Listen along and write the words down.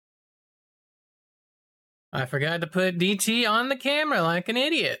I forgot to put DT on the camera like an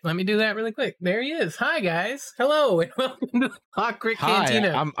idiot. Let me do that really quick. There he is. Hi guys. Hello and welcome to the Clockwork Hi,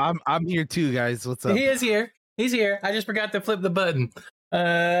 Cantina. I'm here too, guys. What's up? He is here. He's here. I just forgot to flip the button.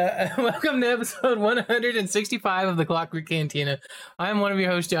 Welcome to episode 165 of the Clockwork Cantina. I'm one of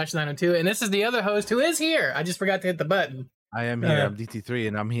your hosts, Josh902, and this is the other host who is here. I just forgot to hit the button. I am here. I'm DT3,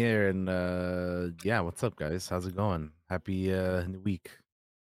 and I'm here. And yeah, what's up, guys? How's it going? Happy new week.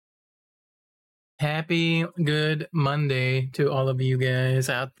 Happy good Monday to all of you guys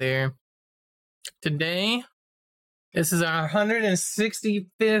out there. Today, this is our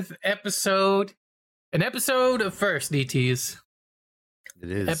 165th episode. An episode of first, DTs. It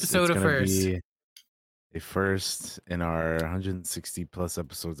is. Episode of first. Be a first in our 160 plus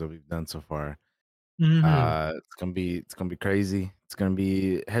episodes that we've done so far. Mm-hmm. It's gonna be crazy. It's gonna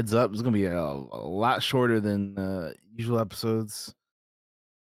be heads up. It's gonna be a lot shorter than usual episodes.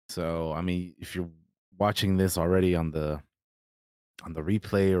 So I mean, if you're watching this already on the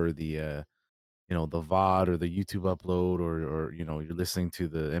replay or the the VOD or the YouTube upload, or you're listening to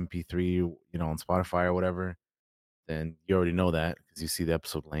the MP3 on Spotify or whatever, then you already know that because you see the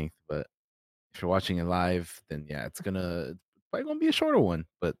episode length. But if you're watching it live, then yeah, it's probably gonna be a shorter one,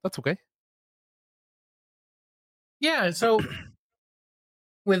 but that's okay. Yeah, so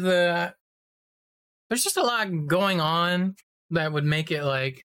with there's just a lot going on that would make it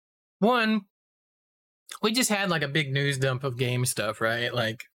like, one, we just had like a big news dump of game stuff, right?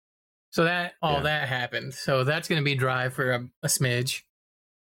 Like, so that that happened. So that's going to be dry for a smidge.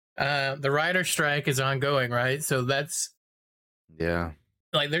 The writer strike is ongoing, right? So that's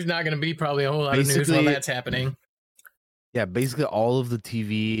like there's not going to be probably a whole lot of news while that's happening. Yeah, basically all of the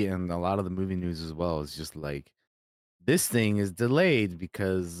TV and a lot of the movie news as well is just like, this thing is delayed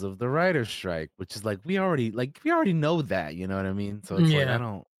because of the writer's strike, which is like we already know that, you know what I mean? So it's like I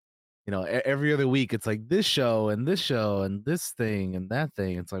don't, every other week it's like this show and this show and this thing and that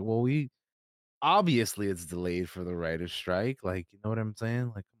thing. It's like, well, obviously it's delayed for the writer's strike. Like, you know what I'm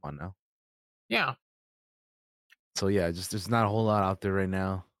saying? Like, come on now. Yeah. So yeah, just there's not a whole lot out there right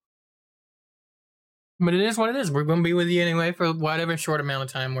now. But it is what it is. We're going to be with you anyway for whatever short amount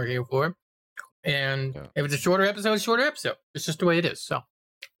of time we're here for. And if it's a shorter episode, it's a shorter episode. It's just the way it is. So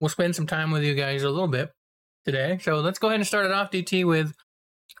we'll spend some time with you guys a little bit today. So let's go ahead and start it off, DT, with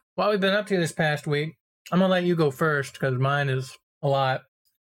what we've been up to this past week. I'm going to let you go first because mine is a lot.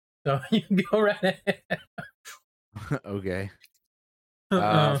 So you can go right ahead. Okay.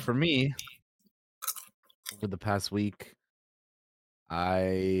 For me, over the past week,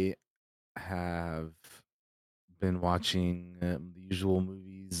 I have been watching the usual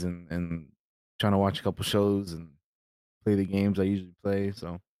movies and trying to watch a couple shows and play the games I usually play.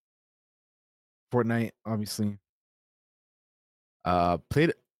 So Fortnite, obviously.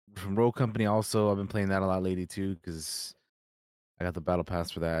 Played from Rogue Company also. I've been playing that a lot lately too because I got the battle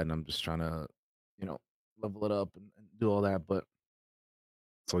pass for that, and I'm just trying to, level it up and do all that. But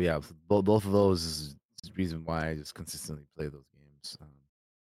so yeah, both of those is the reason why I just consistently play those games.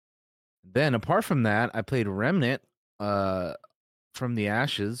 Then apart from that, I played Remnant from the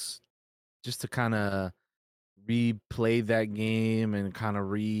Ashes just to kind of replay that game and kind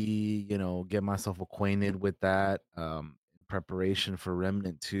of get myself acquainted with that in preparation for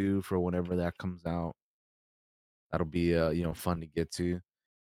Remnant 2 for whenever that comes out. That'll be fun to get to.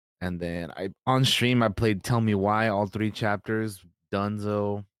 And then on stream I played Tell Me Why, all 3 chapters,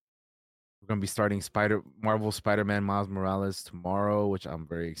 Dunzo. We're gonna be starting Marvel Spider-Man Miles Morales tomorrow, which I'm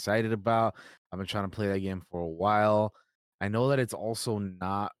very excited about. I've been trying to play that game for a while. I know that it's also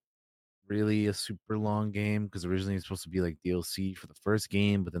not really a super long game because originally it's supposed to be like DLC for the first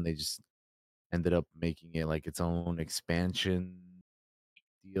game, but then they just ended up making it like its own expansion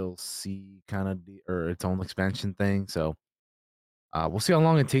DLC kind of or its own expansion thing. So we'll see how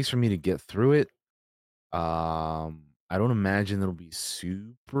long it takes for me to get through it. I don't imagine it'll be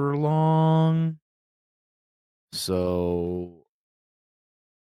super long. So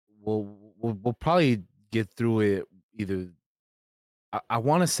we'll probably get through it either. I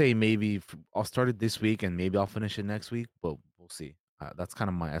want to say maybe I'll start it this week and maybe I'll finish it next week, but we'll see. That's kind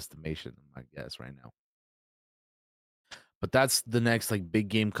of my estimation, I guess, right now. But that's the next like big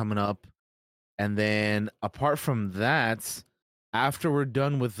game coming up. And then apart from that, after we're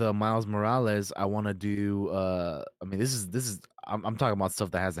done with Miles Morales, I want to do. I mean, this is. I'm talking about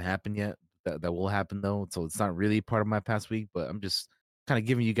stuff that hasn't happened yet. That will happen though, so it's not really part of my past week. But I'm just kind of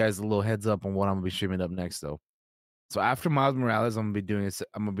giving you guys a little heads up on what I'm gonna be streaming up next, though. So after Miles Morales, I'm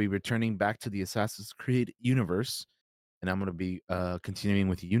gonna be returning back to the Assassin's Creed universe, and I'm gonna be continuing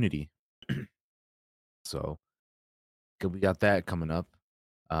with Unity. So we got that coming up.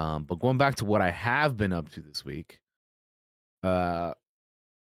 But going back to what I have been up to this week, uh,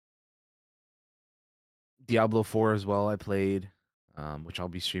 Diablo 4 as well. I played, which I'll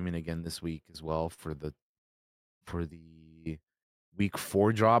be streaming again this week as well for the week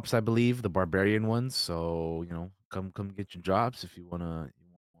 4 drops, I believe, the barbarian ones. So come get your drops if you want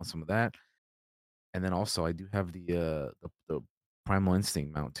some of that. And then also I do have the primal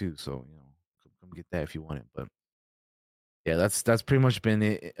instinct mount too. So come get that if you want it. But yeah, that's pretty much been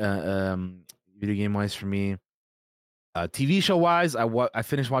it. Video game wise for me. TV show wise, I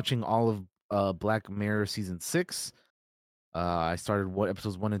finished watching all of Black Mirror season 6. I started what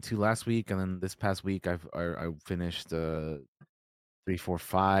episodes 1 and 2 last week, and then this past week I finished 3, 4,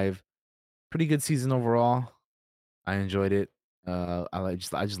 5. Pretty good season overall. I enjoyed it. I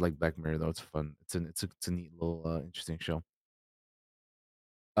just like Black Mirror though. It's fun. It's a neat little interesting show.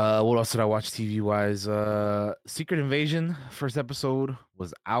 What else did I watch TV wise? Secret Invasion first episode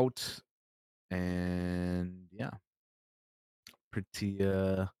was out, and yeah, pretty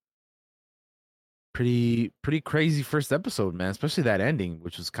pretty crazy first episode, man. Especially that ending,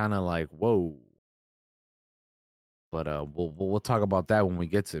 which was kind of like whoa. But we'll talk about that when we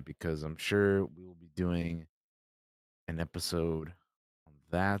get to it because I'm sure we will be doing an episode on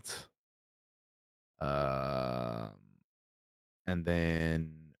that. Um, and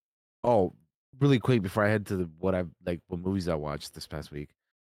then oh, really quick before I head to what movies I watched this past week.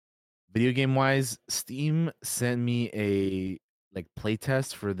 Video game wise, Steam sent me a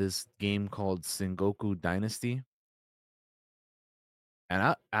playtest for this game called Sengoku Dynasty, and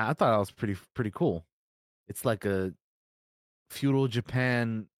I thought that was pretty cool. It's like a feudal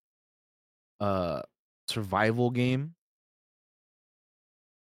Japan uh survival game.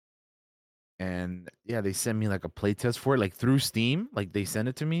 And yeah, they sent me like a playtest for it, like through Steam. Like they sent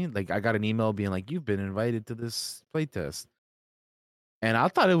it to me. Like I got an email being like, "You've been invited to this playtest," and I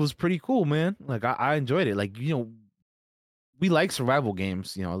thought it was pretty cool, man. Like I enjoyed it. Like we like survival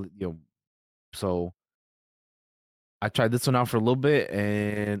games, So I tried this one out for a little bit,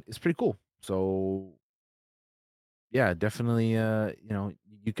 and it's pretty cool. So yeah, definitely.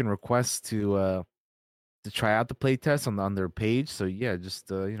 You can request to try out the playtest on their page. So yeah,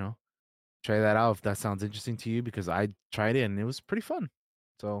 just try that out if that sounds interesting to you because I tried it and it was pretty fun.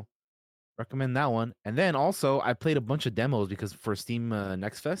 So recommend that one. And then also I played a bunch of demos because for Steam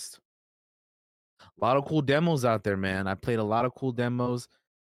Next Fest, a lot of cool demos out there, man. I played a lot of cool demos.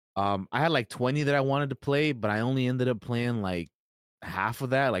 I had like 20 that I wanted to play, but I only ended up playing like half of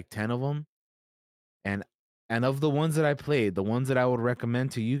that, like 10 of them. And of the ones that I played, the ones that I would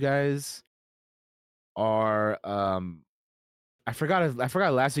recommend to you guys are I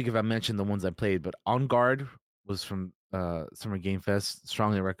forgot last week if I mentioned the ones I played, but On Guard was from Summer Game Fest.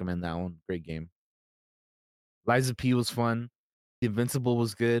 Strongly recommend that one. Great game. Liza P was fun. The Invincible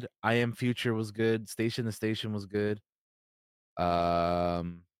was good. I Am Future was good. Station to Station was good.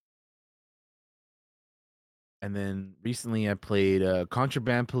 Um and then recently I played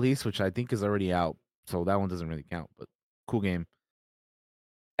Contraband Police, which I think is already out. So that one doesn't really count, but cool game.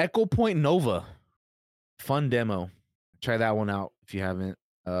 Echo Point Nova. Fun demo. Try that one out if you haven't.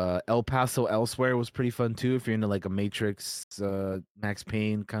 El Paso Elsewhere was pretty fun too if you're into like a Matrix Max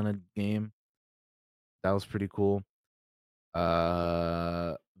Payne kind of game. That was pretty cool.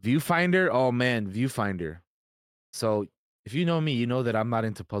 Viewfinder, oh man, Viewfinder. So if you know me, you know that I'm not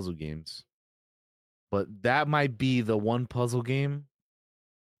into puzzle games. But that might be the one puzzle game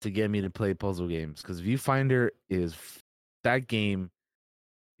to get me to play puzzle games cuz Viewfinder is that game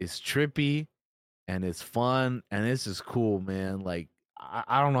is trippy and it's fun and it's just cool, man. Like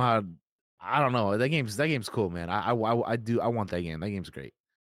I don't know how I don't know. That game's cool, man. I want that game. That game's great.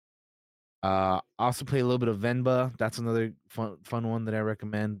 I also play a little bit of Venba. That's another fun one that I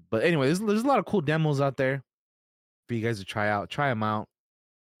recommend. But anyway, there's a lot of cool demos out there for you guys to try out. Try them out.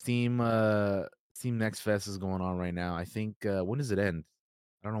 Steam Next Fest is going on right now. I think when does it end?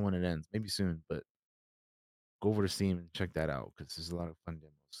 I don't know when it ends. Maybe soon, but go over to Steam and check that out because there's a lot of fun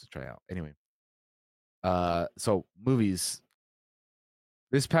demos to try out. Anyway, so movies.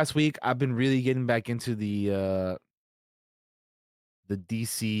 This past week, I've been really getting back into the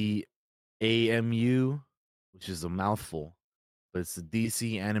DC AMU, which is a mouthful, but it's the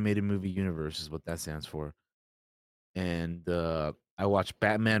DC Animated Movie Universe, is what that stands for. And I watched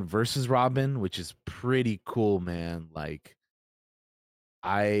Batman versus Robin, which is pretty cool, man. Like,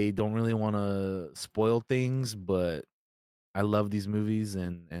 I don't really want to spoil things, but I love these movies,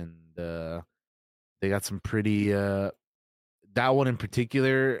 and they got some pretty. That one in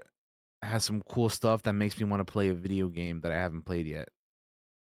particular has some cool stuff that makes me want to play a video game that I haven't played yet,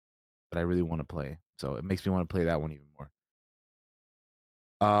 that I really want to play. So it makes me want to play that one even more.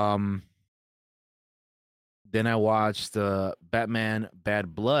 Um, then I watched Batman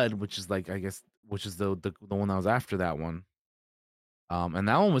Bad Blood, which is like, I guess, which is the one that was after that one. And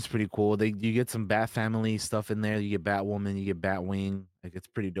that one was pretty cool. You get some Bat Family stuff in there. You get Batwoman, you get Batwing. Like, it's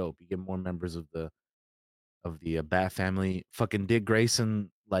pretty dope. You get more members of the Bat Family. Fucking Dick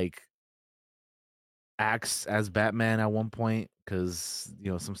Grayson like acts as Batman at one point because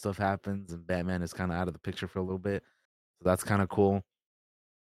some stuff happens and Batman is kind of out of the picture for a little bit. So that's kind of cool.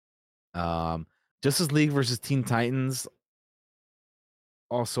 Um, Justice League versus Teen Titans,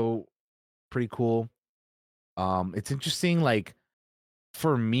 also pretty cool. It's interesting, like,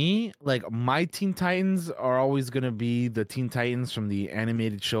 for me, like, my Teen Titans are always gonna be the Teen Titans from the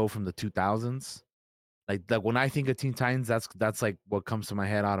animated show from the 2000s. Like when I think of Teen Titans, that's like what comes to my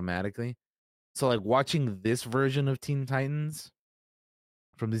head automatically. So like watching this version of Teen Titans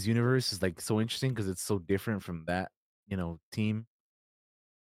from this universe is like so interesting because it's so different from that, team.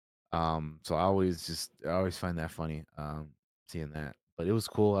 So I always find that funny, seeing that. But it was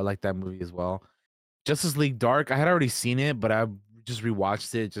cool. I like that movie as well. Justice League Dark, I had already seen it, but I just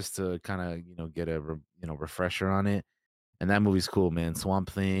rewatched it just to kind of, get a refresher on it. And that movie's cool, man. Swamp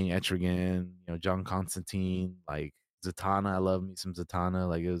Thing, Etrigan, John Constantine, like Zatanna. I love me some Zatanna.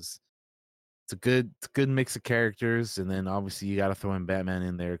 Like it's a good mix of characters, and then obviously you got to throw in Batman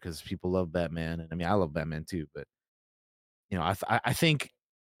in there because people love Batman, and I mean I love Batman too. But I think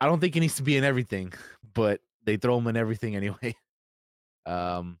I don't think it needs to be in everything, but they throw him in everything anyway.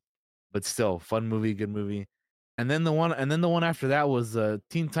 Um, but still, fun movie, good movie. And then the one after that was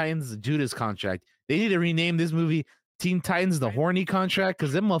Teen Titans: The Judas Contract. They need to rename this movie Teen Titans: The Horny Contract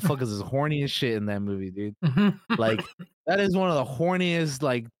because them motherfuckers is horny as shit in that movie, dude. Like that is one of the horniest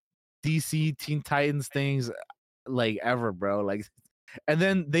like DC Teen Titans things like ever, bro. Like, and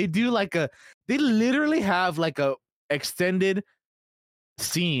then they literally have like a extended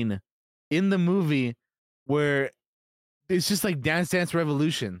scene in the movie where it's just like Dance Dance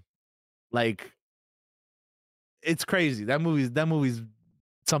Revolution. Like, it's crazy. That movie's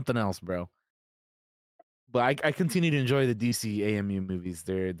something else, bro. But I continue to enjoy the DC AMU movies.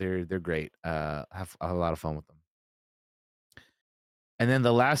 They're great. Have a lot of fun with them. And then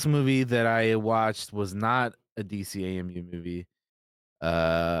the last movie that I watched was not a DC AMU movie.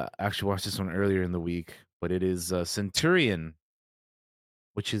 I actually watched this one earlier in the week, but it is Centurion,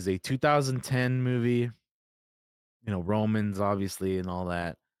 which is a 2010 movie. Romans obviously and all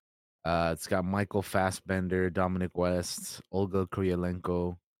that. It's got Michael Fassbender, Dominic West, Olga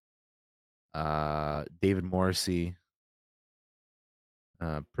Kurylenko, David Morrissey.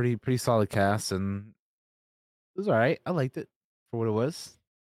 Pretty solid cast, and it was all right. I liked it for what it was.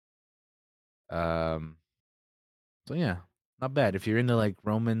 Um, so yeah, not bad. If you're into like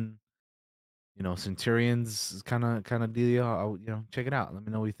Roman, Centurions kind of deal, check it out. Let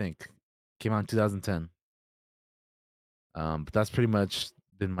me know what you think. Came out in 2010. But that's pretty much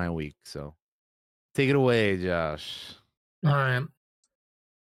been my week. So take it away, Josh. All right.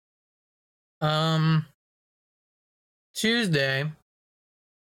 Tuesday,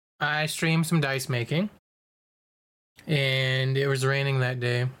 I streamed some dice making, and it was raining that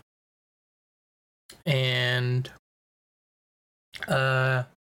day. And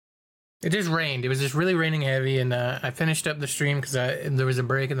it just rained. It was just really raining heavy, and I finished up the stream because there was a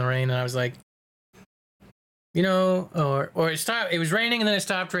break in the rain, and I was like, or it stopped. It was raining, and then it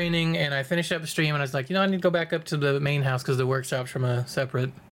stopped raining, and I finished up the stream, and I was like, I need to go back up to the main house because the workshop's from a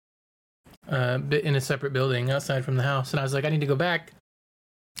separate, in a separate building outside from the house, and I was like, I need to go back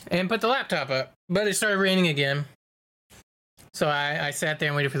and put the laptop up, but it started raining again. So I sat there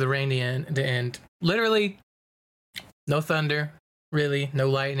and waited for the rain to end. Literally, no thunder, really, no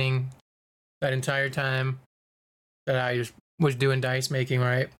lightning that entire time that I just was doing dice making,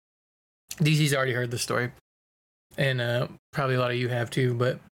 right? DC's already heard the story. And probably a lot of you have too,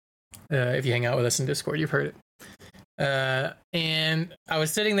 but if you hang out with us in Discord, you've heard it. And I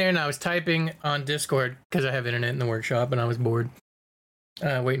was sitting there and I was typing on Discord because I have internet in the workshop and I was bored,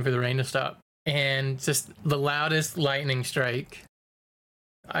 waiting for the rain to stop. And just the loudest lightning strike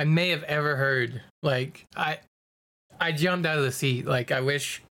I may have ever heard. Like, I jumped out of the seat. Like, I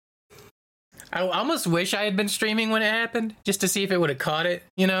almost wish I had been streaming when it happened, just to see if it would have caught it,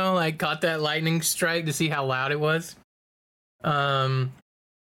 like caught that lightning strike to see how loud it was. But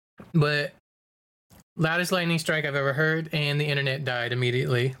loudest lightning strike I've ever heard, and the internet died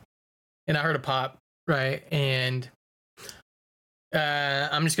immediately. And I heard a pop, right? And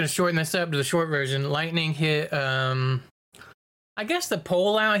I'm just gonna shorten this up to the short version. Lightning hit I guess the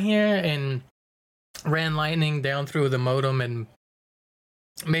pole out here and ran lightning down through the modem and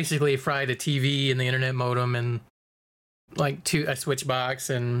basically fried the TV and the internet modem and like a switch box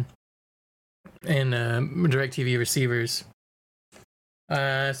and DirecTV receivers.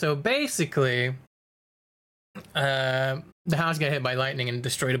 So basically, the house got hit by lightning and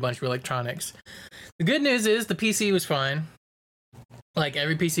destroyed a bunch of electronics. The good news is the PC was fine. Like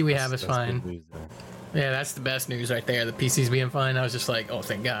every PC we have is fine. Yeah, that's the best news right there. The PCs being fine. I was just like, oh,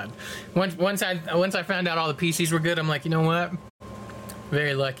 thank God. Once I found out all the PCs were good, I'm like, you know what?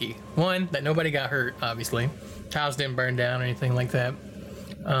 Very lucky. One, that nobody got hurt. Obviously, house didn't burn down or anything like that.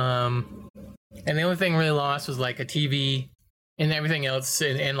 And the only thing really lost was like a TV and everything else,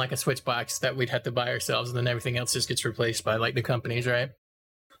 and like a switch box that we'd have to buy ourselves, and then everything else just gets replaced by like the companies, right?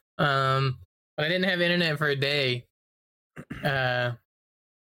 But I didn't have internet for a day.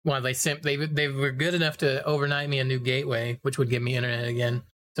 Well, they were good enough to overnight me a new gateway, which would give me internet again.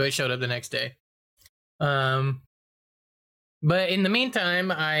 So it showed up the next day. But in the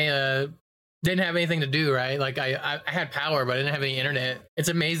meantime, I didn't have anything to do, right? Like I had power, but I didn't have any internet. It's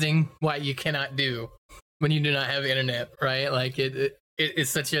amazing what you cannot do when you do not have internet, right? Like it's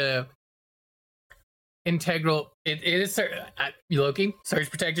such a integral. It is Loki.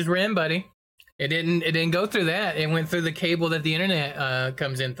 Surge protectors were in, buddy. It didn't go through that. It went through the cable that the internet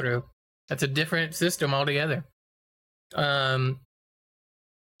comes in through. That's a different system altogether.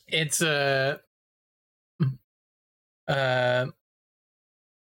 It's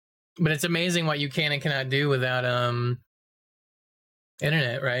but it's amazing what you can and cannot do without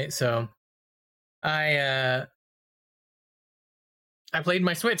internet, right? So I played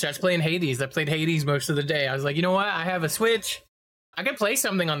my Switch. I was playing Hades. I played Hades most of the day. I was like, you know what? I have a Switch. I could play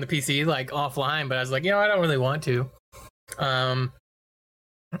something on the PC like offline, but I was like, you know, I don't really want to. I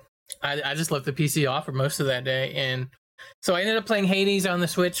just left the PC off for most of that day, and so I ended up playing Hades on the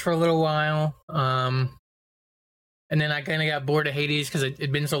Switch for a little while. And then I kind of got bored of Hades because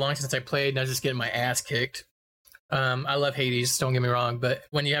it'd been so long since I played, and I was just getting my ass kicked. I love Hades, don't get me wrong, but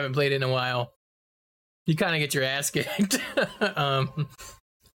when you haven't played it in a while, you kind of get your ass kicked. And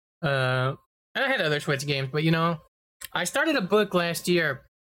I had other Switch games, but you know, I started a book last year.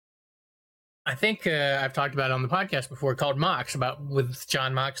 I think I've talked about it on the podcast before, called Mox, with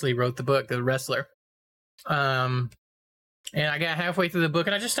John Moxley wrote the book, the wrestler. And I got halfway through the book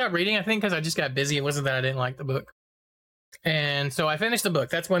and I just stopped reading, I think, because I just got busy. It wasn't that I didn't like the book. And so I finished the book.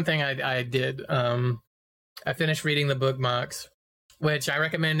 That's one thing I did. I finished reading the book Mox, which I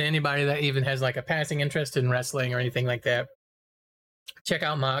recommend to anybody that even has like a passing interest in wrestling or anything like that. Check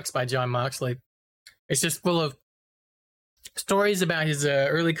out Mox by John Moxley. It's just full of stories about his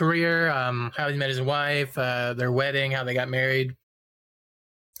early career, how he met his wife, their wedding, how they got married.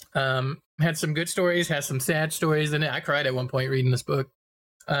 Had some good stories, has some sad stories in it. I cried at one point reading this book.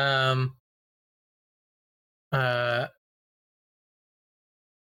 But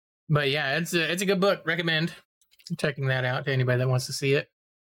yeah, it's a good book. Recommend checking that out to anybody that wants to see it.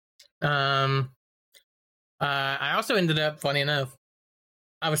 I also ended up, funny enough,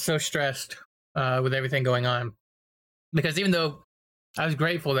 I was so stressed with everything going on, because even though I was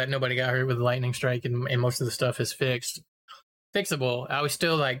grateful that nobody got hurt with the lightning strike and most of the stuff is fixable, I was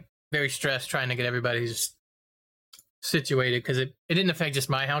still like very stressed trying to get everybody situated, because it didn't affect just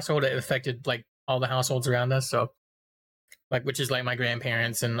my household. It affected like all the households around us. So like, which is like my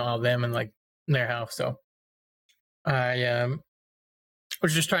grandparents and all of them and like their house. So I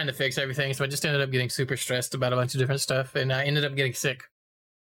was just trying to fix everything. So I just ended up getting super stressed about a bunch of different stuff. And I ended up getting sick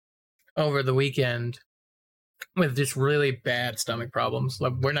over the weekend with just really bad stomach problems.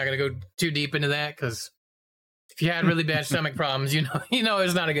 Like, we're not going to go too deep into that, because if you had really bad stomach problems, you know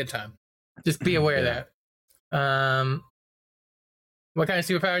it's not a good time. Just be aware of that. What kind of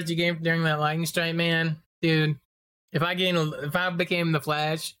superpowers did you gain during that lightning strike, man? Dude, if I became the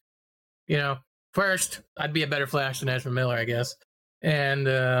Flash, you know, first I'd be a better Flash than Ezra Miller, I guess. And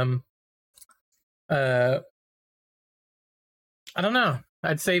I don't know.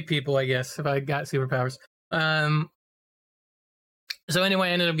 I'd save people, I guess, if I got superpowers. So anyway,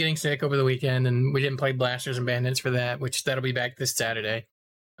 I ended up getting sick over the weekend, and we didn't play Blasters and Bandits for that, which that'll be back this Saturday,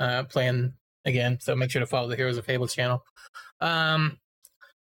 playing again. So make sure to follow the Heroes of Fables channel. But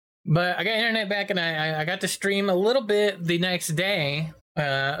I got internet back, and I got to stream a little bit the next day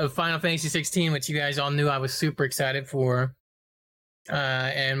of Final Fantasy 16, which you guys all knew I was super excited for.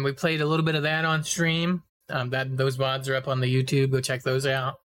 And we played a little bit of that on stream. Those VODs are up on the YouTube. Go check those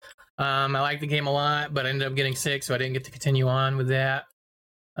out. I like the game a lot, but I ended up getting sick, so I didn't get to continue on with that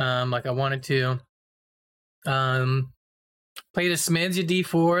like I wanted to. Played a smidge of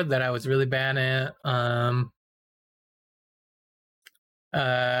D4 that I was really bad at.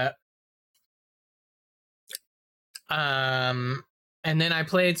 And then I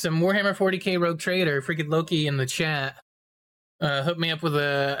played some Warhammer 40k Rogue Trader, freaking Loki in the chat. hooked me up with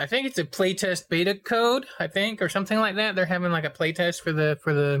I think it's a playtest beta code, I think, or something like that. They're having like a playtest for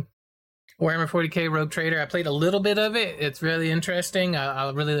the Warhammer 40k Rogue Trader. I played a little bit of it. It's really interesting. I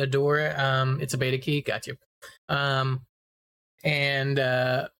really adore it. It's a beta key. Got you. And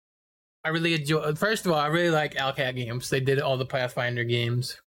I really enjoy. First of all, I really like Alcat games. They did all the Pathfinder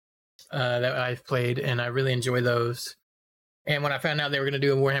games that I've played, and I really enjoy those. And when I found out they were going to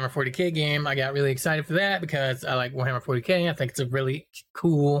do a Warhammer 40k game, I got really excited for that because I like Warhammer 40k. I think it's a really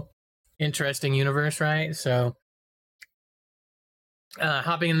cool, interesting universe, right? So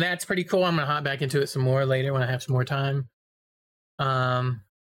hopping in that's pretty cool. I'm going to hop back into it some more later when I have some more time.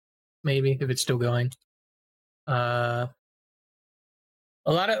 Maybe if it's still going. A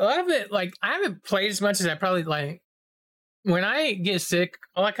lot of it, like I haven't played as much as I probably like. When I get sick,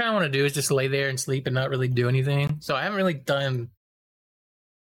 all I kind of want to do is just lay there and sleep and not really do anything. So I haven't really done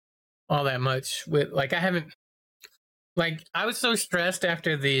all that much with like I haven't like I was so stressed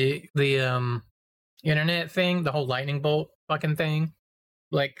after the internet thing, the whole lightning bolt fucking thing.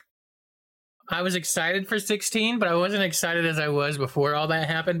 Like I was excited for 16, but I wasn't excited as I was before all that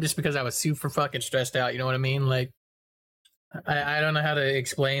happened just because I was super fucking stressed out, you know what I mean? Like I don't know how to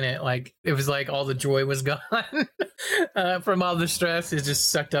explain it. Like it was like all the joy was gone from all the stress. It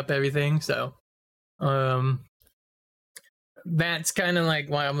just sucked up everything. So that's kind of like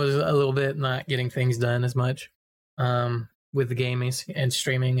why I was a little bit not getting things done as much with the gaming and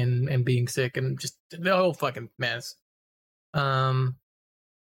streaming and being sick and just the whole fucking mess.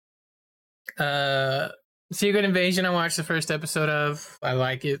 Secret Invasion I watched the first episode of. I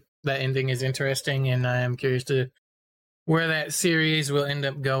like it. That ending is interesting and I am curious to where that series will end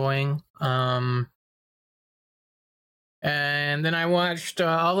up going. And then I watched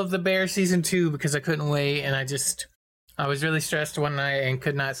all of The Bear season 2 because I couldn't wait, and I was really stressed one night and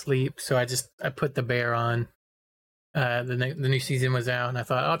could not sleep, so I put The Bear on. The new season was out, and I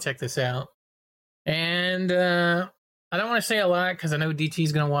thought I'll check this out. And I don't want to say a lot because I know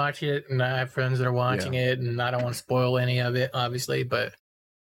DT's gonna watch it, and I have friends that are watching it, and I don't want to spoil any of it, obviously, but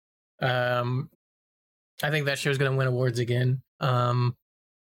I think that show's gonna win awards again. I'll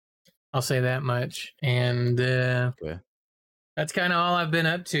say that much. And Okay. that's kind of all I've been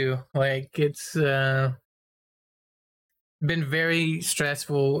up to. Like it's been very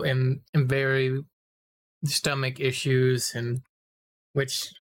stressful and very stomach issues, and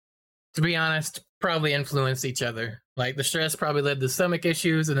which, to be honest, probably influenced each other. Like the stress probably led to stomach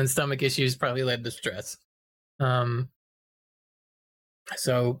issues, and then stomach issues probably led to stress.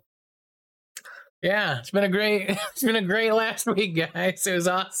 So yeah, it's been a great last week, guys. It was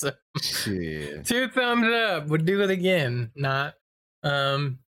awesome. Shit. 2 thumbs up. Would do it again. Not.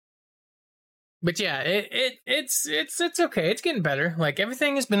 But yeah, it's okay. It's getting better. Like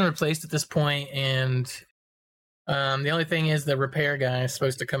everything has been replaced at this point, and the only thing is the repair guy is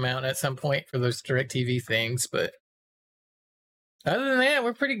supposed to come out at some point for those DirecTV things. But other than that,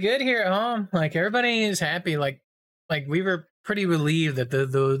 we're pretty good here at home. Like everybody is happy. Like we were pretty relieved that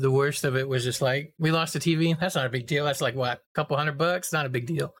the worst of it was just like we lost a TV. That's not a big deal. That's like what, a couple $100? Not a big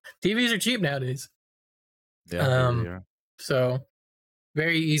deal. TVs are cheap nowadays. Yeah, they really are. So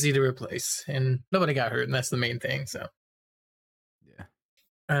very easy to replace, and nobody got hurt, and that's the main thing. So yeah.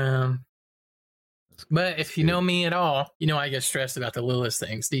 But if you know me at all, you know I get stressed about the littlest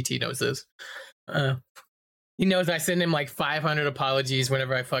things. DT knows this. He knows I send him like 500 apologies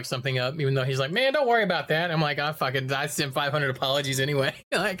whenever I fuck something up, even though he's like, man, don't worry about that. I'm like, I send 500 apologies anyway.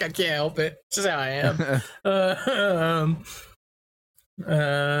 Like, I can't help it. It's just how I am.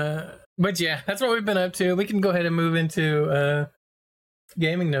 But yeah, that's what we've been up to. We can go ahead and move into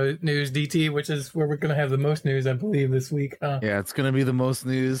gaming news, DT, which is where we're going to have the most news, I believe, this week. Yeah, it's going to be the most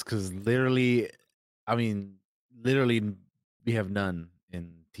news because literally, we have none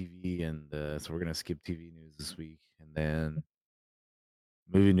in TV, and so we're going to skip TV news this week. And then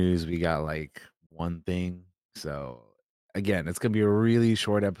movie news, we got like one thing. So again, it's going to be a really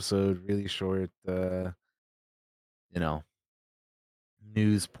short episode, really short,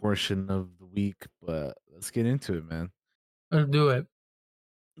 news portion of the week. But let's get into it, man. Let's do it.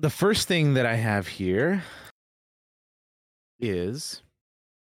 The first thing that I have here is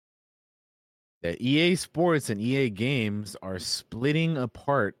that EA Sports and EA Games are splitting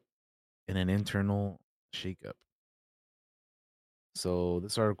apart in an internal shakeup. So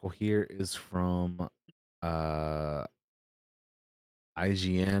this article here is from IGN,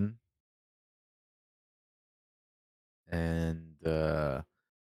 and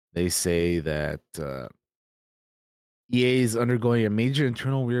they say that EA is undergoing a major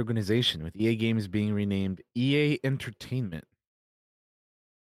internal reorganization, with EA Games being renamed EA Entertainment.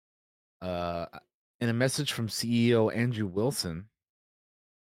 In a message from CEO Andrew Wilson,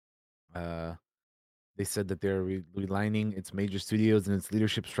 uh, they said that they're realigning its major studios and its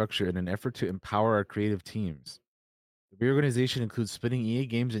leadership structure in an effort to empower our creative teams. The reorganization includes splitting EA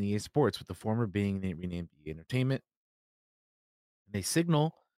Games and EA Sports, with the former being renamed EA Entertainment. And they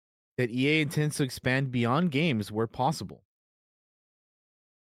signal that EA intends to expand beyond games where possible.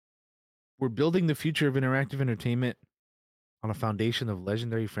 We're building the future of interactive entertainment on a foundation of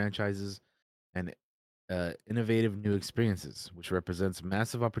legendary franchises and innovative new experiences, which represents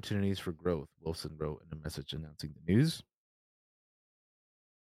massive opportunities for growth, Wilson wrote in a message announcing the news.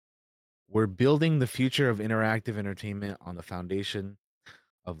 We're building the future of interactive entertainment on the foundation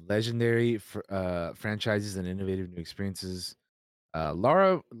of legendary franchises and innovative new experiences.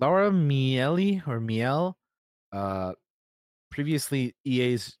 Laura Miele or Miel, uh, previously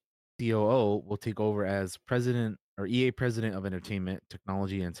EA's COO, will take over as president or EA president of entertainment,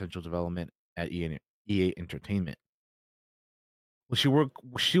 technology, and central development at EA Entertainment. Well,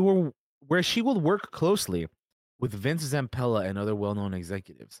 she will work closely with Vince Zampella and other well-known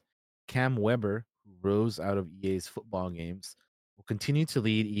executives. Cam Weber, who rose out of EA's football games, will continue to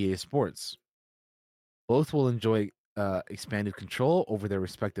lead EA Sports. Both will enjoy expanded control over their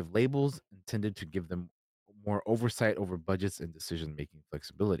respective labels, intended to give them more oversight over budgets and decision-making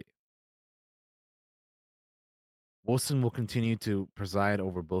flexibility. Wilson will continue to preside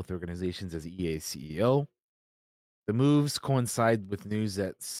over both organizations as EA's CEO. The moves coincide with news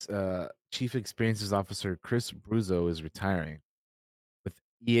that Chief Experiences Officer Chris Bruzzo is retiring. With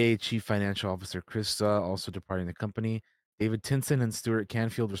EA Chief Financial Officer Chris Suh also departing the company, David Tinson and Stuart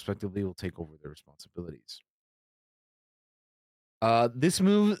Canfield, respectively, will take over their responsibilities.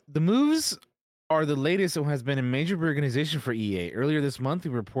 The moves are the latest and has been a major reorganization for EA. Earlier this month, we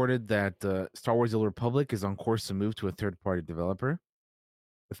reported that Star Wars: The Old Republic is on course to move to a third-party developer,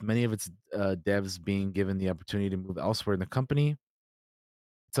 with many of its devs being given the opportunity to move elsewhere in the company.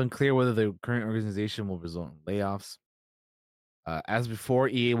 It's unclear whether the current organization will result in layoffs. As before,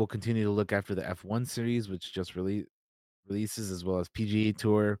 EA will continue to look after the F1 series, which just releases, as well as PGA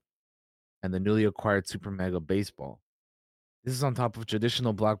Tour and the newly acquired Super Mega Baseball. This is on top of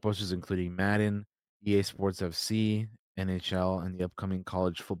traditional blockbusters including Madden, EA Sports FC, NHL, and the upcoming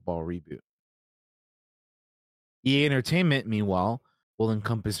college football reboot. EA Entertainment, meanwhile, will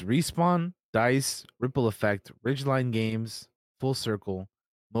encompass Respawn, DICE, Ripple Effect, Ridgeline Games, Full Circle,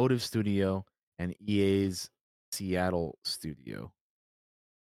 Motive Studio, and EA's Seattle studio.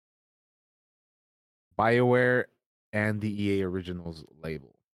 BioWare and the EA Originals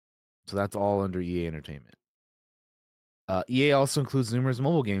label. So that's all under EA Entertainment. EA also includes numerous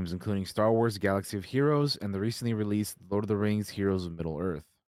mobile games, including Star Wars Galaxy of Heroes and the recently released Lord of the Rings Heroes of Middle-earth.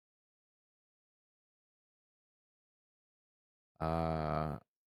 Much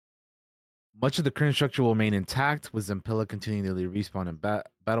of the current structure will remain intact, with Zampella continuing to lead Respawn and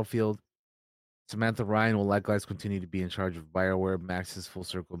Battlefield. Samantha Ryan will likewise continue to be in charge of BioWare, Max's Full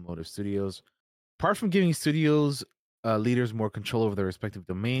Circle Motive Studios. Apart from giving studios leaders more control over their respective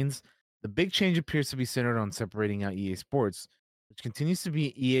domains, the big change appears to be centered on separating out EA Sports, which continues to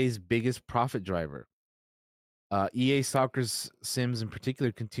be EA's biggest profit driver. EA Soccer's Sims in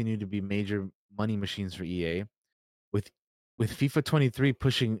particular continue to be major money machines for EA, with FIFA 23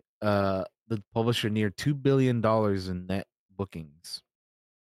 pushing the publisher near $2 billion in net bookings.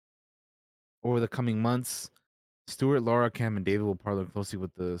 Over the coming months, Stuart, Laura, Cam, and David will partner closely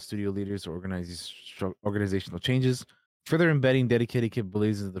with the studio leaders to organize these organizational changes, further embedding dedicated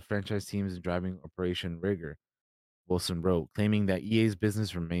capabilities into the franchise teams and driving operation rigor, Wilson wrote, claiming that EA's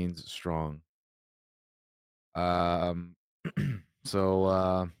business remains strong. Um,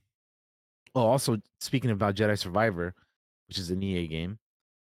 also speaking about Jedi Survivor, which is an EA game,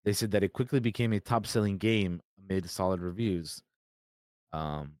 they said that it quickly became a top-selling game amid solid reviews.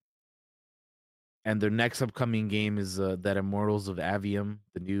 And their next upcoming game is that Immortals of Avium,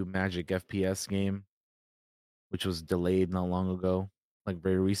 the new Magic FPS game, which was delayed not long ago, like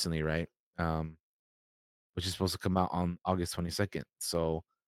very recently, right? Which is supposed to come out on August 22nd. So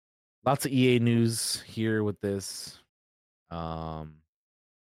lots of EA news here with this. The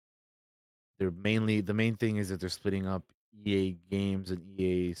main thing is that they're splitting up EA Games and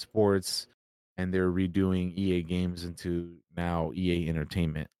EA Sports, and they're redoing EA Games into now EA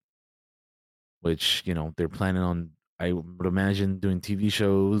Entertainment, which they're planning on. I would imagine doing TV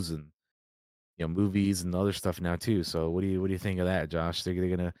shows and movies and other stuff now too. So what do you think of that, Josh? They're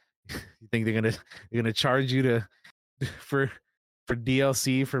gonna you think they're gonna charge you to for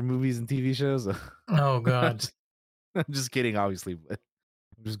DLC for movies and TV shows? Oh I'm God. just, I'm just kidding, obviously, but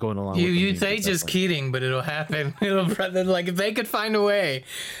I'm just going along with the You memes say at that just point. kidding, but it'll happen. It'll like if they could find a way,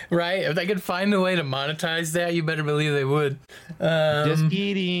 right? If they could find a way to monetize that, you better believe they would. Just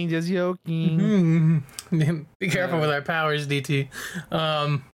kidding, just joking. Be careful with our powers, DT.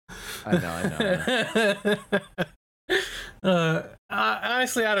 I know.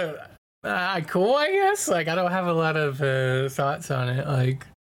 Honestly, I don't. Cool, I guess. Like, I don't have a lot of thoughts on it. Like,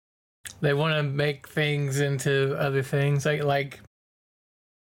 they want to make things into other things. Like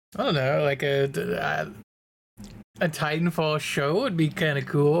I don't know, like a Titanfall show would be kind of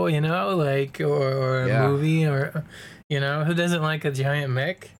cool, you know, like or a movie, or you know, who doesn't like a giant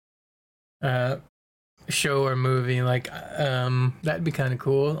mech show or movie? Like, that'd be kind of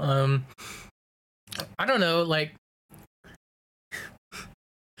cool. I don't know, like.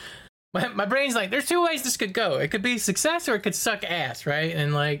 My brain's like, there's two ways this could go. It could be success or it could suck ass, right?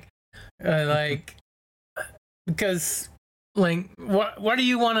 And like, because like, what do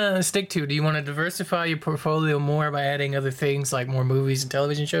you want to stick to? Do you want to diversify your portfolio more by adding other things like more movies and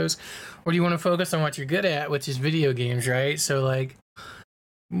television shows, or do you want to focus on what you're good at, which is video games, right? So like,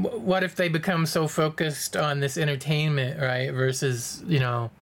 what if they become so focused on this entertainment, right, versus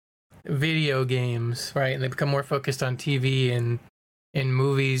video games, right, and they become more focused on TV and in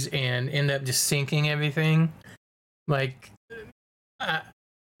movies and end up just sinking everything. Like,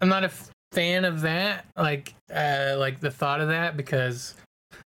 I'm not a fan of that. Like the thought of that, because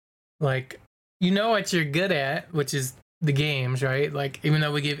like, you know what you're good at, which is the games, right? Like, even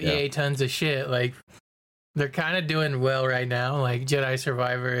though we give EA tons of shit, like they're kind of doing well right now. Like Jedi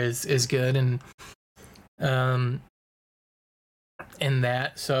Survivor is good, and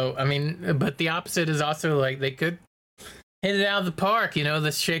that. So I mean, but the opposite is also like they could hit it out of the park. You know,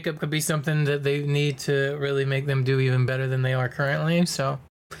 this shakeup could be something that they need to really make them do even better than they are currently. So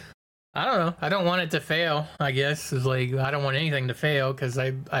I don't know. I don't want it to fail, I guess. It's like, I don't want anything to fail because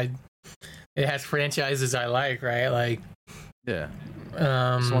it has franchises I like, right? Like, yeah.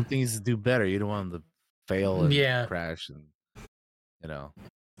 Just want things to do better. You don't want them to fail and crash and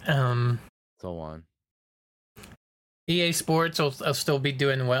so on. EA Sports will still be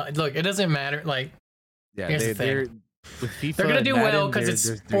doing well. Look, it doesn't matter. Like, here's the thing. With FIFA, they're gonna do well because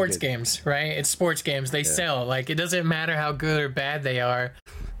it's sports games, right? It's sports games. They sell. Like, it doesn't matter how good or bad they are.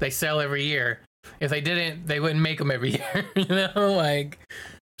 They sell every year. If they didn't, they wouldn't make them every year. You know, like,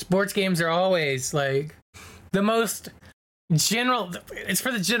 sports games are always like the most general. It's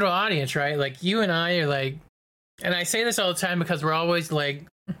for the general audience, right? Like, you and I are like, and I say this all the time because we're always like,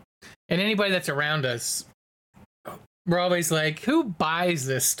 and anybody that's around us, we're always like, who buys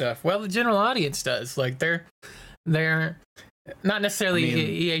this stuff? Well, the general audience does. Like, they're not necessarily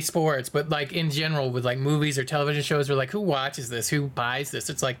EA Sports, but like in general with like movies or television shows, we're like, who watches this? Who buys this?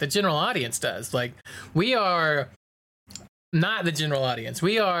 It's like the general audience does. Like, we are not the general audience.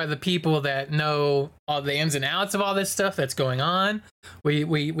 We are the people that know all the ins and outs of all this stuff that's going on. We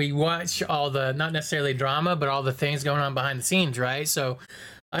watch all the, not necessarily drama, but all the things going on behind the scenes, right? So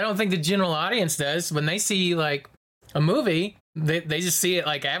I don't think the general audience does. When they see like a movie, they just see it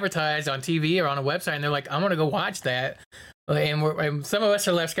like advertised on TV or on a website, and they're like, I want to go watch that. And some of us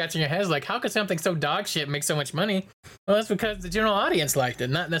are left scratching our heads like, how could something so dog shit make so much money? Well, that's because the general audience liked it,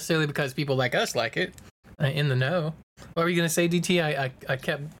 not necessarily because people like us like it. In the know. What were you gonna say, DT? I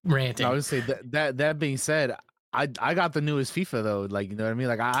kept ranting. I would say that being said, I got the newest FIFA though. Like, you know what I mean?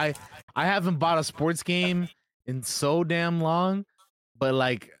 Like, I haven't bought a sports game in so damn long, but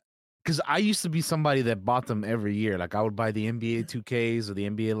like, because I used to be somebody that bought them every year. Like, I would buy the NBA 2Ks or the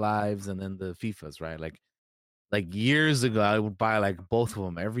NBA Lives and then the FIFAs, right? Like years ago, I would buy like both of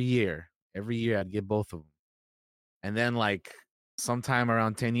them every year. Every year, I'd get both of them. And then like sometime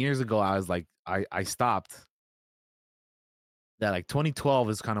around 10 years ago, I was like, I stopped. That like 2012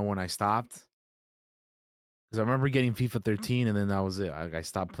 is kind of when I stopped. Because I remember getting FIFA 13 and then that was it. I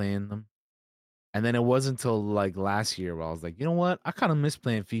stopped playing them. And then it wasn't until like last year where I was like, you know what? I kind of miss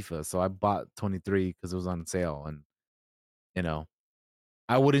playing FIFA. So I bought 23 because it was on sale. And, you know,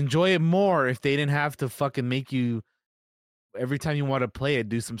 I would enjoy it more if they didn't have to fucking make you, every time you want to play it,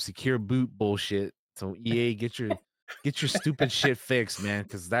 do some secure boot bullshit. So EA, get your stupid shit fixed, man.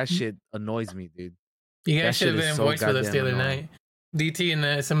 Because that shit annoys me, dude. You guys should have been in voice with us the other night. DT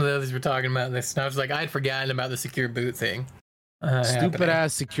and some of the others were talking about this, and I was like, I'd forgotten about the secure boot thing. Stupid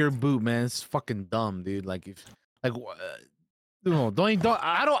ass secure boot, man. It's fucking dumb, dude. Like, if like, don't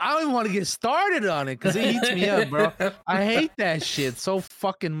I don't even want to get started on it because it eats me up, bro. I hate that shit so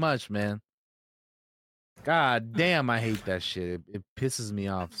fucking much, man. God damn, I hate that shit. It pisses me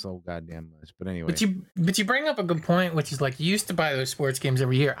off so goddamn much. But anyway. But you bring up a good point, which is like, you used to buy those sports games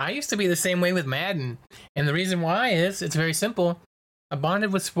every year. I used to be the same way with Madden. And the reason why is it's very simple. I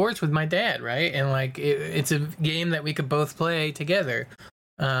bonded with sports with my dad, right? And like it's a game that we could both play together.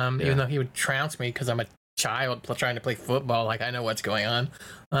 Even Yeah. though he would trounce me because I'm a child trying to play football, like I know what's going on.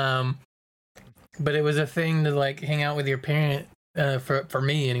 Um, but it was a thing to like hang out with your parent. For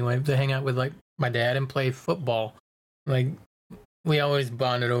me anyway, to hang out with like my dad and play football. Like we always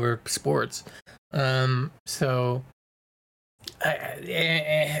bonded over sports. So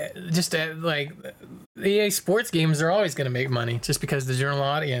just like the EA sports games are always going to make money just because the general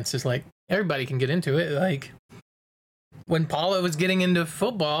audience is like everybody can get into it. Like when Paula was getting into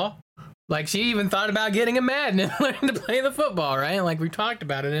football, like she even thought about getting a Madden and learning to play the football, right? Like we talked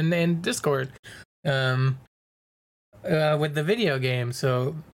about it in Discord, um, with the video game.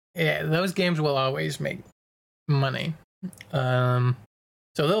 So yeah, those games will always make money. Um,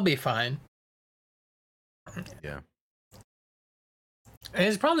 so they'll be fine. Yeah. And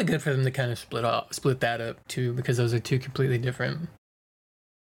it's probably good for them to kind of split that up too, because those are two completely different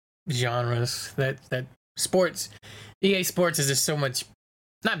genres. That sports, EA Sports is just so much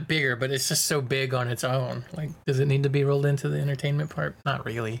not bigger, but it's just so big on its own. Like, does it need to be rolled into the entertainment part? Not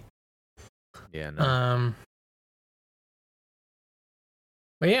really. Yeah. No.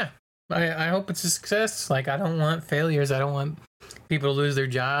 But yeah, I hope it's a success. Like, I don't want failures. I don't want people to lose their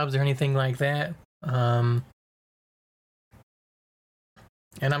jobs or anything like that. And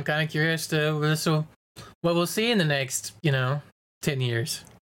I'm kind of curious to what we'll see in the next 10 years.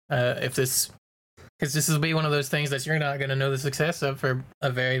 If this, because this will be one of those things that you're not going to know the success of for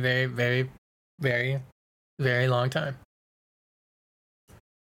a very, very, very, very, very long time.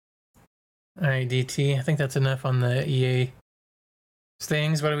 All right, DT. I think that's enough on the EA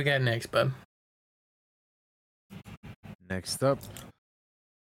things. What do we got next, bub? Next up,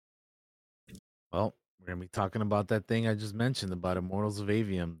 well, we're gonna be talking about that thing I just mentioned about Immortals of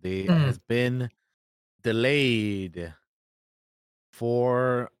Avium. They has been delayed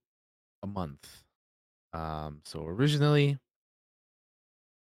for a month. So originally,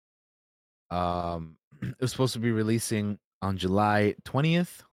 it was supposed to be releasing on July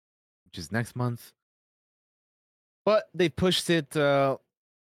 20th, which is next month, but they pushed it a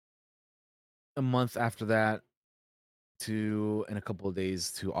month after that to in a couple of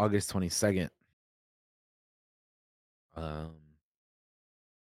days to August 22nd. Um,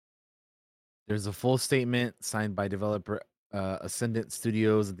 there's a full statement signed by developer Ascendant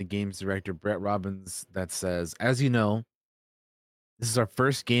Studios and the game's director Brett Robbins that says, "As you know, this is our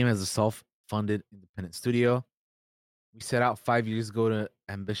first game as a self-funded independent studio. We set out 5 years ago to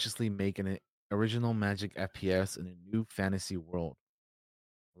ambitiously make an original Magic FPS in a new fantasy world.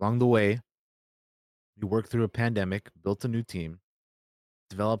 Along the way, we worked through a pandemic, built a new team,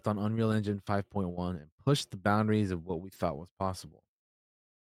 developed on Unreal Engine 5.1, and pushed the boundaries of what we thought was possible.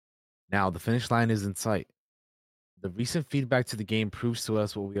 Now, the finish line is in sight. The recent feedback to the game proves to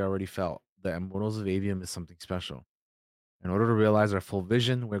us what we already felt, that Immortals of Avium is something special. In order to realize our full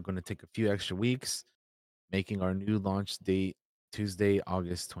vision, we're going to take a few extra weeks, making our new launch date Tuesday,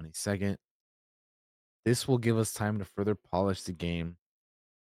 August 22nd. This will give us time to further polish the game,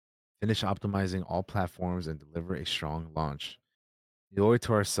 finish optimizing all platforms, and deliver a strong launch. We owe it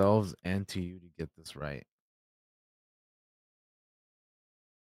to ourselves and to you to get this right."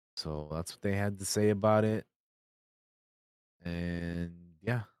 So that's what they had to say about it. And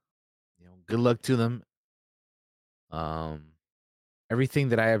yeah, good luck to them. Um, everything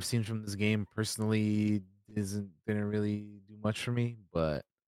that I have seen from this game personally didn't really do much for me, but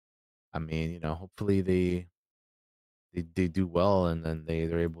I mean, hopefully they do well and then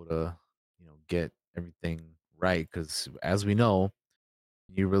they're able to, get everything right. Because as we know,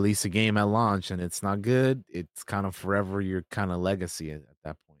 you release a game at launch and it's not good, it's kind of forever your kind of legacy at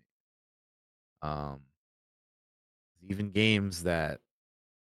that point. Um, even games that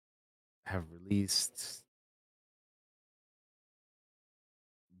have released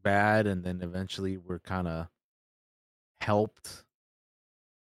bad and then eventually were kind of helped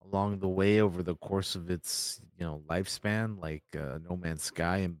along the way over the course of its lifespan, like No Man's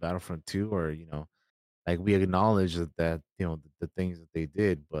Sky and Battlefront 2, or like we acknowledge that the things that they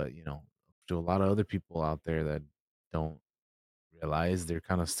did, but to a lot of other people out there that don't realize they're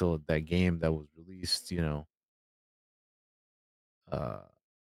kind of still at that game that was released uh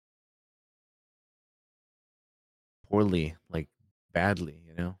poorly, like badly,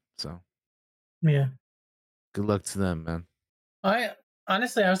 so Yeah. good luck to them, man. I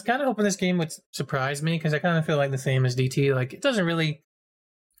honestly, I was kind of hoping this game would surprise me because I kind of feel like the same as DT. Like, it doesn't really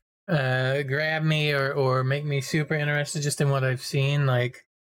grab me or make me super interested just in what I've seen. Like,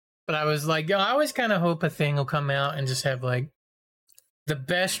 but I was like, I always kind of hope a thing will come out and just have like the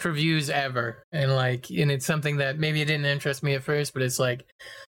best reviews ever, and it's something that maybe it didn't interest me at first, but it's like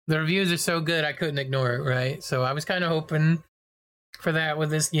the reviews are so good I couldn't ignore it, right? So I was kind of hoping for that with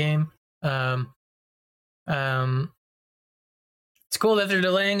this game. Um, um, it's cool that they're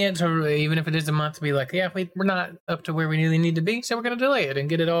delaying it, so even if it is a month, to be like, yeah, we're not up to where we really need to be, so we're gonna delay it and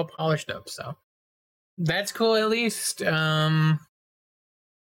get it all polished up. So that's cool at least. And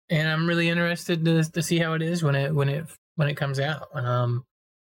I'm really interested to see how it is when it comes out.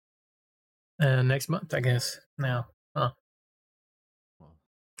 Next month, I guess. Now, Well,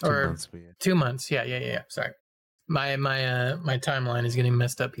 two or months, but yeah. 2 months. Yeah. Sorry, my timeline is getting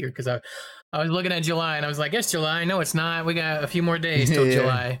messed up here because I was looking at July and I was like, it's July. No, it's not. We got a few more days till Yeah,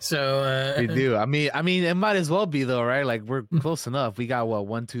 July. So we do. I mean, it might as well be though, right? Like we're close enough. We got what,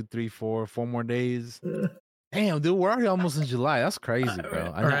 1, 2, 3, 4 more days. Damn, dude, we're already almost in July. That's crazy,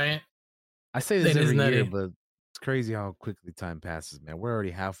 bro. I know. right. I say this It is every year, nutty. but it's crazy how quickly time passes, man. We're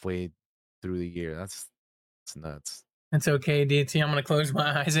already halfway through the year. It's nuts. It's okay, DT. I'm gonna close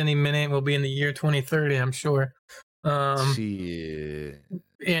my eyes any minute. We'll be in the year 2030, I'm sure. Shit.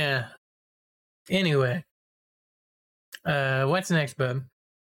 Yeah. Anyway, what's next, bub?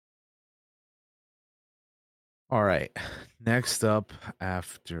 All right. Next up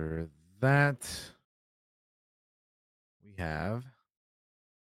after that, we have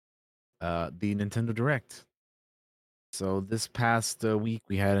the Nintendo Direct. So this past week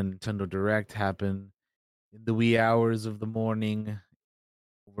we had a Nintendo Direct happen in the wee hours of the morning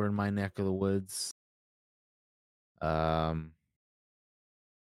over in my neck of the woods. Um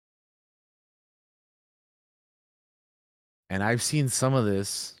and I've seen some of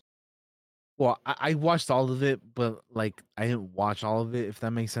this. Well, I watched all of it, but like I didn't watch all of it, if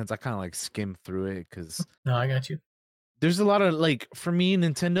that makes sense. I kind of like skimmed through it because No, I got you. there's a lot of like, for me,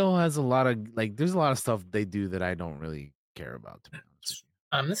 Nintendo has a lot of like, there's a lot of stuff they do that I don't really care about, to be honest with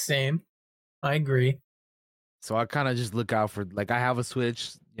you. I'm the same. I agree. So I kind of just look out for, like, I have a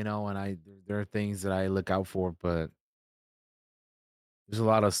Switch, and there are things that I look out for, but there's a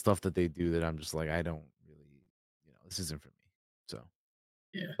lot of stuff that they do that I'm just like, I don't really, this isn't for me. So,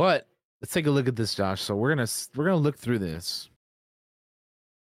 Yeah. but let's take a look at this, Josh. So we're gonna look through this,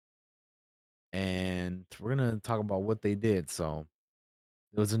 and we're gonna talk about what they did. So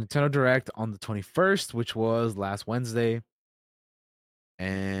it was a Nintendo Direct on the 21st, which was last Wednesday,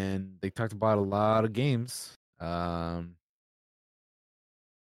 and they talked about a lot of games.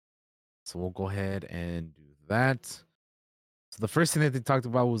 So we'll go ahead and do that. So the first thing that they talked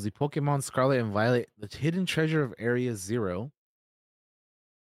about was the Pokemon Scarlet and Violet, the hidden treasure of Area Zero.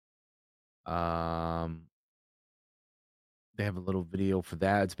 Um, they have a little video for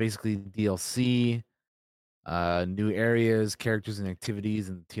that. It's basically DLC, new areas, characters, and activities,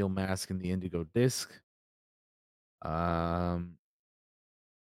 and the teal mask and the indigo disc. Um,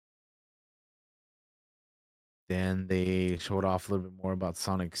 then they showed off a little bit more about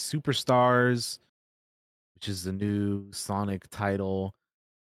Sonic Superstars, which is the new Sonic title,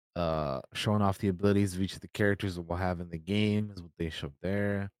 showing off the abilities of each of the characters that we'll have in the game, is what they showed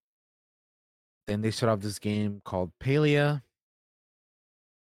there. Then they showed off this game called Palia,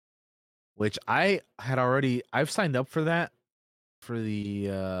 which I've signed up for that, for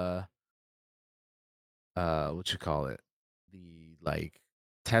the what you call it, the like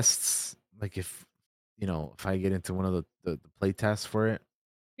tests, like if I get into one of the play tests for it,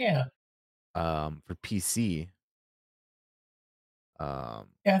 Yeah. for PC. um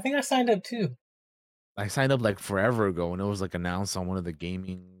Yeah, I think I signed up too. I signed up like forever ago, and it was like announced on one of the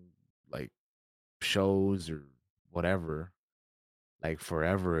gaming like shows or whatever, like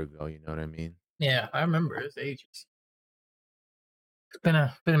forever ago, you know what I mean? Yeah, I remember. It's ages. It's been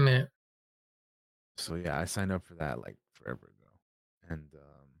a minute. So yeah, I signed up for that like forever ago. And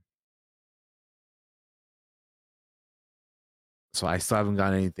so I still haven't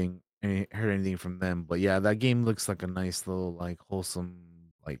got heard anything from them. But yeah, that game looks like a nice little like wholesome,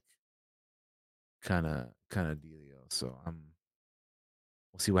 like kind of dealio. So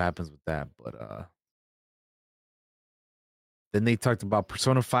we'll see what happens with that. But then they talked about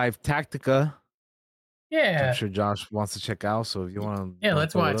Persona 5 Tactica, which I'm Yeah. sure Josh wants to check out. So if you Yeah, want to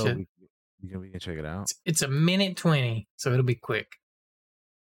let's pull it watch up, it. we can check it out. It's a minute 20, so it'll be quick.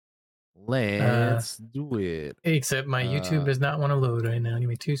 Let's do it. Except my YouTube does not want to load right now. Give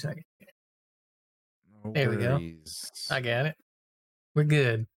me 2 seconds. No There we go. worries. I got it. We're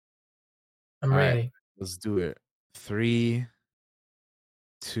good. I'm All right, ready. let's do it. 3,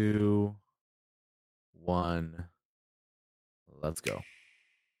 2, 1. Let's go.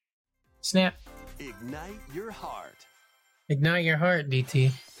 Snap. Ignite your heart. Ignite your heart,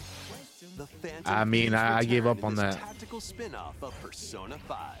 DT. The Phantom I mean, Thieves I gave return up in on this that. tactical spin-off of Persona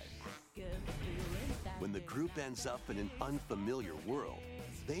 5. When the group ends up in an unfamiliar world,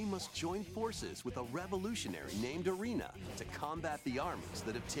 they must join forces with a revolutionary named Arena to combat the armies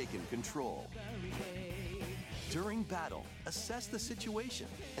that have taken control. During battle, assess the situation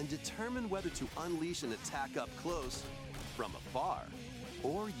and determine whether to unleash an attack up close, from afar,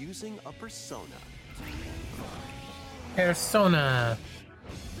 or using a persona. Persona.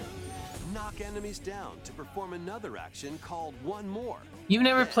 Knock enemies down to perform another action called One More. You've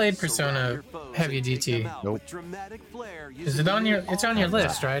never Then played surround Persona, your foes have you, and take them DT? out Nope. with dramatic flair Is using it on the your? new It's on your all-time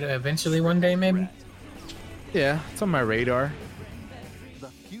list, right? Eventually, one day, maybe. Yeah, it's on my radar. The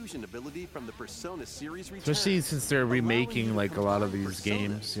fusion ability from the Persona series returns, Especially since they're allowing you remaking to like a lot of combine these personas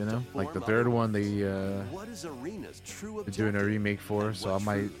games, you to know? Like the form third other one ones. they're What is Arena's true doing a objective, remake for, and so I what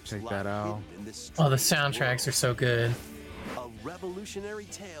might truths check lie that out. hidden in this Oh, the strange soundtracks are world? so good. A revolutionary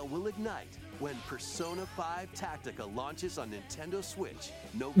tale will ignite when Persona 5 Tactica launches on Nintendo Switch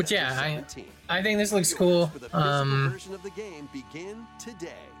November But yeah, 17th. I think this looks Pre-orders cool. for the physical version of the game begin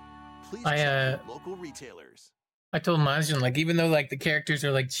today. Please check your local retailers. I told Majin, like, even though like the characters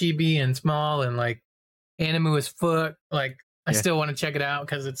are like chibi and small and like anime as fuck, like I Yeah. still want to check it out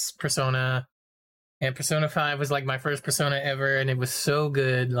because it's Persona, and Persona 5 was like my first Persona ever, and it was so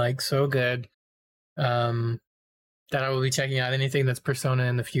good, like so good, that I will be checking out anything that's Persona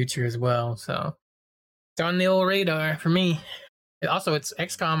in the future as well. So it's on the old radar for me. Also, it's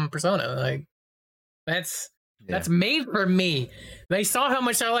XCOM Persona, like that's made for me. They saw how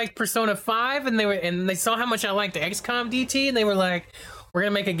much I liked Persona 5 and they saw how much I liked the XCOM DT, and they were like, we're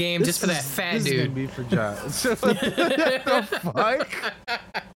gonna make a game just for that fat this dude. is gonna be for Josh. What the fuck?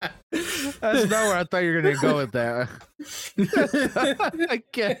 That's not where I thought you were gonna go with that. I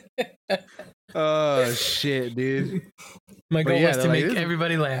can't. Oh shit, dude. My goal was to like, make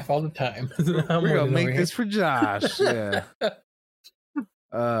everybody laugh all the time. We're gonna make this for Josh. Yeah.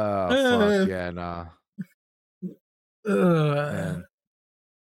 Oh fuck yeah, nah. Man.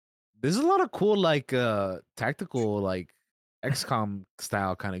 There's a lot of cool like tactical like XCOM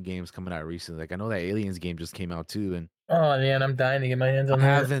style kind of games coming out recently. Like I know that Aliens game just came out too, and oh man, I'm dying to get my hands on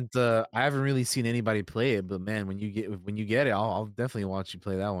that. I haven't really seen anybody play it, but man, when you get it, I'll definitely watch you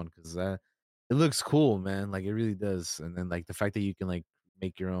play that one because it looks cool, man. Like it really does. And then like the fact that you can like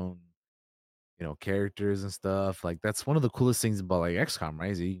make your own, you know, characters and stuff, like that's one of the coolest things about like XCOM,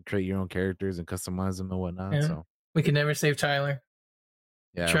 right? Is you can create your own characters and customize them and whatnot. Yeah. So We can never save Tyler.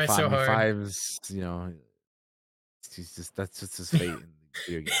 yeah, Try so hard. Five's, you know, that's just his fate in the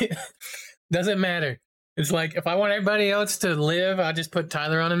video game. Doesn't matter. It's like if I want everybody else to live, I'll just put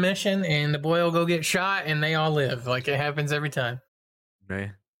Tyler on a mission and the boy will go get shot and they all live. Like it happens every time.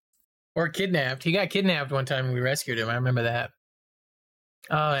 Right. Or kidnapped. He got kidnapped one time and we rescued him. I remember that.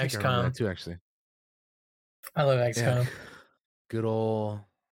 Oh, I think I remember XCOM. that too, actually. I love XCOM. Yeah. Good old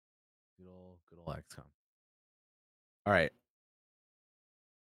XCOM. All right.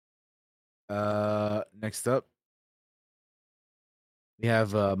 Next up, we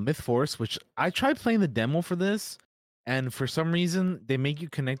have Myth Force, which I tried playing the demo for this, and for some reason they make you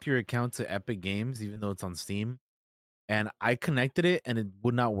connect your account to Epic Games, even though it's on Steam. And I connected it, and it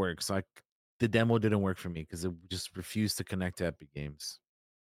would not work. So the demo didn't work for me because it just refused to connect to Epic Games.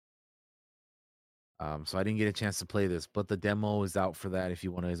 So I didn't get a chance to play this, but the demo is out for that if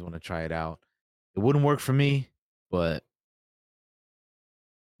you want to try it out. It wouldn't work for me, but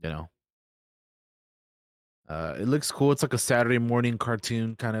you know. It looks cool. It's like a Saturday morning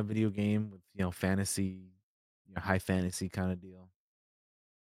cartoon kind of video game with, you know, fantasy, you know, high fantasy kind of deal.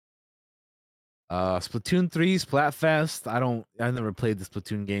 Splatoon 3 Splatfest. I've never played the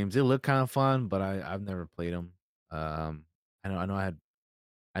Splatoon games. They look kind of fun, but I've never played them. I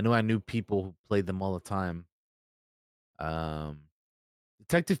knew people who played them all the time.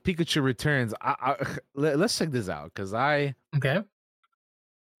 Detective Pikachu Returns. Let's check this out because Okay.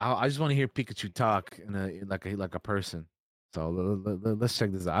 I just want to hear Pikachu talk like a person. So let's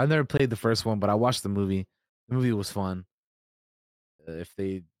check this out. I've never played the first one, but I watched the movie. The movie was fun. If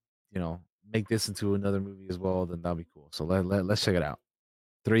they, you know, make this into another movie as well, then that'll be cool. So let's check it out.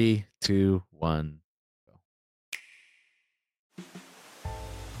 3, 2, 1, go.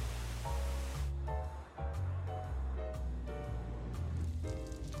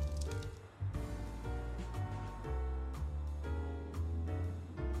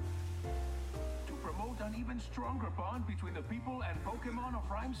 To promote an even stronger bond between the people and Pokemon of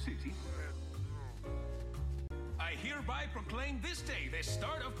Rhyme City, I hereby proclaim this day the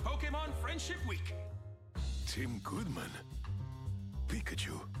start of Pokemon Friendship Week. Tim Goodman.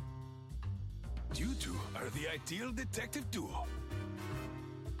 Pikachu. You two are the ideal detective duo.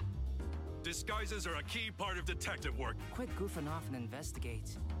 Disguises are a key part of detective work. Quit goofing off and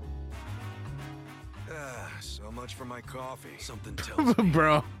investigate. So much for my coffee. Something tells me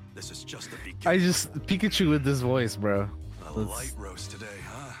Bro, this is just the I beginning. just Pikachu with this voice, bro. A light roast today,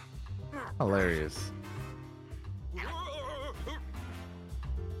 huh? Hilarious.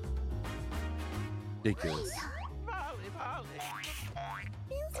 Ridiculous.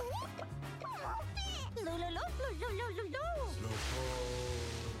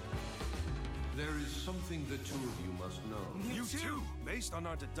 There is something the two of you must know. You too. Based on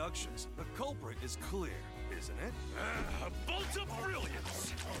our deductions, the culprit is clear, isn't it? A bolt of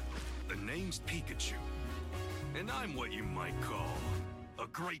brilliance. The name's Pikachu, and I'm what you might call a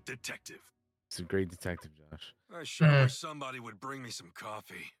great detective. It's a great detective, Josh. I sure wish somebody would bring me some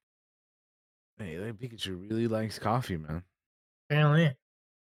coffee. Hey, that Pikachu really likes coffee, man. Apparently.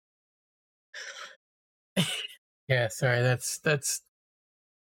 Yeah, sorry, that's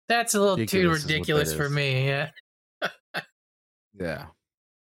a little Ridiculous too is what that ridiculous for is. me. Yeah. Yeah.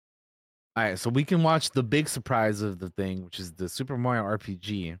 All right, so we can watch the big surprise of the thing, which is the Super Mario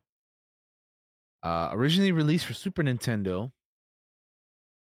RPG. Originally released for Super Nintendo.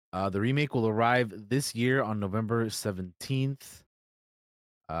 The remake will arrive this year on November 17th.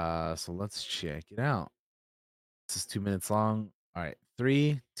 So let's check it out. This is 2 minutes long. All right,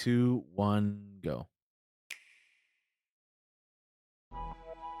 3, 2, 1, go.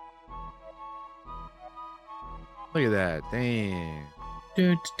 Look at that. Dang.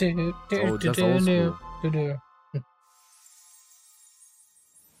 Oh, that's old school.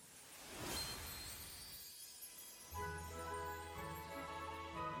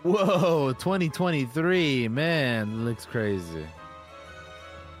 Whoa, 2023. Man, looks crazy.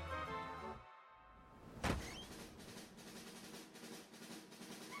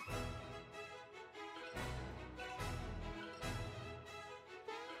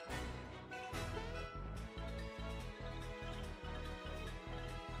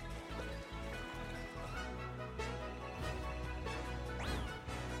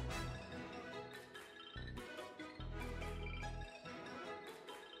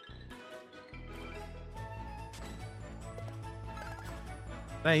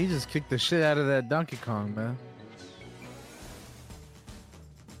 Man, he just kicked the shit out of that Donkey Kong, man.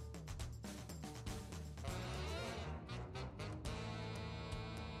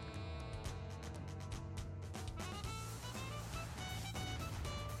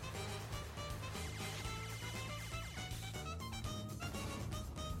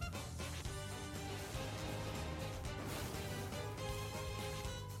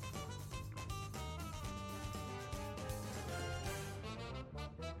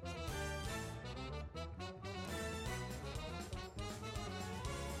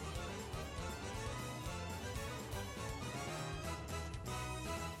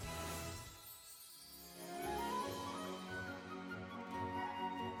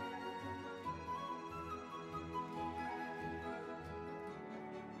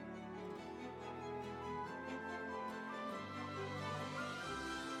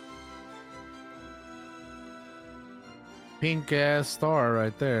 Pink ass star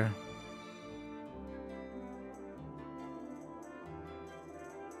right there.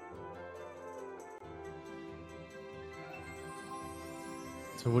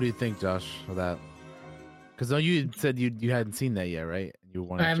 So what do you think, Josh, of that? Because you said you hadn't seen that yet, right? You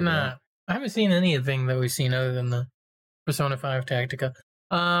wanted I have to check it out? not. I haven't seen anything that we've seen other than the Persona 5 Tactica.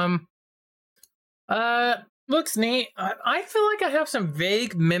 Looks neat. I feel like I have some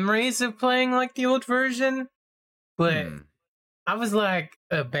vague memories of playing like the old version, but I was like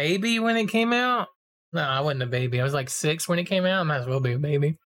a baby when it came out. No, I wasn't a baby. I was like 6 when it came out. I might as well be a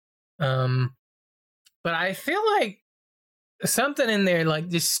baby. But I feel like something in there like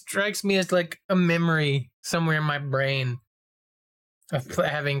just strikes me as like a memory somewhere in my brain of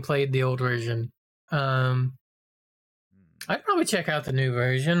having played the old version. I'd probably check out the new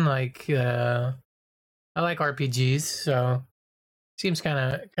version. Like, I like RPGs, so seems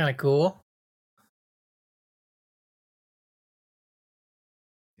kind of cool.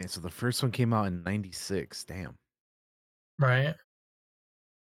 Yeah, so the first one came out in 96. Damn. Right.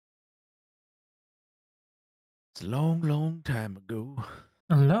 It's a long, long time ago.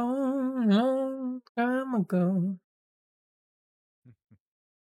 A long, long time ago.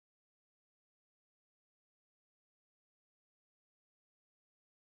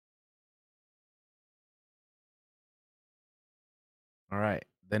 All right.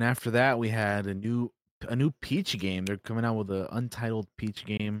 Then after that, we had a new Peach game. They're coming out with an untitled Peach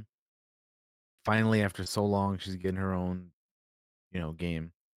game. Finally, after so long, she's getting her own,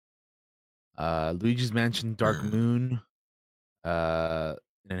 game. Luigi's Mansion Dark Moon, an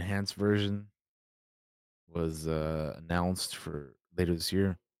enhanced version, was announced for later this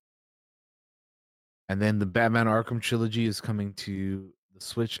year. And then the Batman Arkham trilogy is coming to the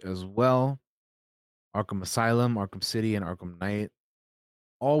Switch as well. Arkham Asylum, Arkham City, and Arkham Knight,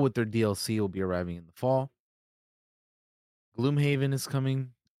 all with their DLC, will be arriving in the fall. Gloomhaven is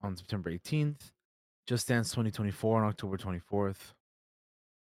coming on September 18th. Just Dance 2024 on October 24th.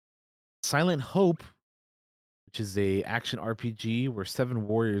 Silent Hope, which is a action RPG where 7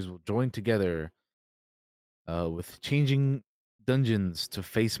 warriors will join together with changing dungeons to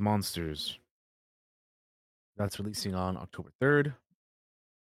face monsters. That's releasing on October 3rd.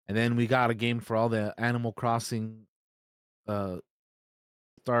 And then we got a game for all the Animal Crossing Stardew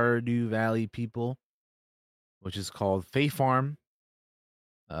Valley people, which is called Fae Farm.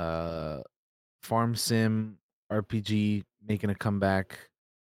 Farm sim RPG making a comeback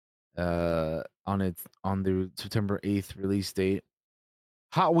on the September 8th release date.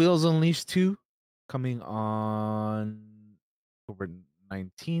 Hot Wheels Unleashed 2 coming on October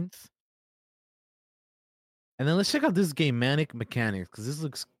 19th. And then let's check out this game, Manic Mechanics,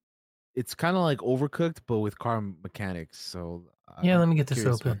 because it's kind of like Overcooked, but with car mechanics. So Yeah, let me I'm get this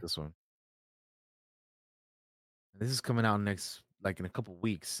curious open. about this one. This is coming out next, like in a couple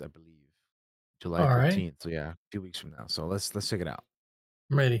weeks, I believe, July All right. 15th. So yeah, 2 weeks from now. So let's check it out.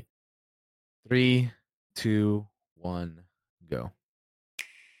 I'm ready. 3, 2, 1, go.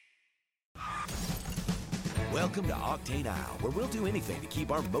 Welcome to Octane Aisle, where we'll do anything to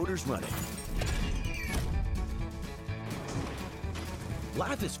keep our motors running.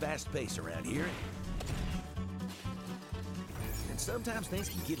 Life is fast-paced around here, and sometimes things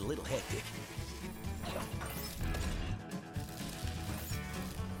can get a little hectic.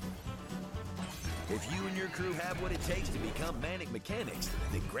 If you and your crew have what it takes to become Manic Mechanics,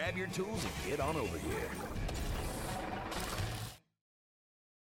 then grab your tools and get on over here.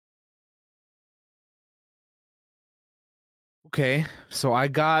 Okay, so I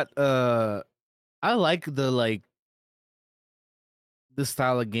got I like the this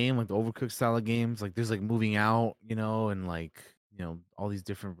style of game, like the Overcooked style of games. Like there's like moving out, and all these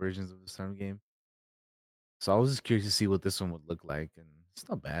different versions of this kind of game. So I was just curious to see what this one would look like, and it's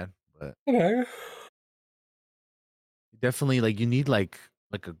not bad, but Okay. definitely you need like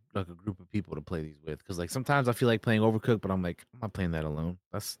a group of people to play these with, because like sometimes I feel like playing Overcooked, but I'm like, I'm not playing that alone.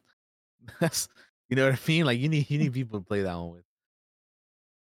 That's you know what I mean? Like you need people to play that one with.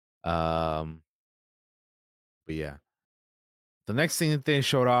 But yeah. The next thing that they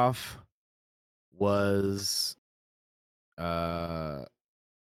showed off was Super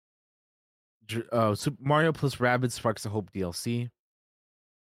Mario plus Rabbids Sparks of Hope DLC.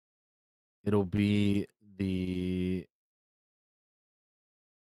 It'll be the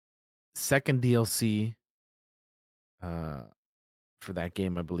second DLC for that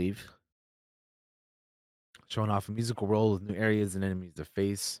game, I believe. Showing off a musical role with new areas and enemies to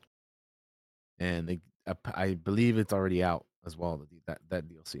face. And I believe it's already out as well, that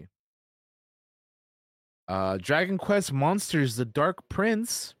DLC. Dragon Quest Monsters: The Dark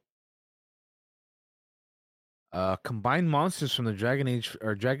Prince. Combine monsters from the Dragon Age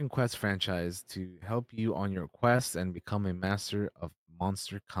or Dragon Quest franchise to help you on your quest and become a master of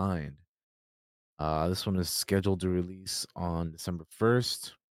monster kind. This one is scheduled to release on December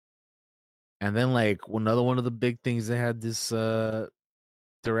 1st. And then another one of the big things they had this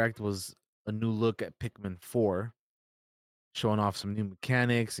direct was a new look at Pikmin 4, showing off some new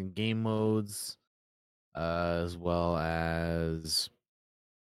mechanics and game modes, as well as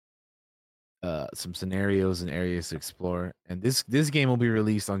some scenarios and areas to explore. And this game will be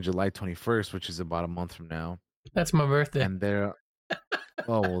released on July 21st, which is about a month from now. That's my birthday. And there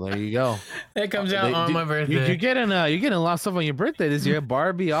well, there you go. It comes out on my birthday. You're getting a lot of stuff on your birthday this year.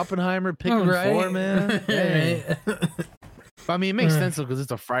 Barbie, Oppenheimer, Pikmin 4, man. Hey. But I mean, it makes sense because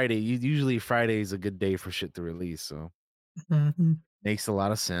it's a Friday. Usually Friday is a good day for shit to release, so makes a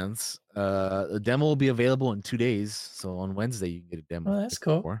lot of sense. The demo will be available in 2 days, so on Wednesday you can get a demo. Oh, that's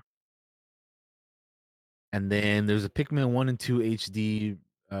cool. 4. And then there's a Pikmin 1 and 2 HD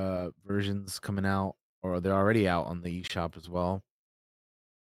versions coming out, or they're already out on the eShop as well.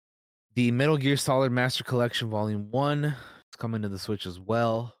 The Metal Gear Solid Master Collection Volume 1 is coming to the Switch as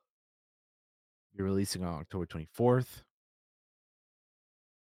well. You're releasing on October 24th.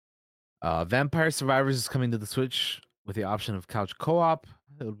 Vampire Survivors is coming to the Switch with the option of couch co-op.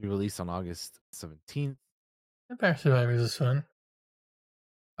 It'll be released on August 17th. Vampire Survivors is fun.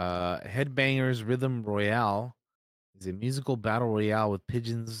 Headbangers Rhythm Royale is a musical battle royale with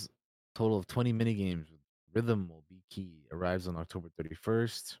pigeons. Total of 20 minigames. Rhythm will be key. Arrives on October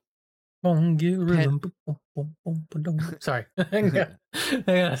 31st. Rhythm. Sorry. I got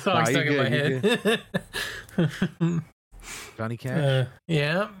a song Nah, stuck in my head. Johnny Cash.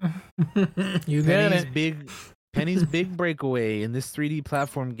 Yeah. You got it. Penny's Big Breakaway. In this 3D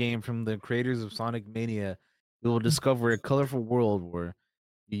platform game from the creators of Sonic Mania, we will discover a colorful world where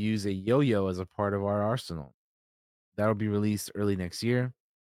you use a yo-yo as a part of our arsenal. That will be released early next year.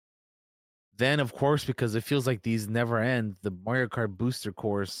 Then, of course, because it feels like these never end, the Mario Kart Booster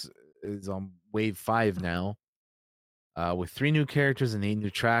Course is on Wave 5 now, with 3 new characters and 8 new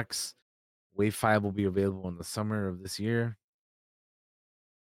tracks. Wave 5 will be available in the summer of this year.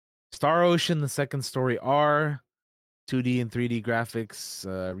 Star Ocean, the second story R, 2D and 3D graphics,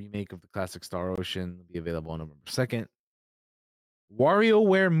 remake of the classic Star Ocean, will be available on November 2nd.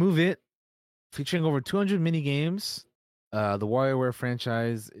 WarioWare Move It, featuring over 200 mini games. The WarioWare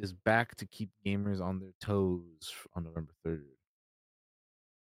franchise is back to keep gamers on their toes on November 3rd.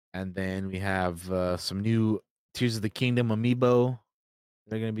 And then we have some new Tears of the Kingdom amiibo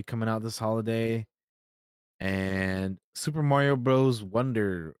that are going to be coming out this holiday. And Super Mario Bros.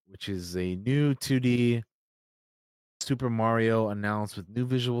 Wonder, which is a new 2D Super Mario announced with new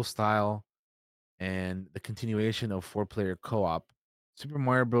visual style and the continuation of 4-player co-op. Super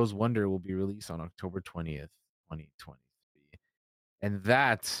Mario Bros. Wonder will be released on October 20th, 2023. And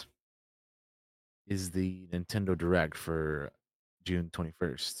that is the Nintendo Direct for June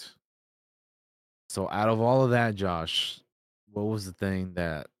 21st. So out of all of that, Josh, what was the thing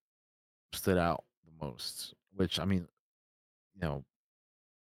that stood out the most? Which, I mean, you know,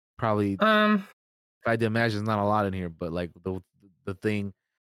 probably if I had to imagine, there's not a lot in here, but like the thing,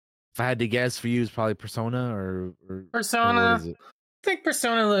 if I had to guess for you, is probably Persona or Persona. Or what is it? I think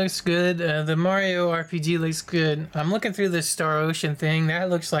Persona looks good. The Mario RPG looks good. I'm looking through this Star Ocean thing. That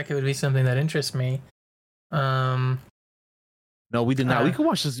looks like it would be something that interests me. No, we did not. We can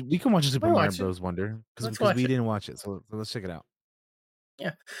watch this. We can watch the Super Mario Bros. Wonder because we didn't watch it. So let's check it out.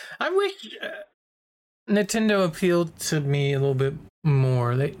 Yeah, I wish Nintendo appealed to me a little bit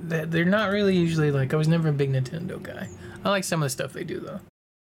more. They're not really usually like. I was never a big Nintendo guy. I like some of the stuff they do though.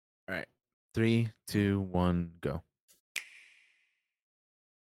 All right, 3, 2, 1, go.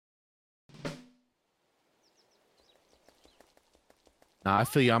 Nah, I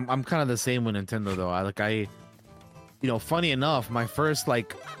feel you. I'm kind of the same with Nintendo though. Funny enough, my first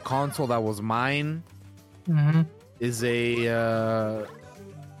like console that was mine is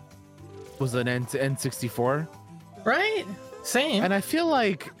was an N64. Right? Same. And I feel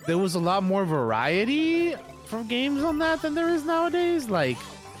like there was a lot more variety from games on that than there is nowadays. Like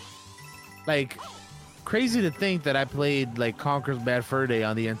crazy to think that I played like Conker's Bad Fur Day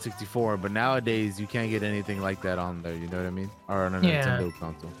on the N64, but nowadays you can't get anything like that on there. You know what I mean? Or on a Nintendo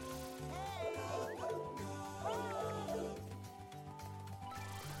console.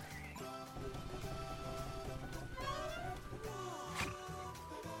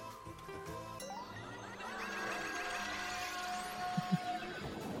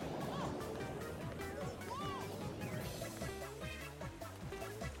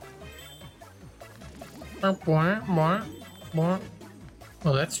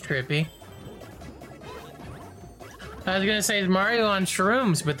 Well, that's trippy. I was gonna say, is Mario on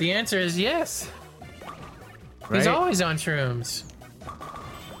shrooms? But the answer is yes. Right? He's always on shrooms.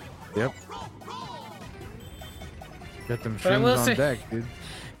 Yep. Got them shrooms on deck, dude.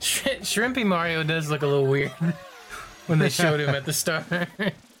 Shrimpy Mario does look a little weird when they showed him at the start.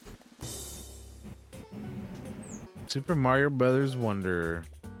 Super Mario Brothers Wonder.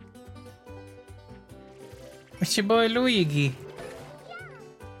 It's your boy Luigi.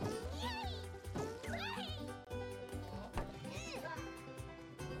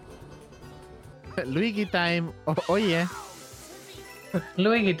 Luigi time. Oh yeah.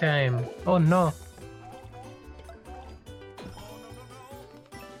 Luigi time. Oh no.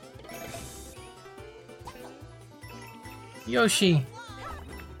 Yoshi.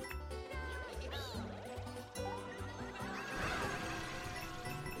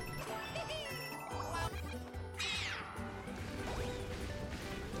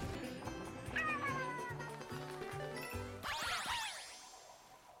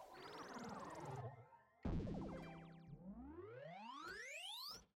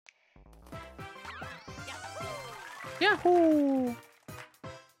 Yahoo!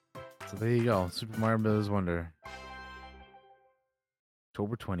 So there you go. Super Mario Bros. Wonder.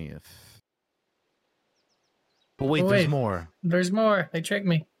 October 20th. But wait, there's more. There's more. They tricked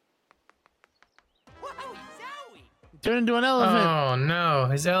me. Turned into an elephant. Oh no,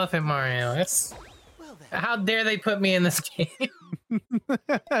 his Elephant Mario. That's how dare they put me in this game?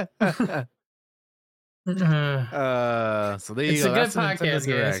 So there you It's go. a good podcast,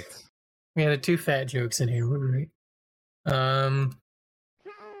 guys. Yeah, the two fat jokes in here were right.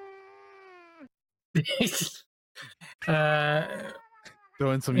 uh,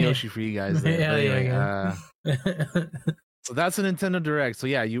 Throwing some yeah. Yoshi for you guys there. Hell But anyway, yeah. so that's a Nintendo Direct. So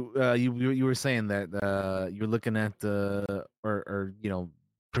yeah, you were saying that you're looking at or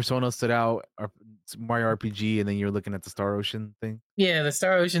Persona stood out, Mario RPG, and then you're looking at the Star Ocean thing. Yeah, the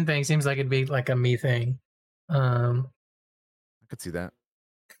Star Ocean thing seems like it'd be like a me thing. I could see that.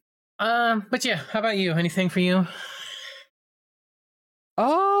 But yeah, how about you? Anything for you?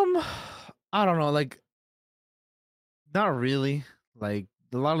 I don't know, like not really. Like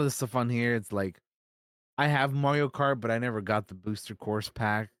a lot of the stuff on here, it's like I have Mario Kart, but I never got the booster course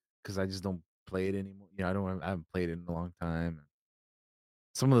pack because I just don't play it anymore. You know, I haven't played it in a long time.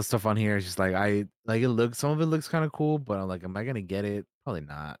 Some of the stuff on here is just like I like it looks. Some of it looks kind of cool, but I'm like, am I gonna get it? Probably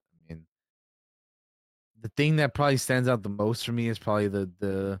not. I mean, the thing that probably stands out the most for me is probably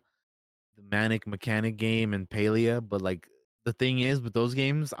the Manic Mechanic game and Palia. But like the thing is, with those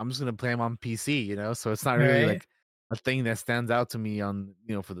games, I'm just gonna play them on PC. You know, so it's not really Right. like a thing that stands out to me on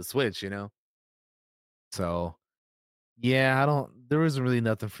for the Switch. So yeah, I don't. There was really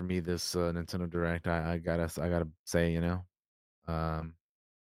nothing for me this Nintendo Direct. I gotta say, um,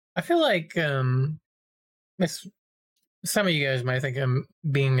 I feel like this, some of you guys might think I'm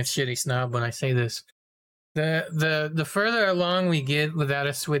being a shitty snob when I say this. The further along we get without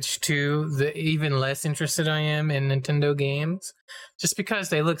a Switch 2, the even less interested I am in Nintendo games. Just because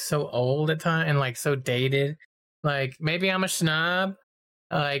they look so old at times and like so dated. Like maybe I'm a snob.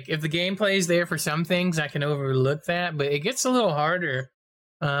 Like if the gameplay is there for some things, I can overlook that, but it gets a little harder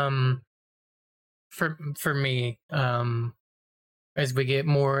um for me as we get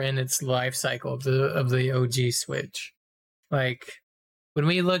more in its life cycle of the OG Switch. Like when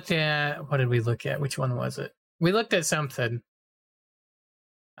we looked at, what did we look at? Which one was it? We looked at something.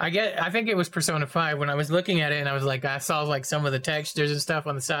 I think it was Persona 5 when I was looking at it and I was like, I saw like some of the textures and stuff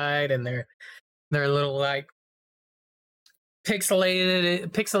on the side and they're a little like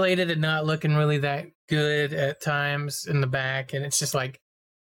pixelated and not looking really that good at times in the back. And it's just like,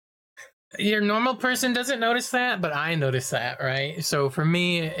 your normal person doesn't notice that, but I notice that, right? So for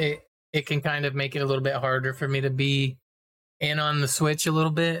me, it can kind of make it a little bit harder for me to be in on the Switch a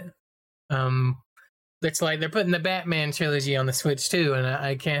little bit. It's like they're putting the Batman trilogy on the Switch too, and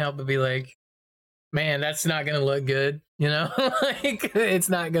I can't help but be like, man, that's not gonna look good, like it's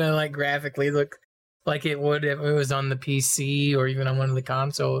not gonna like graphically look like it would if it was on the PC or even on one of the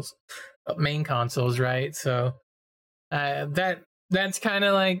consoles, main consoles, right? So that's kind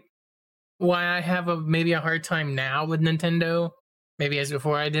of like why I have maybe a hard time now with Nintendo. Maybe as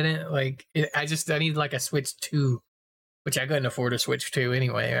before I didn't like it, I need like a Switch 2, which I couldn't afford a Switch 2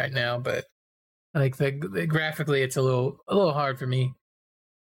 anyway right now, but like the graphically it's a little hard for me.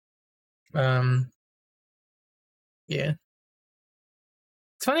 Yeah.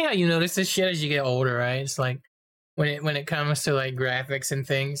 It's funny how you notice this shit as you get older, right? It's like when it comes to like graphics and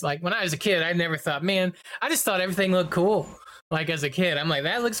things. Like when I was a kid, I never thought, man, I just thought everything looked cool. Like as a kid, I'm like,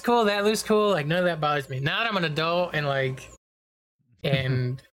 that looks cool, that looks cool. Like none of that bothers me. Now that I'm an adult and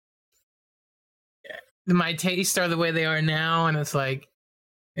and my tastes are the way they are now, and it's like,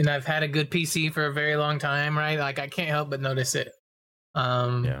 and I've had a good PC for a very long time, right? Like I can't help but notice it.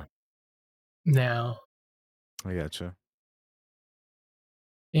 Yeah, Now, I gotcha.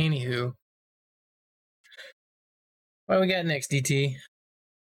 anywho, what we got next, DT?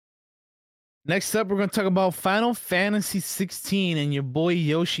 Next up, we're going to talk about Final Fantasy 16 and your boy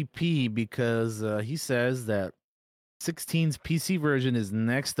Yoshi P, because he says that 16's PC version is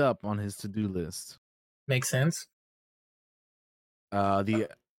next up on his to-do list. Makes sense.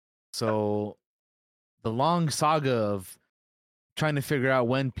 So the long saga of trying to figure out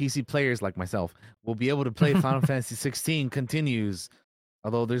when PC players like myself will be able to play Final Fantasy 16 continues.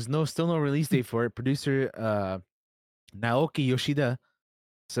 Although there's still no release date for it. Producer Naoki Yoshida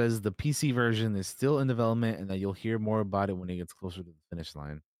says the PC version is still in development and that you'll hear more about it when it gets closer to the finish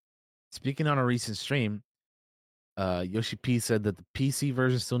line. Speaking on a recent stream, Yoshi P said that the PC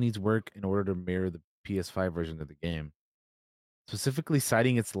version still needs work in order to mirror the PS5 version of the game, specifically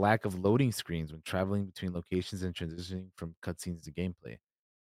citing its lack of loading screens when traveling between locations and transitioning from cutscenes to gameplay.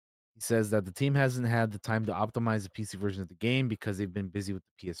 He says that the team hasn't had the time to optimize the PC version of the game because they've been busy with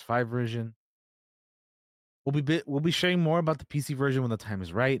the PS5 version. We'll be sharing more about the PC version when the time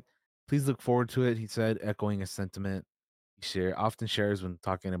is right. Please look forward to it, he said, echoing a sentiment he often shares when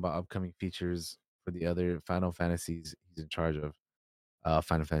talking about upcoming features for the other Final Fantasies he's in charge of,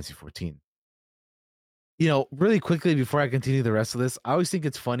 Final Fantasy 14. Really quickly before I continue the rest of this, I always think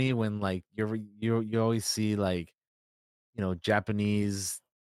it's funny when like you always see like Japanese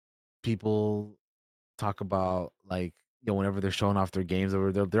people talk about like whenever they're showing off their games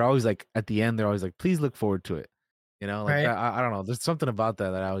over, they're always like at the end they're always like, please look forward to it. Like Right. that. I don't know. There's something about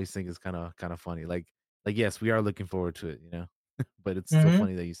that that I always think is kind of funny. Like yes, we are looking forward to it. But it's still Mm-hmm.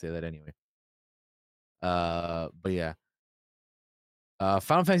 funny that you say that anyway. But yeah.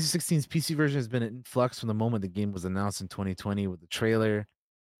 Final Fantasy 16's PC version has been in flux from the moment the game was announced in 2020 with the trailer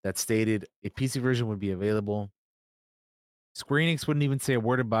that stated a PC version would be available. Square Enix wouldn't even say a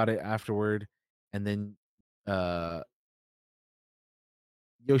word about it afterward, and then uh,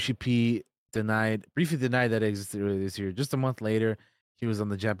 Yoshi P briefly denied that it existed earlier this year. Just a month later, he was on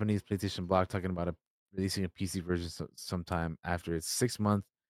the Japanese PlayStation blog talking about releasing a PC version sometime after its 6-month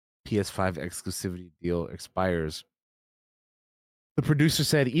PS5 exclusivity deal expires. The producer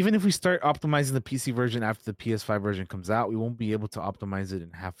said, even if we start optimizing the PC version after the PS5 version comes out, we won't be able to optimize it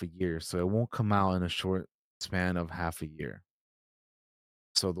in half a year. So it won't come out in a short span of half a year.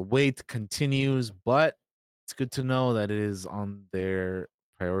 So the wait continues, but it's good to know that it is on their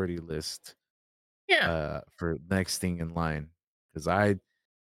priority list Yeah. for next thing in line. Because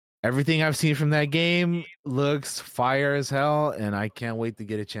everything I've seen from that game looks fire as hell, and I can't wait to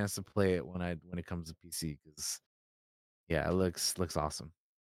get a chance to play it when it comes to PC. Because yeah, it looks awesome.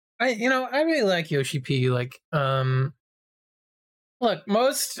 I really like Yoshi P. Look, I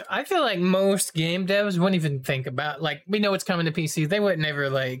feel like most game devs wouldn't even think about, like, we know it's coming to PC. They wouldn't ever,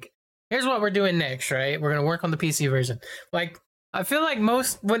 like, here's what we're doing next, right? We're going to work on the PC version. Like, I feel like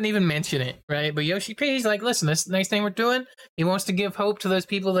most wouldn't even mention it, right? But Yoshi P's like, listen, this next thing we're doing, he wants to give hope to those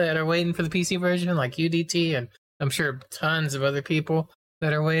people that are waiting for the PC version, like UDT, and I'm sure tons of other people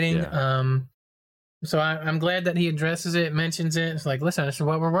that are waiting. Yeah. So I'm glad that he addresses it, mentions it. It's like, listen, this is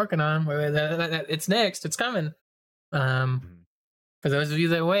what we're working on. It's next. It's coming. Mhm. For those of you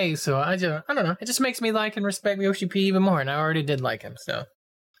that wait. So I don't know. It just makes me like and respect Yoshi P even more, and I already did like him. So,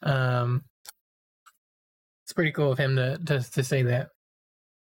 it's pretty cool of him to say that.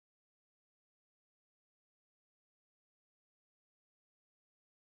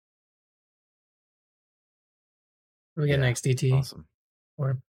 We get an Yeah, XDT awesome.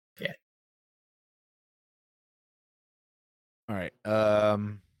 or yeah. All right.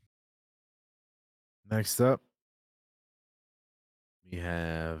 Next up, we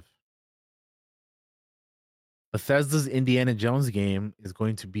have Bethesda's Indiana Jones game is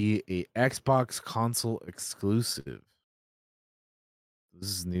going to be a Xbox console exclusive. This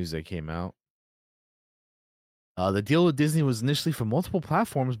is news that came out. The deal with Disney was initially for multiple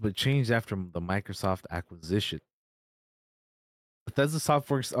platforms, but changed after the Microsoft acquisition. Bethesda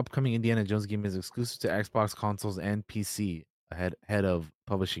Softworks' upcoming Indiana Jones game is exclusive to Xbox consoles and PC. Head of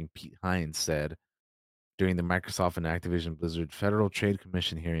publishing Pete Hines said during the Microsoft and Activision Blizzard Federal Trade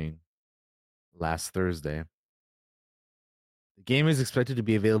Commission hearing last Thursday. The game is expected to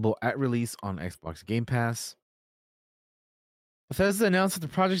be available at release on Xbox Game Pass. Bethesda announced that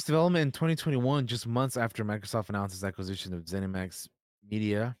the project's development in 2021, just months after Microsoft announced its acquisition of ZeniMax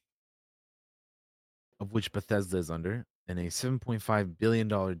Media, of which Bethesda is under, in a $7.5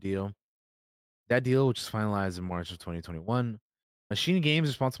 billion deal. That deal, which was finalized in March of 2021, Machine Games,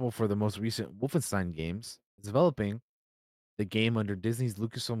 responsible for the most recent Wolfenstein games, is developing the game under Disney's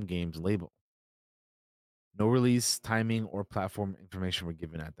Lucasfilm Games label. No release, timing, or platform information were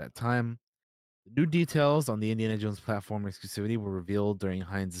given at that time. The new details on the Indiana Jones platform exclusivity were revealed during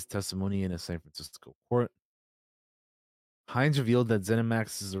Hines' testimony in a San Francisco court. Hines revealed that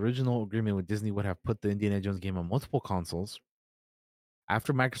ZeniMax's original agreement with Disney would have put the Indiana Jones game on multiple consoles.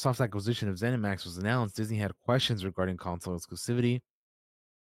 After Microsoft's acquisition of ZeniMax was announced, Disney had questions regarding console exclusivity,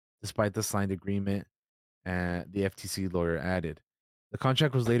 despite the signed agreement, and the FTC lawyer added. The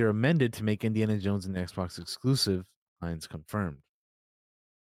contract was later amended to make Indiana Jones an Xbox exclusive, Hines confirmed.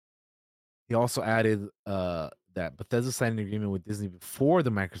 He also added that Bethesda signed an agreement with Disney before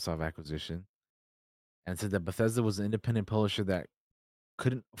the Microsoft acquisition and said that Bethesda was an independent publisher that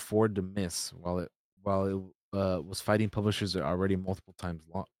couldn't afford to miss while it was fighting publishers that are already multiple times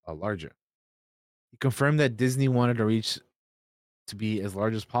larger. He confirmed that Disney wanted to reach to be as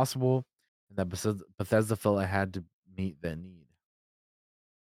large as possible and that Bethesda felt it had to meet that need.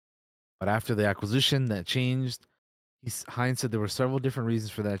 But after the acquisition, that changed. Hines said there were several different reasons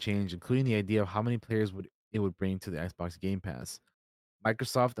for that change, including the idea of how many players it would bring to the Xbox Game Pass.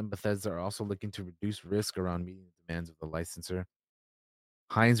 Microsoft and Bethesda are also looking to reduce risk around meeting the demands of the licensor.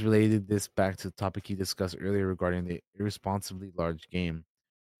 Hines related this back to the topic he discussed earlier regarding the irresponsibly large game,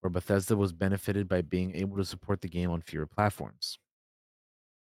 where Bethesda was benefited by being able to support the game on fewer platforms.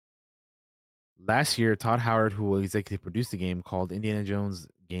 Last year, Todd Howard, who will executive produce the game, called Indiana Jones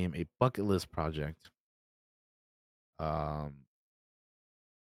game a bucket list project.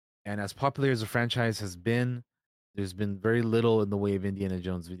 And as popular as the franchise has been, there's been very little in the way of Indiana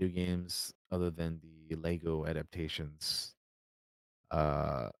Jones video games other than the Lego adaptations,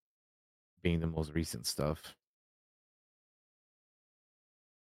 uh, being the most recent stuff.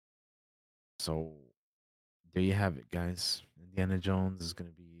 So there you have it, guys. Indiana Jones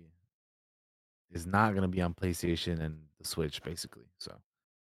is not gonna be on PlayStation and the Switch, basically. So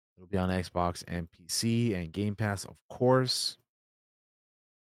it'll be on Xbox and PC and Game Pass, of course.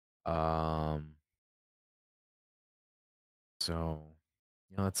 Um, so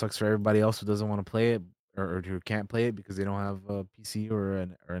that sucks for everybody else who doesn't want to play it or who can't play it because they don't have a PC or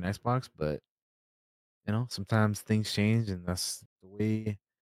an Xbox. But sometimes things change, and that's the way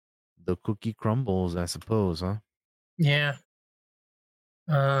the cookie crumbles, I suppose, huh? Yeah.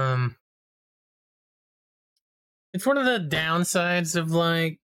 It's one of the downsides of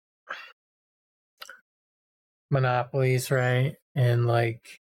like monopolies, right? And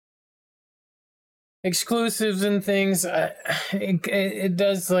like exclusives and things. It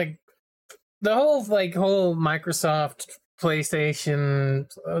does like the whole Microsoft PlayStation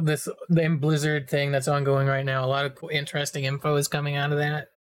this then Blizzard thing that's ongoing right now. A lot of interesting info is coming out of that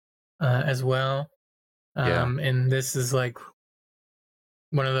as well. And this is like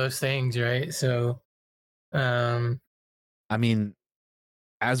one of those things, right? So I mean,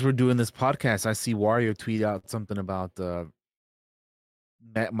 as we're doing this podcast, I see Wario tweet out something about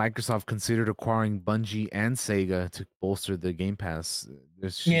that Microsoft considered acquiring Bungie and Sega to bolster the Game Pass.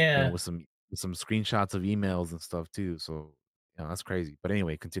 There's with some screenshots of emails and stuff too. So that's crazy. But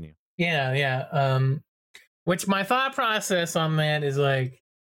anyway, continue. Yeah. Which my thought process on that is like,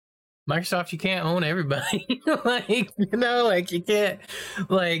 Microsoft, you can't own everybody. like you can't.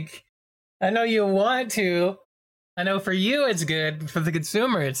 Like, I know you want to. I know for you it's good. For the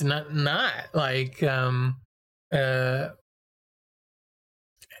consumer, it's not. Like,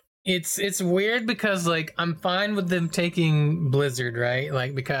 it's weird because like I'm fine with them taking Blizzard, right?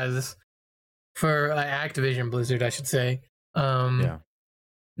 Like because for Activision Blizzard, I should say.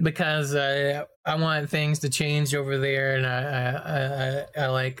 Because I want things to change over there, and I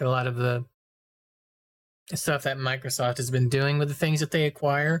like a lot of the stuff that Microsoft has been doing with the things that they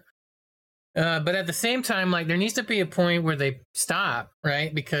acquire. But at the same time, like there needs to be a point where they stop,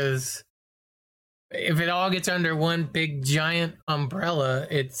 right? Because if it all gets under one big giant umbrella,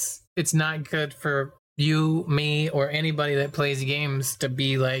 it's not good for you, me, or anybody that plays games to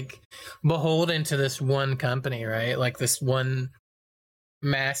be like beholden to this one company, right? Like this one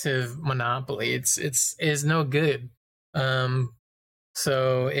massive monopoly. It's is no good.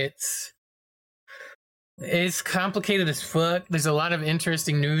 So it's complicated as fuck. There's a lot of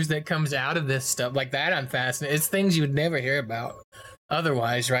interesting news that comes out of this stuff like that. I'm fascinated. It's things you would never hear about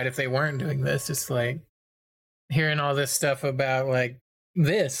otherwise, right? If they weren't doing this, it's like hearing all this stuff about like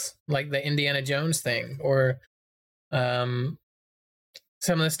this, like the Indiana Jones thing, or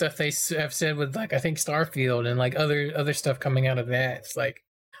some of the stuff they have said with like I think Starfield and like other stuff coming out of that. It's like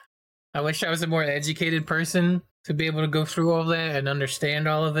I wish I was a more educated person to be able to go through all that and understand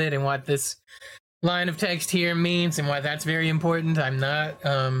all of it and what this line of text here means and why that's very important. I'm not.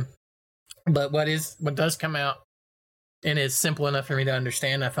 But what does come out and is simple enough for me to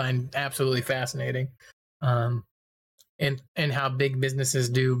understand, I find absolutely fascinating. And how big businesses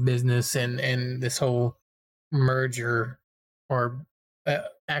do business and this whole merger or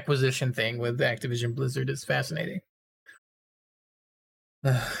acquisition thing with Activision Blizzard is fascinating.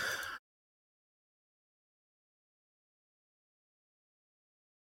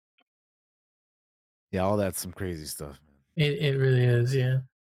 Yeah, all that's some crazy stuff, man. It really is, yeah.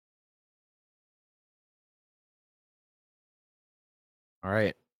 All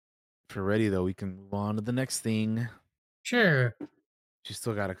right. If you're ready, though, we can move on to the next thing. Sure. She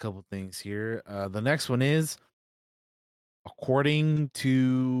still got a couple things here. The next one is, according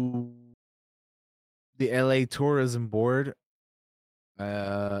to the LA Tourism Board,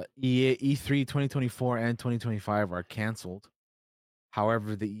 E3 2024 and 2025 are canceled.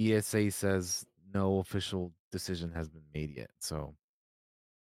 However, the ESA says no official decision has been made yet. So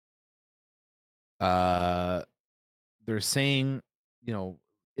they're saying,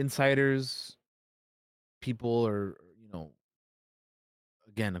 insiders, people are,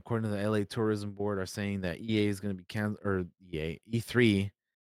 again, according to the LA Tourism Board, are saying that EA is going to be canceled, or E3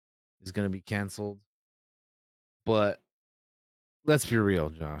 is going to be canceled. But let's be real,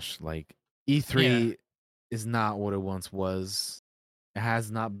 Josh. Like E3 is not what it once was. It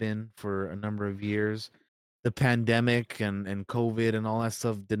has not been for a number of years. The pandemic and COVID and all that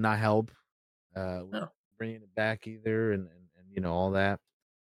stuff did not help bringing it back either, and all that.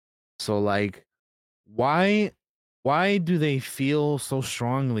 So like, why why do they feel so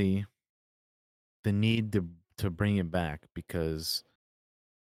strongly the need to bring it back? Because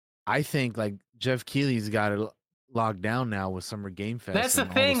I think like Jeff Keighley's got it locked down now with Summer Game That's Fest the and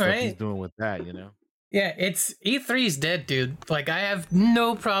all the thing, stuff he's right? doing with that, you know? Yeah, it's E3's dead, dude. Like, I have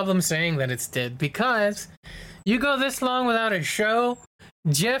no problem saying that it's dead because you go this long without a show.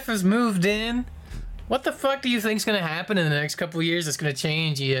 Jeff has moved in. What the fuck do you think's gonna happen in the next couple of years that's gonna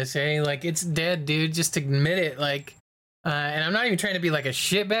change ESA? Like, it's dead, dude. Just admit it. Like, and I'm not even trying to be like a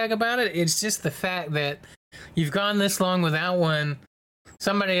shitbag about it. It's just the fact that you've gone this long without one.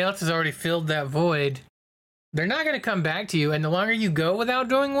 Somebody else has already filled that void. They're not going to come back to you, and the longer you go without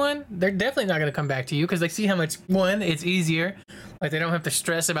doing one, they're definitely not going to come back to you because they see how much, one, it's easier. Like, they don't have to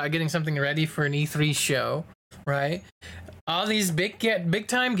stress about getting something ready for an E3 show, right? All these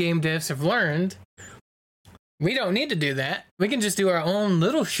big-time game devs have learned we don't need to do that. We can just do our own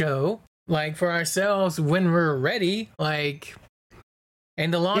little show, like, for ourselves when we're ready, like...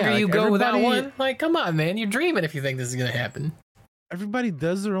 And the longer Yeah, like you go without everybody- one, like, come on, man, you're dreaming if you think this is going to happen. Everybody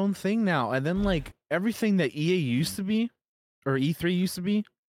does their own thing now, and then like everything that EA used to be, or E3 used to be,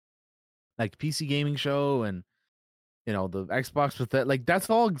 like PC gaming show and the Xbox with that, like that's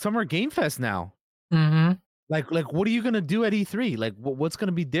all Summer Game Fest now. Mm-hmm. Like what are you gonna do at E3? Like what's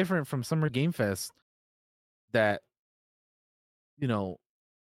gonna be different from Summer Game Fest that you're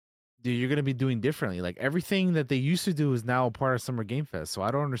gonna be doing differently? Like everything that they used to do is now a part of Summer Game Fest. So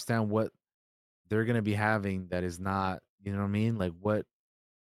I don't understand what they're gonna be having that is not. You know what I mean? Like what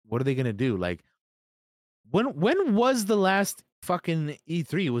are they gonna do? Like when was the last fucking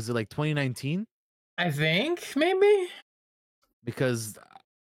E3? Was it like 2019? I think, maybe? Because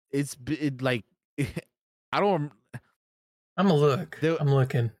like I don't. I'm gonna look. I'm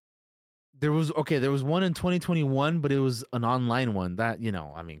looking. There was one in 2021, but it was an online one. That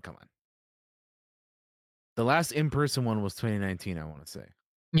I mean, come on. The last in-person one was 2019. I want to say.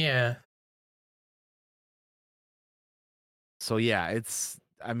 Yeah. So yeah, it's.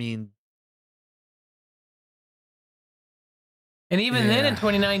 I mean. And even then in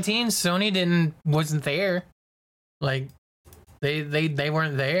 2019, Sony wasn't there. Like they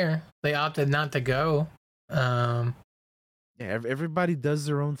weren't there. They opted not to go. Yeah, everybody does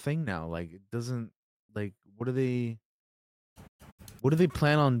their own thing now. Like it doesn't like what do they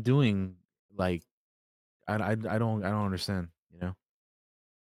plan on doing? Like I don't understand, I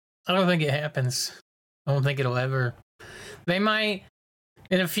don't think it happens. I don't think it'll ever. They might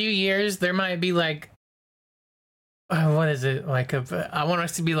in a few years there might be like what is it like? I want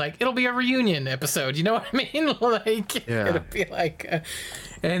us to be like it'll be a reunion episode. You know what I mean? Like it'll be like,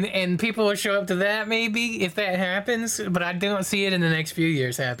 and people will show up to that maybe if that happens. But I don't see it in the next few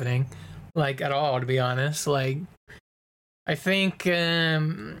years happening, like at all. To be honest, like I think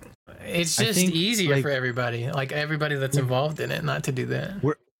it's just easier for everybody, like everybody that's involved in it, not to do that.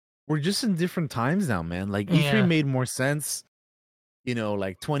 We're just in different times now, man. Like E3 made more sense,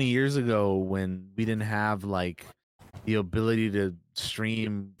 like 20 years ago when we didn't have like the ability to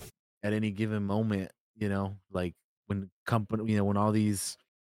stream at any given moment, like when when all these,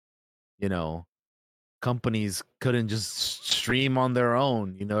 companies couldn't just stream on their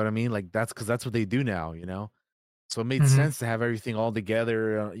own, you know what I mean? Like that's because that's what they do now, So it made sense to have everything all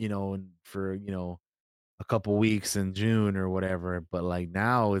together, and for, a couple weeks in June or whatever. But like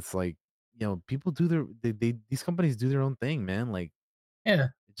now it's like, people do these companies do their own thing, man. Like, yeah,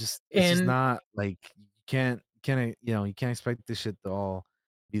 it's just not like you can't expect this shit to all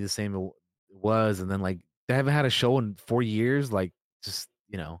be the same it was. And then like they haven't had a show in 4 years. Like, just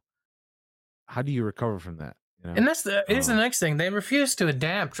how do you recover from that? And here's the next thing. They refuse to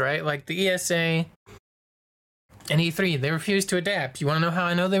adapt, right? Like the ESA and E3, they refuse to adapt. You want to know how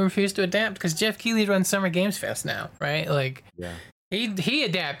I know they refuse to adapt? Because Jeff Keighley runs Summer Games Fest now, right? Like, yeah, he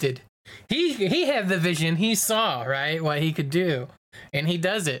adapted. He had the vision. He saw, right, what he could do, and he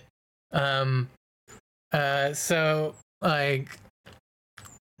does it. So like,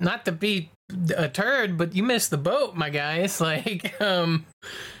 not to be a turd, but you missed the boat, my guys. Like,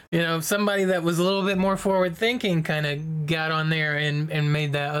 somebody that was a little bit more forward thinking kind of got on there and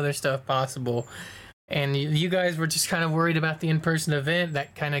made that other stuff possible. And you guys were just kind of worried about the in-person event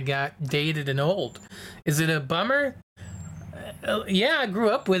that kind of got dated and old. Is it a bummer? Yeah, I grew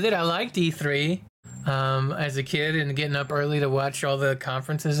up with it. I liked E3 as a kid and getting up early to watch all the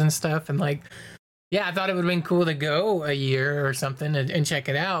conferences and stuff. And like, yeah, I thought it would have been cool to go a year or something and check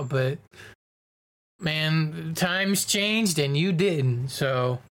it out. But man, times changed and you didn't.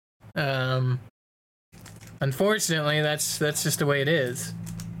 So unfortunately, that's just the way it is.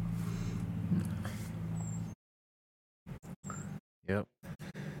 Yep.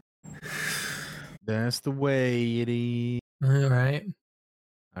 That's the way it is. All right.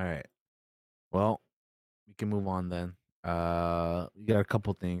 All right. Well, we can move on then. We got a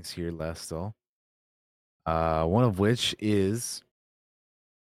couple things here left still. One of which is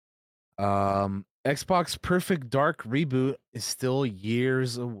Xbox Perfect Dark reboot is still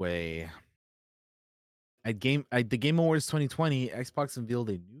years away. At the Game Awards 2020, Xbox unveiled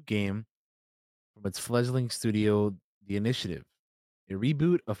a new game from its fledgling studio, The Initiative, a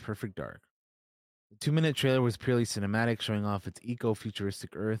reboot of Perfect Dark. The 2-minute trailer was purely cinematic, showing off its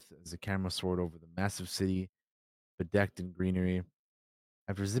eco-futuristic Earth as the camera soared over the massive city, bedecked in greenery.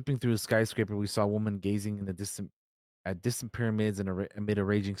 After zipping through a skyscraper, we saw a woman gazing in the distant pyramids amid a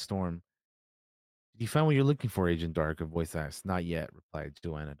raging storm. Did you find what you're looking for, Agent Dark? A voice asked. Not yet, replied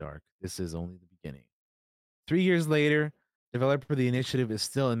Joanna Dark. This is only the beginning. 3 years later, developer of the initiative is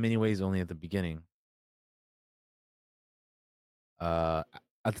still in many ways only at the beginning.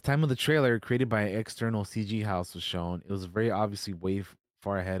 At the time of the trailer, created by an external CG house, was shown, it was very obviously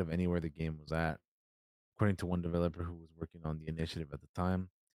far ahead of anywhere the game was at, according to one developer who was working on the initiative at the time.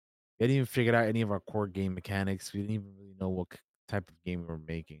 We hadn't even figured out any of our core game mechanics. We didn't even really know what type of game we were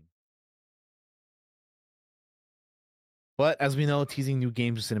making. But as we know, teasing new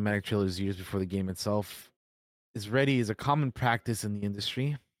games with cinematic trailers years before the game itself is ready is a common practice in the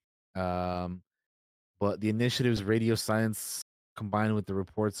industry. But the initiative's radio silence combined with the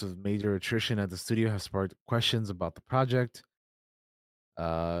reports of major attrition at the studio have sparked questions about the project.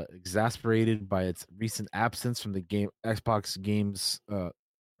 Exasperated by its recent absence from the Xbox games or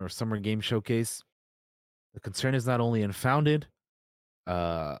Summer Game Showcase, the concern is not only unfounded,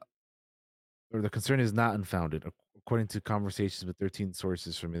 or the concern is not unfounded, according to conversations with 13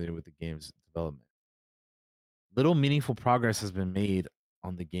 sources familiar with the game's development. Little meaningful progress has been made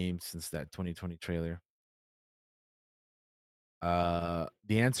on the game since that 2020 trailer.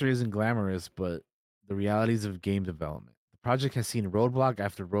 The answer isn't glamorous, but the realities of game development. The project has seen roadblock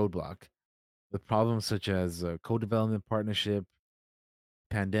after roadblock, with problems such as co-development partnership,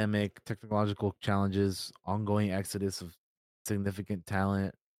 pandemic, technological challenges, ongoing exodus of significant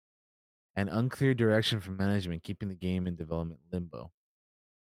talent, and unclear direction from management, keeping the game in development limbo.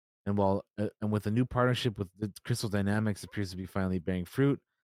 And with a new partnership with the Crystal Dynamics appears to be finally bearing fruit,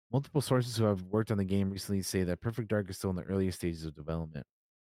 multiple sources who have worked on the game recently say that Perfect Dark is still in the earliest stages of development,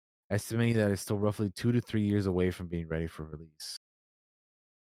 estimating that it's still roughly 2 to 3 years away from being ready for release.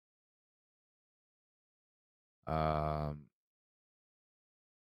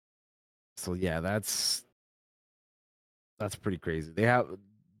 So yeah, that's pretty crazy. They have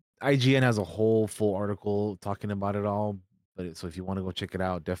IGN has a whole full article talking about it all, so if you want to go check it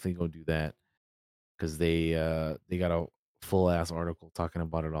out, definitely go do that because they got a full ass article talking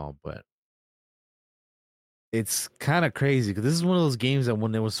about it all. But it's kind of crazy because this is one of those games that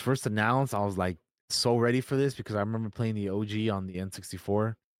when it was first announced, I was like so ready for this because I remember playing the OG on the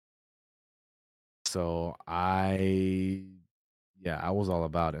N64. So I was all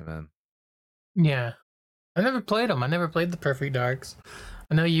about it, man. Yeah, I never played them. I never played the Perfect Darks.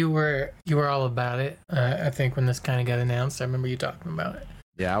 I know you were all about it. I think when this kind of got announced, I remember you talking about it.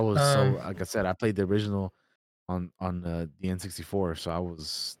 Yeah, I was like I said, I played the original on the N64, so I was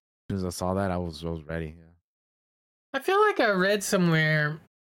as soon as I saw that, I was ready. Yeah. I feel like I read somewhere,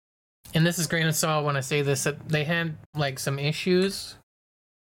 and this is grain of salt when I say this, that they had like some issues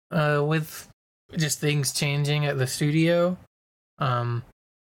with just things changing at the studio, and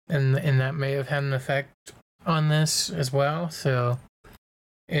that may have had an effect on this as well. So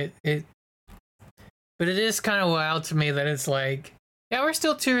it but it is kind of wild to me that it's like, yeah, we're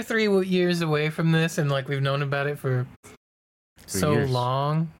still 2 or 3 years away from this, and like we've known about it for so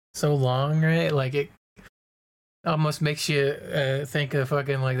long, right? Like it almost makes you think of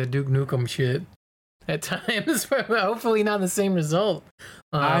fucking like the Duke Nukem shit at times. Hopefully not the same result.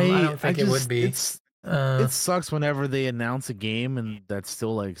 I don't think it would be. It sucks whenever they announce a game and that's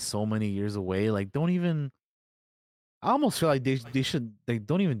still like so many years away. Like, don't even. I almost feel like they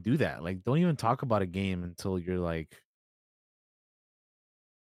don't even do that. Like, don't even talk about a game until you're like,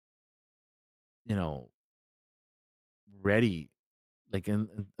 ready. Like,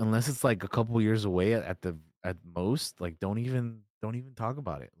 unless it's like a couple years away at most. Like, don't even talk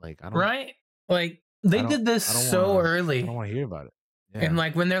about it. Like, I don't. Right? Like they did this so early. I don't want to hear about it. Yeah. And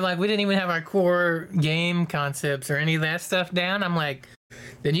like when they're like, we didn't even have our core game concepts or any of that stuff down, I'm like,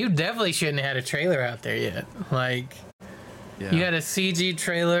 then you definitely shouldn't have had a trailer out there yet. Like, you had a CG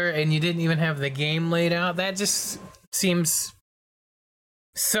trailer and you didn't even have the game laid out. That just seems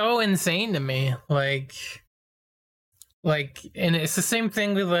so insane to me. Like, and it's the same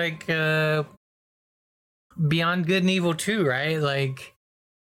thing with like Beyond Good and Evil 2, right? Like,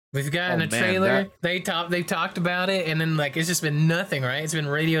 We've gotten Oh, a man, trailer. that- They've talked about it, and then like it's just been nothing, right? It's been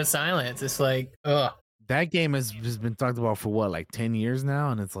radio silence. It's like, ugh. That game has just been talked about for what, like 10 years now,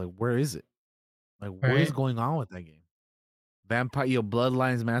 and it's like, where is it? Like, what is Right? going on with that game? Vampire,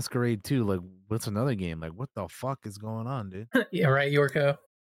 Bloodlines Masquerade 2. Like, what's another game? Like, what the fuck is going on, dude? Yeah, right, Yorko.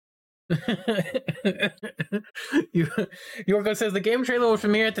 Yorko says the game trailer will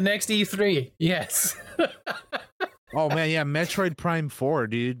premiere at the next E3. Yes. Oh man, yeah, Metroid Prime 4,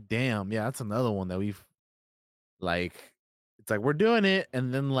 dude. Damn, yeah, that's another one that we've like. It's like we're doing it,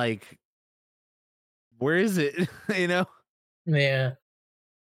 and then like, where is it? You know, Yeah.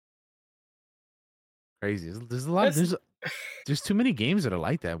 crazy. There's a lot. There's too many games that are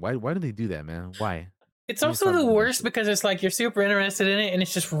like that. Why do they do that, man? Why? It's Let me also stop the doing that worst shit. because it's like you're super interested in it and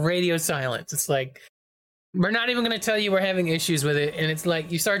it's just radio silence. It's like we're not even going to tell you we're having issues with it, and it's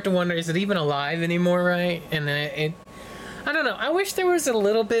like you start to wonder, is it even alive anymore, right? And then it I don't know. I wish there was a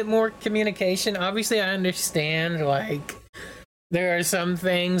little bit more communication. Obviously, I understand like there are some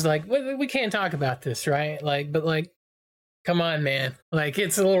things like we can't talk about this, right? Like, but like, come on, man. Like,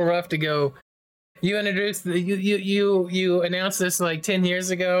 it's a little rough to go. You introduced you announced this like 10 years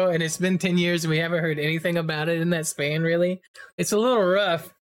ago, and it's been 10 years and we haven't heard anything about it in that span. Really, it's a little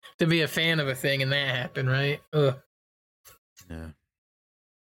rough to be a fan of a thing and that happened, right? Ugh. Yeah.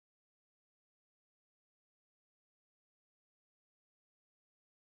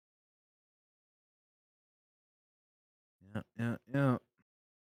 Yeah.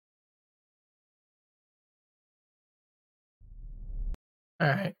 All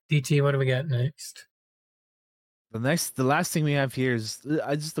right, DT, what do we got next? The last thing we have here is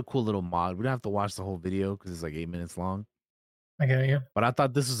just a cool little mod. We don't have to watch the whole video because it's like 8 minutes long. I got you. But I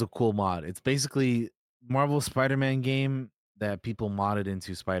thought this was a cool mod. It's basically Marvel Spider-Man game that people modded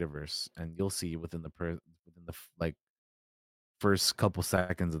into Spider-Verse, and you'll see within the like first couple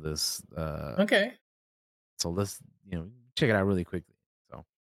seconds of this. Okay. So let's check it out really quickly. So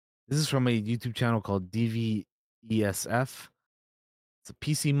this is from a YouTube channel called DVESF. It's a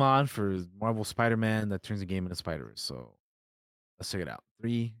PC mod for Marvel Spider-Man that turns a game into Spider-Verse. So let's check it out.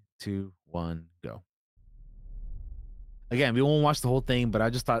 3, 2, 1, go. Again, we won't watch the whole thing, but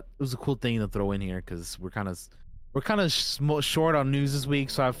I just thought it was a cool thing to throw in here because we're kind of short on news this week,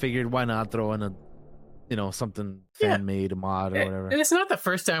 so I figured why not throw in a something fan made, a mod or whatever. And it's not the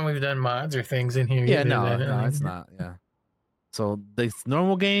first time we've done mods or things in here. Yeah, either, no, it's not. Yeah. So the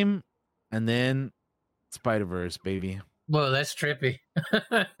normal game, and then Spider-Verse, baby. Whoa, that's trippy.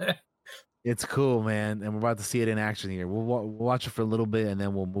 It's cool, man, and we're about to see it in action here. We'll watch it for a little bit, and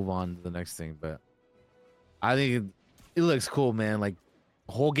then we'll move on to the next thing. But I think it looks cool, man. Like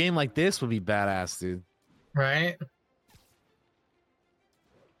a whole game like this would be badass, dude. Right?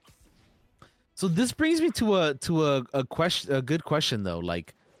 So this brings me to a question, a good question though.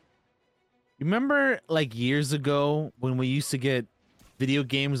 Like, remember like years ago when we used to get video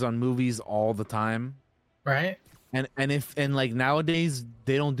games on movies all the time? Right? And like nowadays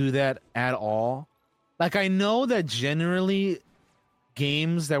they don't do that at all. Like I know that generally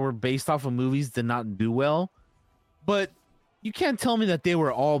games that were based off of movies did not do well, but you can't tell me that they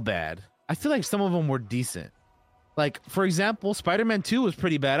were all bad. I feel like some of them were decent. Like for example, Spider-Man 2 was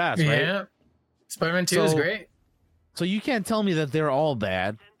pretty badass, right? Yeah. Spider-Man 2 is great. So you can't tell me that they're all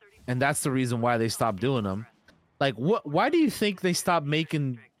bad, and that's the reason why they stopped doing them. Like why do you think they stopped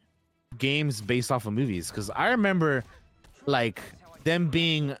making games based off of movies? Because I remember like them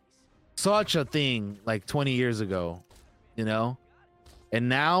being such a thing like 20 years ago, and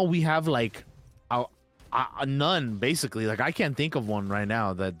now we have like a none basically. Like I can't think of one right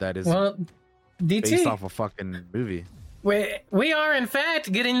now that is DT, based off a fucking movie. We are in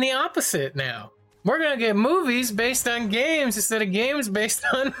fact getting the opposite now. We're gonna get movies based on games instead of games based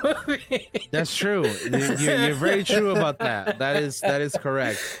on movies. That's true. You're very true about that. That is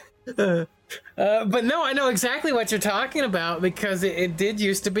correct. But no, I know exactly what you're talking about because it did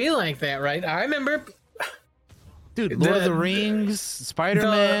used to be like that, right? I remember, dude. Lord of the Rings,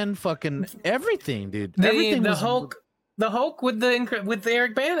 Spider-Man, fucking everything, dude. Everything the Hulk with the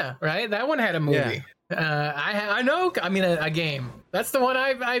Eric Bana, right? That one had a movie. Yeah. I know. I mean, a game. That's the one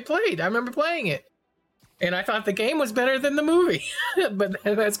I played. I remember playing it, and I thought the game was better than the movie. But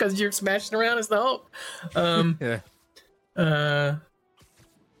that's because you're smashing around as the Hulk.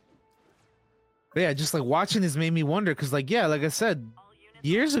 But yeah, just like watching this made me wonder because, like I said,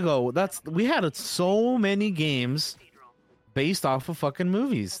 years ago, we had so many games based off of fucking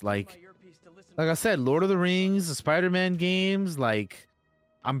movies. Like I said, Lord of the Rings, the Spider-Man games. Like,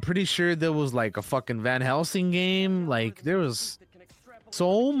 I'm pretty sure there was like a fucking Van Helsing game. Like, there was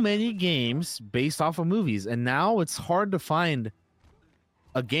so many games based off of movies, and now it's hard to find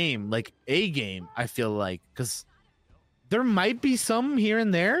a game, like a game. I feel like because there might be some here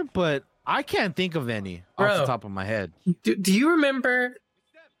and there, but I can't think of any off the Bro. top of my head. Do you remember?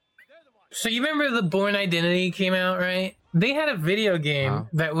 So you remember the Born Identity came out, right? They had a video game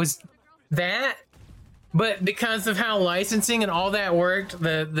that was that, but because of how licensing and all that worked,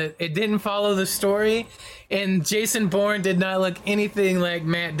 it didn't follow the story, and Jason Bourne did not look anything like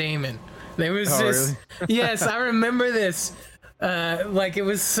Matt Damon. There was really? Yes, I remember this. Like it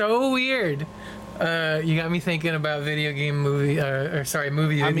was so weird. You got me thinking about movie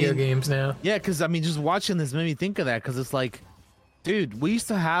video games now. Yeah, because I mean, just watching this made me think of that because it's like, dude, we used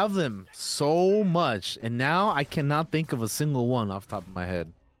to have them so much, and now I cannot think of a single one off the top of my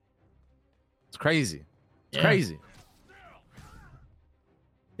head. It's crazy. It's crazy.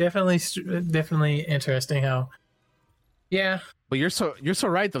 Definitely interesting how. Yeah. But you're so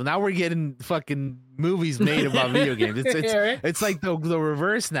right though. Now we're getting fucking movies made about video games. It's like the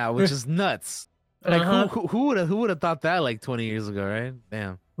reverse now, which is nuts. Like who would have thought that like 20 years ago, right?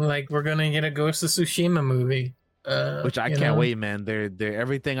 Damn. Like we're gonna get a Ghost of Tsushima movie. Which I can't wait, man. They're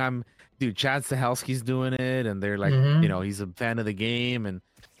everything. Dude, Chad Stahelski's doing it, and they're like, you know, he's a fan of the game, and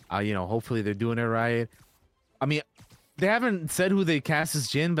you know, hopefully they're doing it right. I mean, they haven't said who they cast as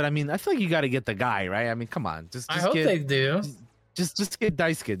Jin, but I mean, I feel like you got to get the guy, right? I mean, come on, I hope they do. Just get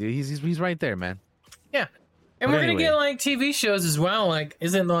Daisuke, dude. He's right there, man. Yeah. And we're gonna get like TV shows as well. Like,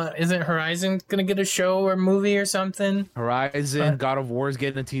 isn't Horizon gonna get a show or movie or something? Horizon, God of War is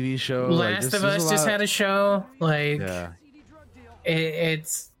getting a TV show. Last of Us just had a show. Like, yeah.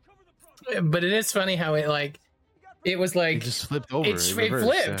 But it is funny how it was like it just flipped over. It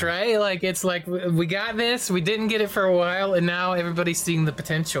flipped, right? Like it's like we got this, we didn't get it for a while, and now everybody's seeing the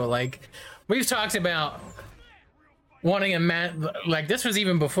potential. Like we've talked about wanting like this was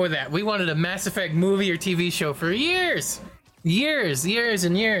even before that. We wanted a Mass Effect movie or TV show for years and years,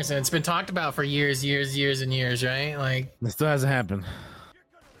 and it's been talked about for years and years, right? Like it still hasn't happened.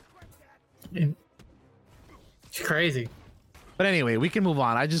 It's crazy. But anyway, we can move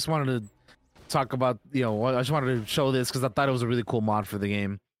on. I just wanted to talk about, you know, I just wanted to show this because I thought it was a really cool mod for the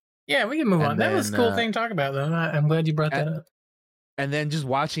game. Yeah, we can move on. That was a cool thing to talk about, though. I'm glad you brought that up. And then just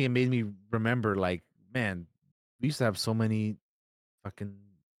watching it made me remember, like, man, we used to have so many fucking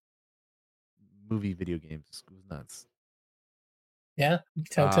movie video games. It was nuts. Yeah,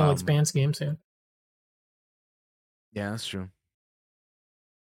 Telltale expands game soon. Yeah, that's true.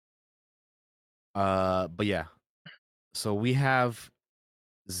 But yeah. So we have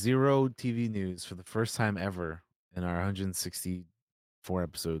 0 TV news for the first time ever in our 164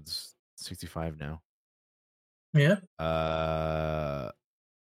 episodes, 65 now. Yeah.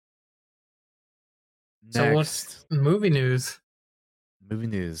 Next, so what's movie news? Movie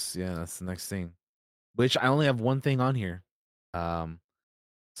news, yeah, that's the next thing. Which I only have one thing on here. So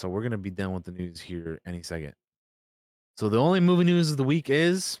we're gonna be done with the news here any second. So the only movie news of the week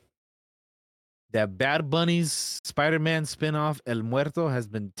is that Bad Bunny's Spider-Man spinoff El Muerto has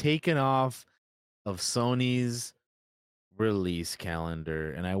been taken off of Sony's release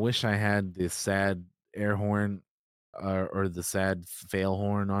calendar, and I wish I had the sad air horn or the sad fail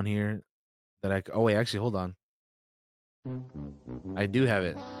horn on here that I. Oh wait, actually, hold on. I do have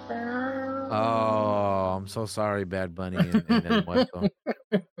it. Oh, I'm so sorry, Bad Bunny and El Muerto.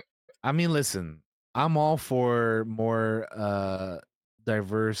 I mean, listen, I'm all for more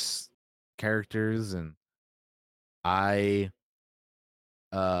diverse characters, and I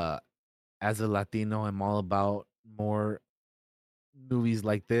as a Latino, I'm all about more movies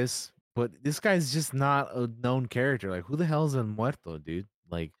like this, but this guy's just not a known character. Like, who the hell is El Muerto, dude?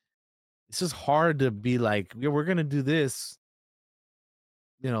 Like, it's just hard to be like, yeah, we're gonna do this,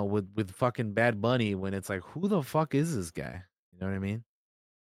 you know, with fucking Bad Bunny when it's like, who the fuck is this guy? You know what I mean?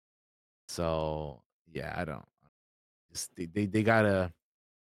 So yeah, I don't. They gotta.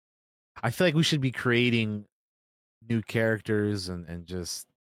 I feel like we should be creating new characters and just,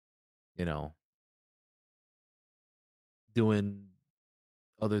 you know, doing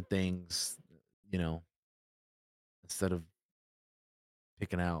other things, you know, instead of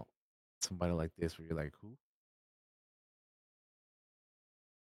picking out somebody like this where you're like, who?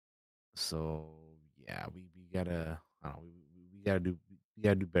 So yeah, we gotta, I don't know, we gotta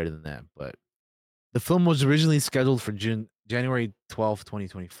do better than that. But the film was originally scheduled for January 12th,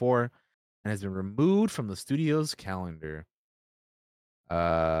 2024, and has been removed from the studio's calendar.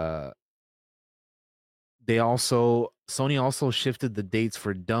 Sony also shifted the dates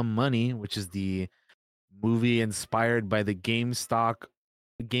for Dumb Money, which is the movie inspired by the GameStop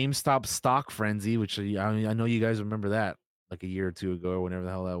stock frenzy, which I know you guys remember that like a year or two ago or whenever the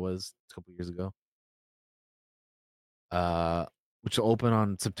hell that was, a couple years ago. which will open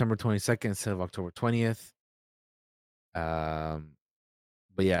on September 22nd instead of October 20th. But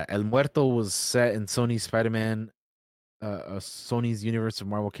yeah, El Muerto was set in Sony's Spider-Man, Sony's universe of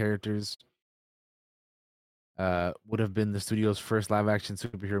Marvel characters. Would have been the studio's first live-action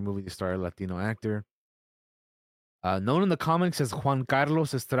superhero movie to star a Latino actor. Known in the comics as Juan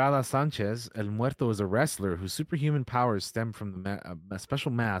Carlos Estrada Sanchez, El Muerto is a wrestler whose superhuman powers stem from a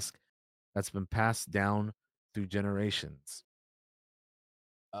special mask that's been passed down through generations.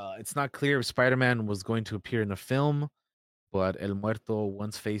 It's not clear if Spider-Man was going to appear in the film, but El Muerto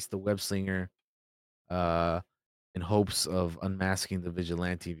once faced the web slinger in hopes of unmasking the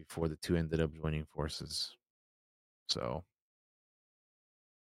vigilante before the two ended up joining forces. So,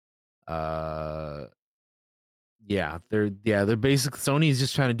 they're basically Sony is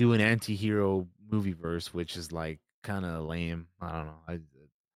just trying to do an anti-hero movie verse, which is like kind of lame. I don't know.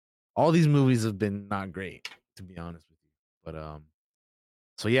 All these movies have been not great, to be honest with you. But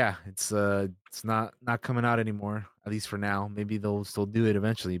so yeah, it's not coming out anymore, at least for now. Maybe they'll still do it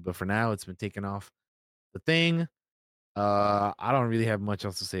eventually, but for now it's been taken off the thing. I don't really have much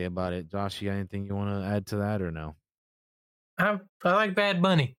else to say about it. Josh, you got anything you want to add to that or no? I like Bad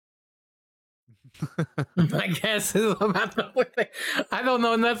Bunny. I guess is about the only thing. I don't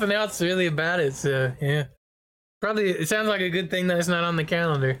know nothing else really about it. So yeah, probably it sounds like a good thing that it's not on the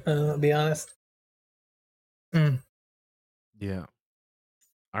calendar. I'll be honest. Yeah.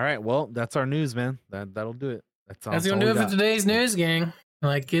 All right. Well, that's our news, man. That'll do it. That's gonna do it for today's news, gang.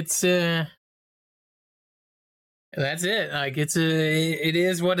 Like it's that's it. Like it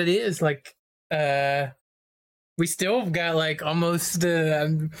is what it is. Like we still got like almost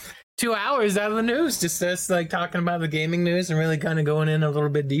 2 hours out of the news, just us like talking about the gaming news and really kind of going in a little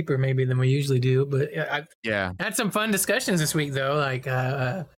bit deeper maybe than we usually do. But I had some fun discussions this week though. Like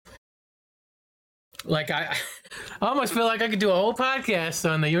I almost feel like I could do a whole podcast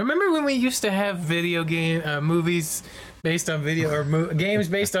on that. You remember when we used to have video game movies based on video or games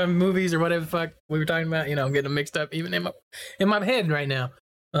based on movies or whatever the fuck we were talking about? You know, I'm getting them mixed up even in my head right now.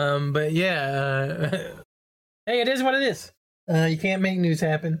 But yeah, hey, it is what it is. You can't make news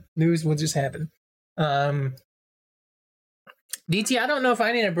happen. News will just happen. DT, I don't know if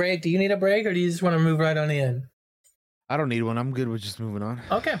I need a break. Do you need a break or do you just want to move right on in? I don't need one. I'm good with just moving on.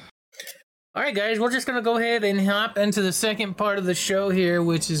 Okay. All right, guys, we're just going to go ahead and hop into the second part of the show here,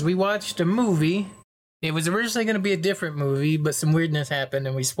 which is we watched a movie. It was originally going to be a different movie, but some weirdness happened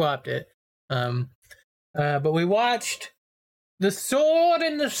and we swapped it. But we watched The Sword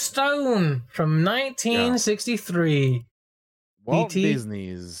in the Stone from 1963. Walt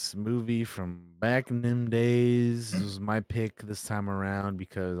Disney's movie from back in them days. This was my pick this time around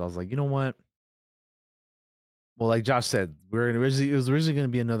because I was like, you know what? Well, like Josh said, it was originally going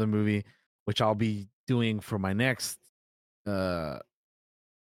to be another movie, which I'll be doing for my next retro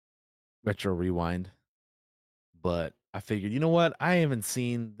rewind. But I figured, you know what? I haven't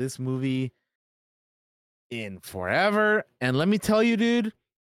seen this movie in forever. And let me tell you, dude,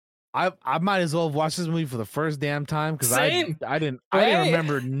 I might as well have watched this movie for the first damn time because I didn't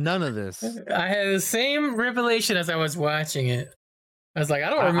remember none of this. I had the same revelation as I was watching it. I was like, I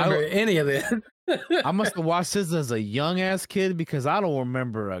don't remember any of it. I must have watched this as a young ass kid because I don't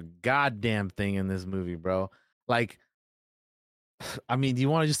remember a goddamn thing in this movie, bro. Like, I mean, do you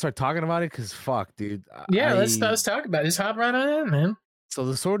want to just start talking about it? Because fuck, dude. Yeah, let's talk about it. Just hop right on in, man. So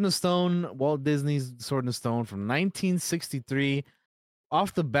The Sword in the Stone, Walt Disney's Sword in the Stone from 1963.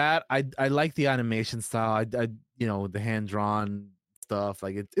 Off the bat, I like the animation style. I you know, the hand drawn stuff.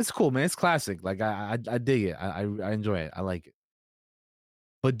 Like it's cool, man. It's classic. Like I dig it. I enjoy it. I like it.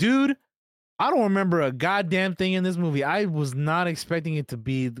 But dude, I don't remember a goddamn thing in this movie. I was not expecting it to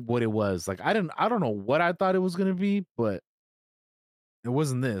be what it was. Like I don't know what I thought it was gonna be, but it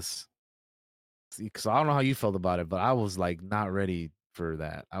wasn't this. Because I don't know how you felt about it, but I was like not ready for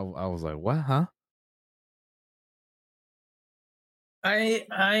that. I was like, what, huh?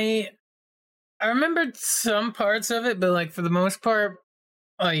 I remembered some parts of it, but like for the most part,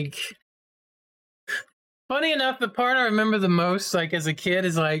 like funny enough, the part I remember the most, like as a kid,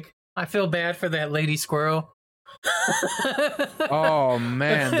 is like I feel bad for that lady squirrel. Oh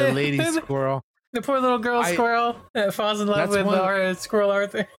man, the lady squirrel. The poor little girl squirrel that falls in love with Squirrel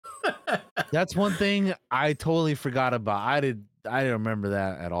Arthur. That's one thing I totally forgot about. I didn't remember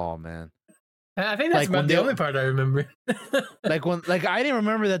that at all, man. I think that's about the only part I remember. I didn't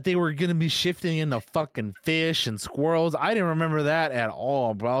remember that they were gonna be shifting into fucking fish and squirrels. I didn't remember that at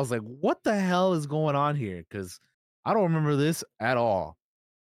all, bro. I was like, what the hell is going on here? Because I don't remember this at all.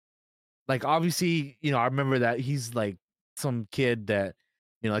 Like, obviously, you know, I remember that he's like some kid that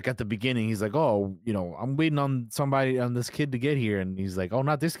like at the beginning, he's like, "Oh, I'm waiting on this kid to get here," and he's like, "Oh,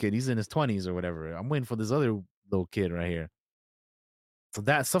 not this kid. He's in his 20s or whatever. I'm waiting for this other little kid right here." So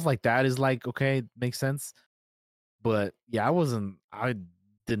that stuff like that is like, okay, makes sense. But yeah, I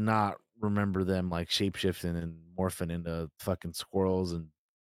did not remember them like shapeshifting and morphing into fucking squirrels and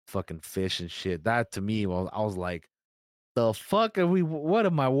fucking fish and shit. That to me, well, I was like, the fuck what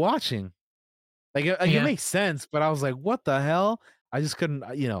am I watching? It Yeah. makes sense, but I was like, what the hell? I just couldn't,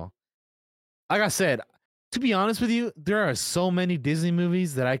 like I said, to be honest with you, there are so many Disney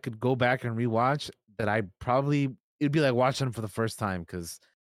movies that I could go back and rewatch that it'd be like watching them for the first time because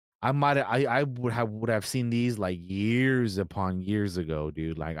I would have seen these like years upon years ago,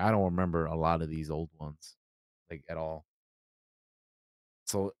 dude. Like I don't remember a lot of these old ones like at all.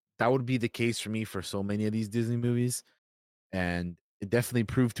 So that would be the case for me for so many of these Disney movies, and it definitely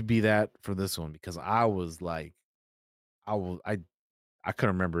proved to be that for this one because I was like, I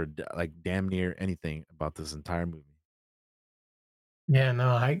couldn't remember like damn near anything about this entire movie. Yeah, no,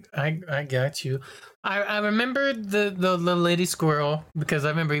 I got you. I remember the lady squirrel because I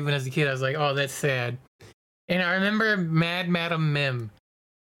remember even as a kid I was like, oh, that's sad. And I remember Mad Madam Mim.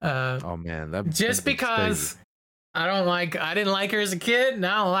 Oh man, that Just bitch is crazy. because I didn't like her as a kid, and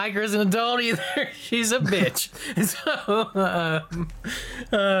I don't like her as an adult either. She's a bitch.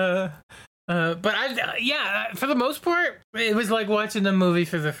 But yeah, for the most part, it was like watching the movie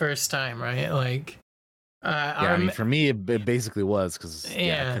for the first time, right? Like, I mean, for me, it basically was because I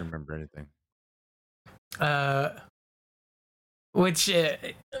yeah. couldn't remember anything. Which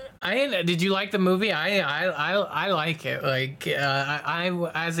did you like the movie? I like it. Like, I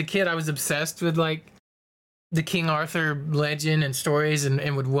as a kid, I was obsessed with like the King Arthur legend and stories,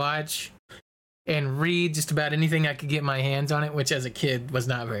 and would watch and read just about anything I could get my hands on it, which as a kid was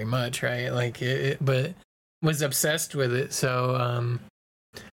not very much, right? Like, but was obsessed with it. So,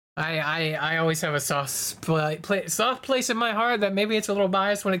 I always have a soft place in my heart that maybe it's a little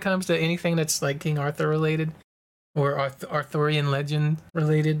biased when it comes to anything that's like King Arthur related or Arthurian legend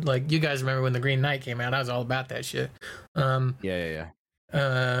related. Like, you guys remember when the Green Knight came out? I was all about that shit. Yeah.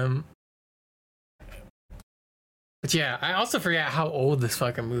 But yeah, I also forgot how old this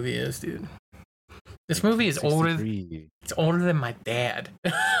fucking movie is, dude. This movie is older. It's older than my dad.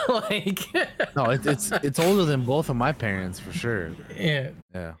 Like, no, it's older than both of my parents for sure. Yeah.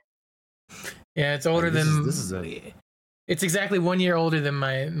 Yeah, it's older than. This is It's exactly 1 year older than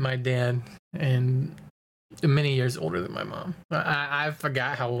my dad, and many years older than my mom. I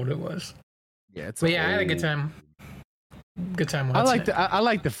forgot how old it was. Yeah, I had a good time. Good time watching. I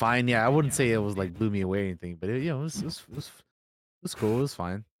like the fine. Yeah, I wouldn't say it was like blew me away or anything, but it was cool. It was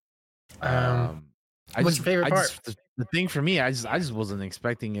fine. What's your favorite part? The thing for me, I just wasn't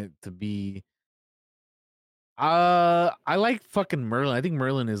expecting it to be. I like fucking Merlin. I think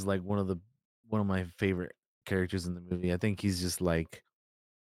Merlin is like one of my favorite characters in the movie. I think he's just like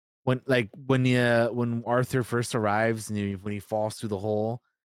when Arthur first arrives and when he falls through the hole,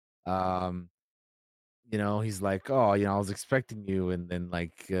 he's like, oh, I was expecting you, and then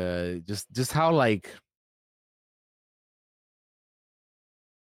like just how like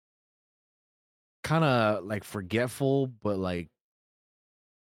kind of like forgetful but like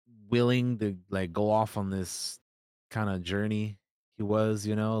willing to like go off on this kind of journey he was,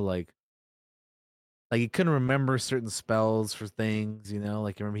 like he couldn't remember certain spells for things,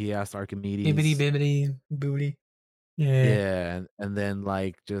 like remember he asked Archimedes. Bibbity bibbity booty. Yeah. Yeah, and then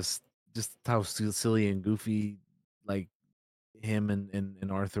like just how silly and goofy like him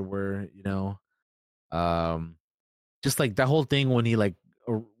and Arthur were, just like that whole thing when he like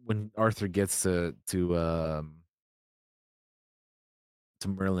when Arthur gets to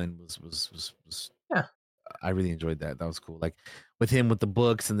Merlin was yeah. I really enjoyed that. That was cool. Like with him with the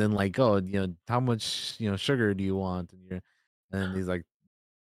books, and then like, oh, how much sugar do you want? And he's like,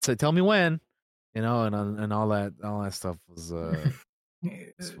 so tell me when, and all that stuff was funny.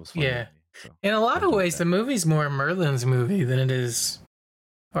 Yeah. So, in a lot of ways, the movie's more Merlin's movie than it is,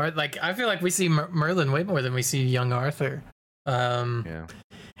 or like I feel like we see Merlin way more than we see young Arthur. Yeah.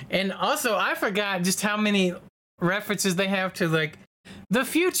 And also, I forgot just how many references they have to like the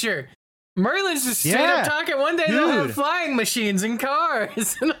future. Merlin's just straight up talking. One day they'll have flying machines and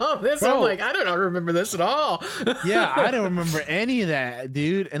cars and all this. Bro, I'm like, I don't remember this at all. Yeah, I don't remember any of that,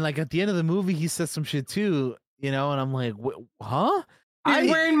 dude. And like at the end of the movie, he says some shit too, and I'm like, huh?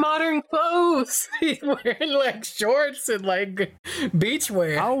 He's wearing modern clothes. He's wearing like shorts and like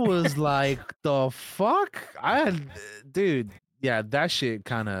beachwear. I was like, the fuck? Dude, yeah, that shit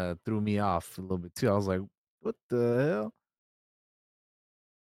kind of threw me off a little bit too. I was like, what the hell?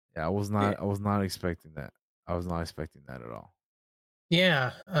 Yeah, I was not expecting that. I was not expecting that at all.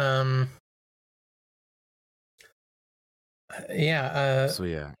 Yeah. Yeah. So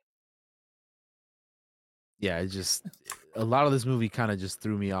yeah, it just a lot of this movie kind of just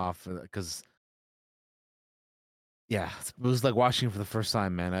threw me off because yeah, it was like watching it for the first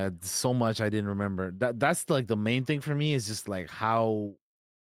time, man. I had so much I didn't remember. That's like the main thing for me is just like how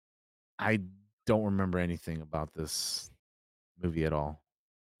I don't remember anything about this movie at all.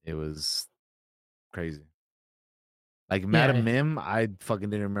 It was crazy. Like Madam Yeah. Mim, I fucking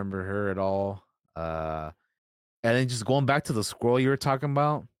didn't remember her at all. Uh and then just going back to the squirrel you were talking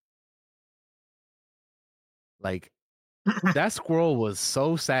about, like that squirrel was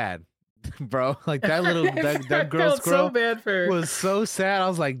so sad, bro. Like that little that I girl felt so squirrel bad for her. was so sad. I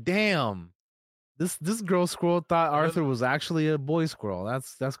was like, damn. This girl squirrel thought Arthur was actually a boy squirrel.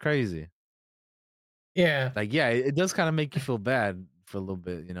 That's crazy. Yeah. Like, yeah, it does kind of make you feel bad for a little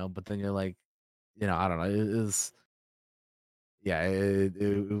bit, you know, but then you're like, you know, I don't know. It was yeah, it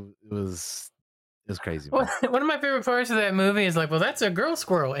was crazy, Well, man. one of my favorite parts of that movie is like, well, that's a girl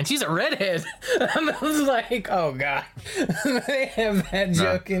squirrel, and she's a redhead. I was like, oh god, they have that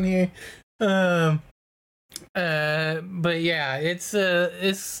joke in here. But yeah, it's I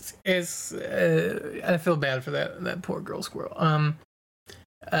feel bad for that poor girl squirrel.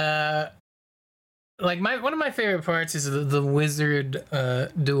 Uh, like one of my favorite parts is the wizard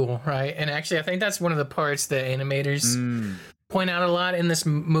duel, right? And actually, I think that's one of the parts that animators point out a lot in this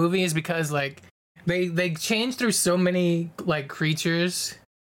movie is because like they change through so many like creatures,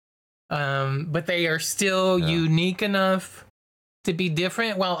 but they are still unique enough to be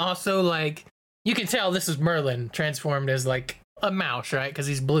different while also like you can tell this is Merlin transformed as like a mouse, right? Because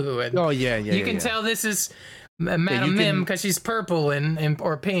he's blue, and you can tell this is Madam Mim because she's purple and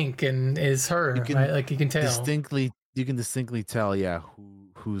or pink and is her, right? Like you can tell You can distinctly tell, yeah,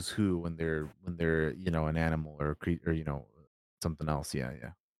 who's who when they're you know an animal or a creature or you know something else. Yeah.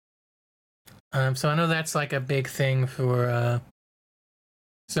 So I know that's like a big thing for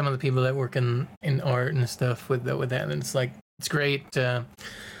some of the people that work in art and stuff with that, and it's like it's great.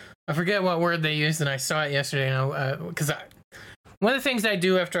 I forget what word they used, and I saw it yesterday. Because one of the things I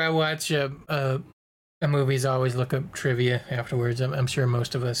do after I watch a movie is always look up trivia afterwards. I'm sure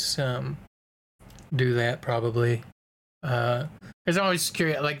most of us do that probably. Because I'm always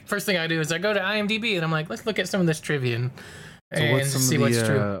curious. Like first thing I do is I go to IMDb and I'm like, let's look at some of this trivia and see what's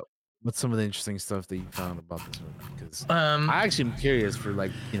true. What's some of the interesting stuff that you found about this movie? Because I actually am curious for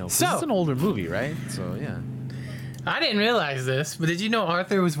like you know, 'cause it's an older movie, right? So yeah. I didn't realize this, but did you know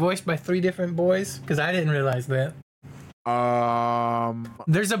Arthur was voiced by 3 different boys? Because I didn't realize that.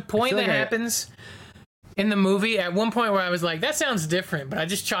 There's a point that happens in the movie at one point where I was like, that sounds different, but I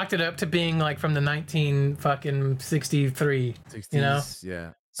just chalked it up to being like from the 1963. 60s, you know?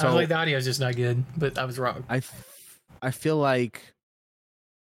 Yeah. So I was like, the audio's just not good, but I was wrong. I feel like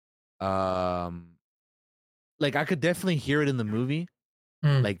I could definitely hear it in the movie.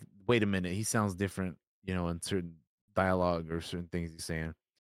 Like, wait a minute, he sounds different, you know, in certain dialogue or certain things he's saying.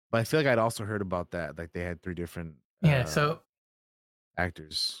 But I feel like I'd also heard about that. Like they had 3 different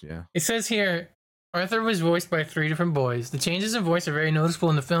actors. Yeah. It says here, Arthur was voiced by 3 different boys. The changes in voice are very noticeable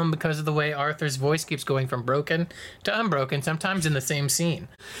in the film because of the way Arthur's voice keeps going from broken to unbroken, sometimes in the same scene.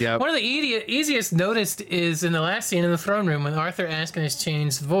 Yeah. One of the easiest noticed is in the last scene in the throne room when Arthur asks in his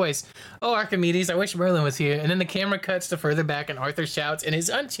changed voice, "Oh, Archimedes, I wish Merlin was here." And then the camera cuts to further back and Arthur shouts in his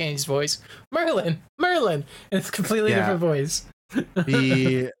unchanged voice, "Merlin, Merlin!" And it's a completely different voice.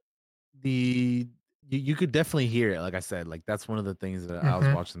 You could definitely hear it. Like I said, like that's one of the things that I was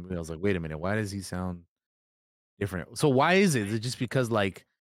watching the movie. I was like, wait a minute, why does he sound different? So why is it? Is it just because like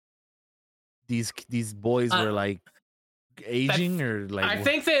these boys were like aging or like? I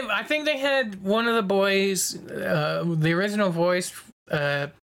think they had one of the boys, the original voice,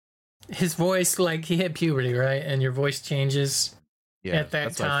 his voice like he hit puberty, right? And your voice changes at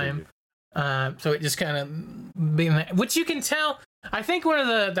that time. So it just kind of being, which you can tell. I think one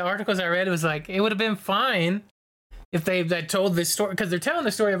of the articles I read was like it would have been fine if they told this story because they're telling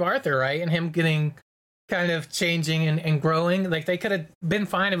the story of Arthur, right, and him getting kind of changing and growing. Like they could have been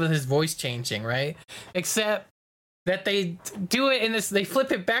fine with his voice changing, right? Except that they do it in this, they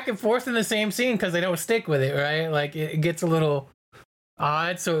flip it back and forth in the same scene because they don't stick with it, right? Like it gets a little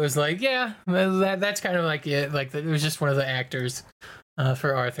odd. So it was like, yeah, that's kind of like it. Like it was just one of the actors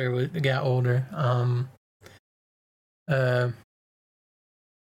for Arthur got older.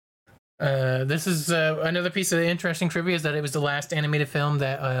 This is another piece of interesting trivia is that it was the last animated film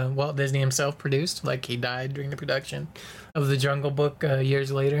that Walt Disney himself produced. Like he died during the production of The Jungle Book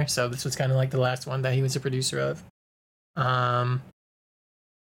years later. So this was kind of like the last one that he was a producer of.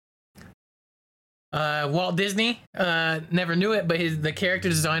 Walt Disney never knew it, but the character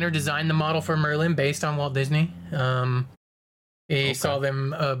designer designed the model for Merlin based on Walt Disney. He saw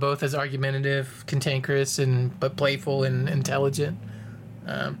them both as argumentative, cantankerous, but playful and intelligent.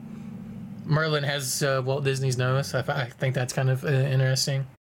 Merlin has Walt Disney's nose. I think that's kind of interesting.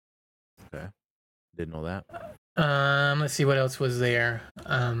 Okay, didn't know that. Let's see what else was there.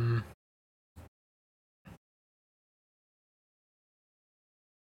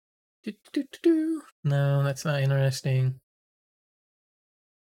 No, that's not interesting.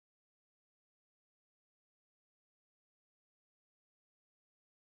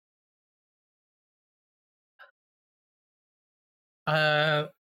 When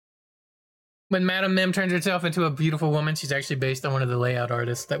Madame Mim turns herself into a beautiful woman, she's actually based on one of the layout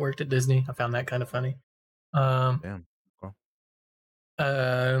artists that worked at Disney. I found that kind of funny. Damn. Cool.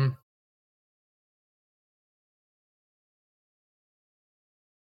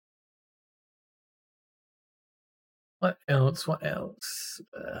 What else? What else?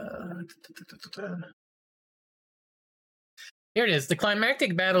 Here it is. The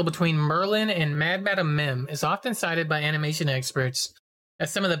climactic battle between Merlin and Mad Madam Mim is often cited by animation experts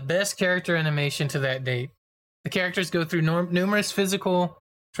as some of the best character animation to that date. The characters go through numerous physical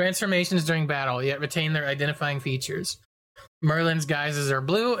transformations during battle, yet retain their identifying features. Merlin's guises are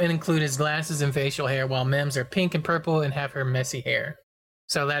blue and include his glasses and facial hair, while Mim's are pink and purple and have her messy hair.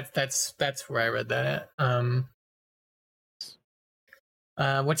 So that's where I read that at.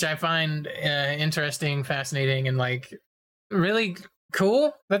 Which I find interesting, fascinating, and like really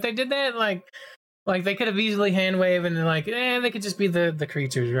cool that they did that. Like they could have easily hand wave and like, they could just be the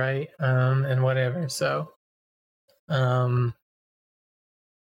creatures, right? And whatever. So, yeah.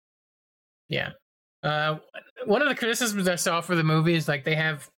 One of the criticisms I saw for the movie is like they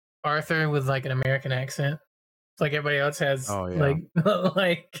have Arthur with like an American accent. It's like everybody else has like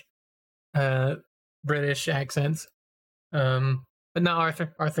British accents. But not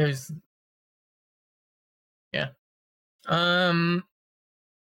Arthur. Arthur's yeah.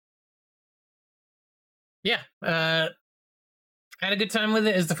 Had a good time with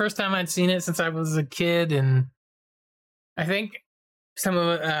it. It's the first time I'd seen it since I was a kid, and I think some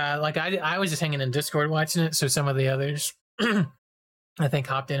of it, like I was just hanging in Discord watching it, so some of the others I think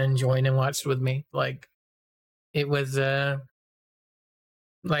hopped in and joined and watched with me. Like it was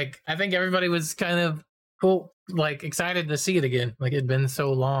like I think everybody was kind of cool, like excited to see it again. Like it'd been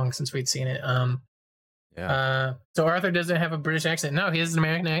so long since we'd seen it. So Arthur doesn't have a British accent. No, he has an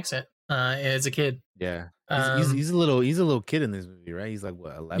American accent as a kid. Yeah. He's a little kid in this movie, right? He's like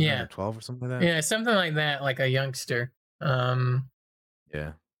what, 11 or 12 or something like that? Yeah, something like that, like a youngster. Kind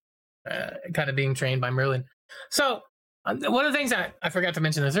of being trained by Merlin. So one of the things I forgot to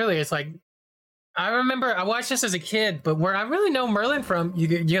mention this earlier is like I remember I watched this as a kid, but where I really know Merlin from,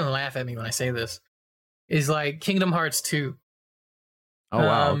 you're gonna laugh at me when I say this, is like Kingdom Hearts 2. Oh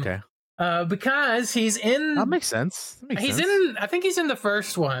wow, okay. Because he's in. That makes sense. He's in. I think he's in the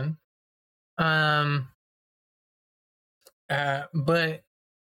first one. But I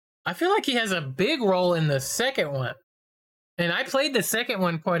feel like he has a big role in the second one. And I played the second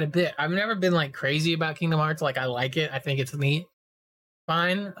one quite a bit. I've never been like crazy about Kingdom Hearts. Like I like it. I think it's neat.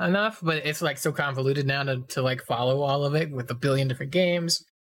 Fine enough, but it's like so convoluted now to like follow all of it with a billion different games,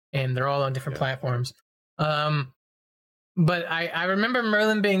 and they're all on different platforms. But I remember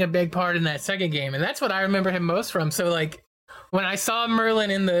Merlin being a big part in that second game, and that's what I remember him most from. So like when I saw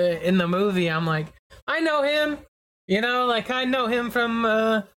Merlin in the movie, I'm like, I know him, like I know him from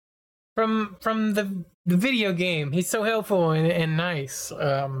the video game. He's so helpful and nice.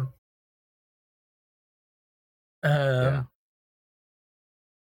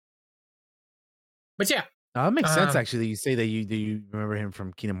 But yeah, that makes sense. Actually, you say that you remember him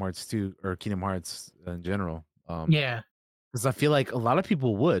from Kingdom Hearts 2 or Kingdom Hearts in general. Because I feel like a lot of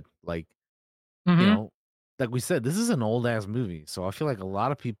people would like, like we said, this is an old ass movie, so I feel like a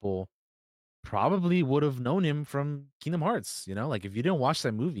lot of people probably would have known him from Kingdom Hearts. Like if you didn't watch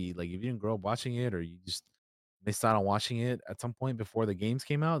that movie, like if you didn't grow up watching it, or you just missed out on watching it at some point before the games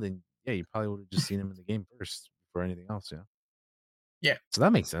came out, then yeah, you probably would have just seen him in the game first before anything else. Yeah. So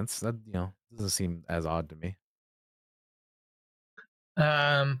that makes sense. That doesn't seem as odd to me.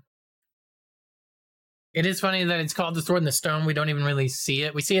 It is funny that it's called The Sword in the Stone. We don't even really see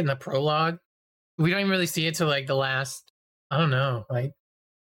it. We see it in the prologue. We don't even really see it till like the last, I don't know, like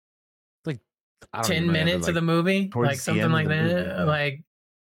 10 minutes of the movie, like something like that. Movie, yeah. Like,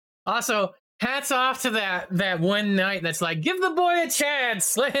 also, hats off to that one night that's like, give the boy a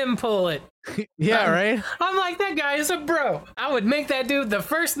chance, let him pull it. Right? I'm like, that guy is a bro. I would make that dude the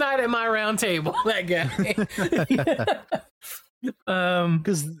first night at my round table. That guy.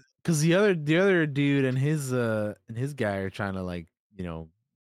 Because because the other dude and his guy are trying to like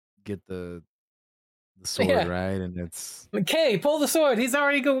get the sword Yeah. right, and it's Like, Kay, pull the sword. He's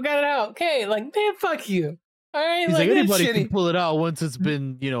already got it out. Kay, like, man, fuck you. All right, he's like that's anybody can shitty. pull it out once it's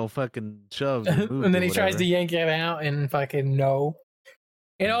been fucking shoved or moved And then or he tries to whatever. yank it out and fucking no.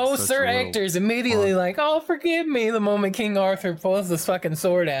 And And oh, such Sir a little Ector's immediately punk. like, oh, forgive me the moment King Arthur pulls this fucking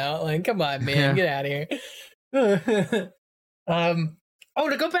sword out. Like, come on, man, get out of here. Oh,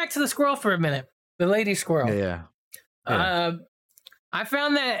 to go back to the squirrel for a minute, the lady squirrel. Yeah. I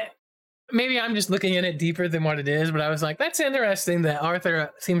found that maybe I'm just looking at it deeper than what it is, but I was like, that's interesting that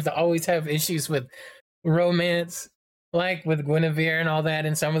Arthur seems to always have issues with romance, like with Guinevere and all that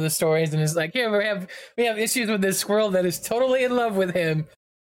in some of the stories. And it's like, yeah, we have issues with this squirrel that is totally in love with him.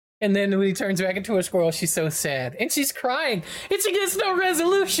 And then when he turns back into a squirrel, she's so sad. And she's crying. It's against no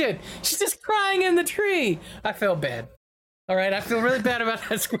resolution. She's just crying in the tree. I feel bad. All right, I feel really bad about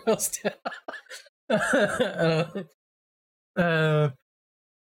that squirrel still.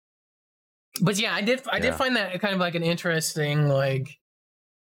 But yeah, I did find that kind of like an interesting like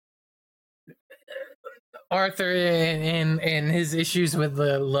Arthur and his issues with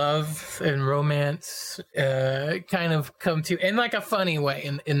the love and romance kind of come to in like a funny way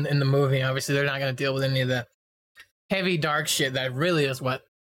in the movie. Obviously, they're not going to deal with any of the heavy dark shit that really is what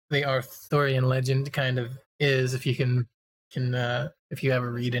the Arthurian legend kind of is. If you can if you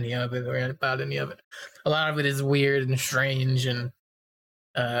ever read any of it or about any of it, a lot of it is weird and strange and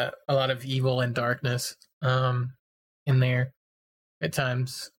a lot of evil and darkness in there at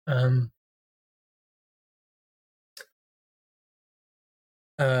times.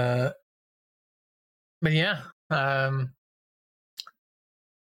 But yeah,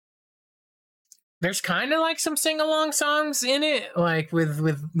 there's kind of like some sing along songs in it, like with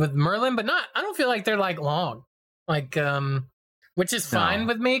Merlin, but not. I don't feel like they're like long, like which is fine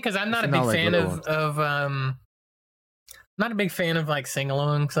with me because I'm not a big fan of not a big fan of like sing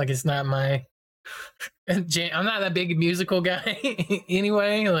alongs. Like it's not my jam. I'm not that big musical guy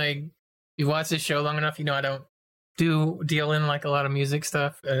anyway. Like you watch this show long enough, you know I don't deal in like a lot of music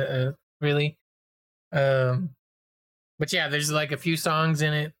stuff really. But yeah, there's like a few songs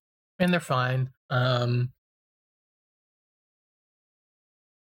in it, and they're fine. Yeah,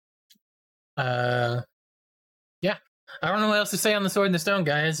 I don't know what else to say on the Sword and the Stone,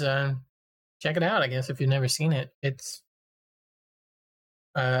 guys. Check it out, I guess, if you've never seen it. It's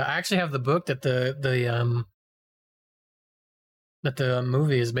I actually have the book that the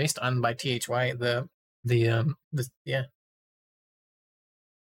movie is based on by T.H. White. Yeah.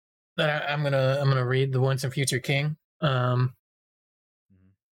 That I'm gonna read the Once and Future King, and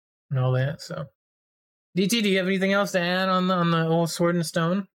all that. So, DT, do you have anything else to add on the old Sword and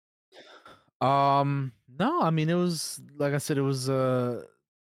Stone? No, I mean it was like I said, it was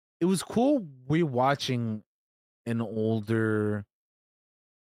cool rewatching an older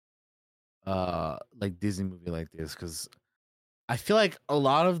like Disney movie like this because I feel like a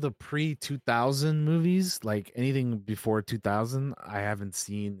lot of the pre 2000 movies, like anything before 2000, I haven't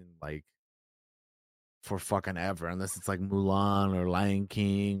seen like for fucking ever, unless it's like Mulan or Lion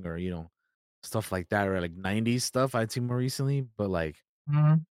King or stuff like that, or like 90s stuff I'd seen more recently. But like,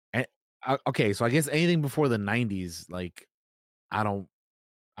 okay, so I guess anything before the 90s, like I don't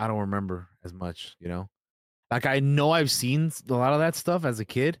remember as much, Like I know I've seen a lot of that stuff as a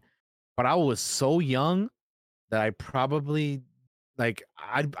kid, but I was so young that I probably like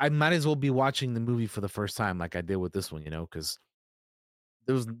I might as well be watching the movie for the first time like I did with this one, because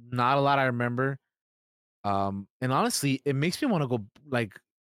there was not a lot I remember. And honestly, it makes me want to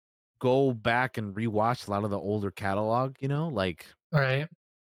go back and rewatch a lot of the older catalog, like right.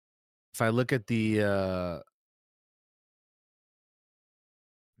 If I look at a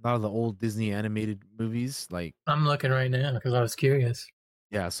lot of the old Disney animated movies, like I'm looking right now because I was curious.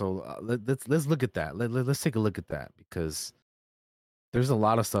 Yeah, so let's look at that. Let's take a look at that because there's a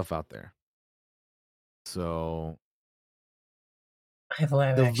lot of stuff out there. So I have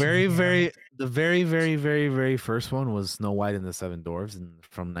live the action very, here. very, the very, very, very, very first one was Snow White and the Seven Dwarfs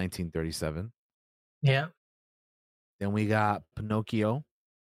from 1937. Yeah. Then we got Pinocchio,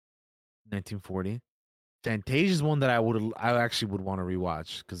 1940. Fantasia is one that I actually would want to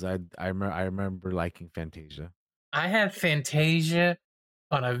rewatch because I remember liking Fantasia. I have Fantasia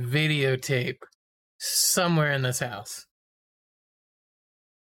on a videotape somewhere in this house.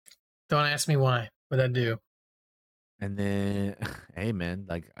 Don't ask me why, but I do. And then, hey man,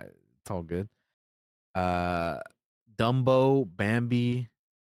 like it's all good. Dumbo, Bambi,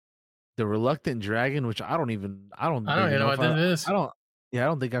 The Reluctant Dragon, which I don't even know what that is. I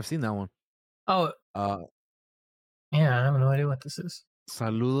don't think I've seen that one. Oh, yeah, I have no idea what this is.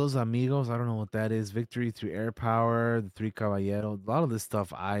 Saludos amigos. I don't know what that is. Victory through air power, the Three Caballeros. A lot of this stuff,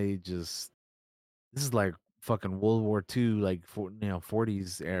 this is like fucking World War II, like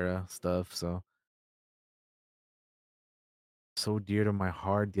 40s era stuff. So dear to my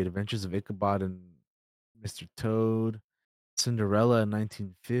heart. The Adventures of Ichabod and Mr. Toad, Cinderella in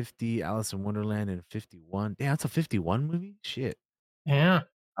 1950, Alice in Wonderland in 51. Damn, that's a 51 movie. Shit. Yeah.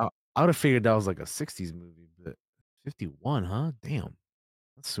 I would have figured that was like a 60s movie, but 51, huh? Damn,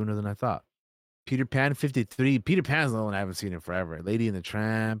 that's sooner than I thought. Peter Pan 53. Peter Pan's the one I haven't seen in forever. Lady and the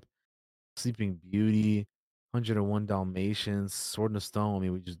Tramp, Sleeping Beauty, 101 Dalmatians, Sword in the Stone. I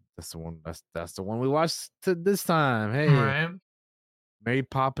mean, that's the one we watched this time. Hey, Right. Mary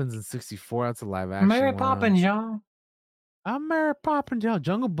Poppins in 64. That's a live Mary action one. Poppins, y'all. I'm Mary Poppins. Yo,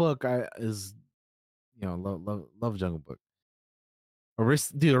 Jungle Book is love Jungle Book.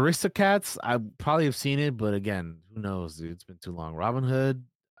 Dude, Aristocats, I probably have seen it, but again, who knows, dude? It's been too long. Robin Hood,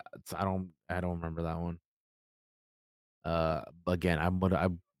 I don't remember that one. Again, I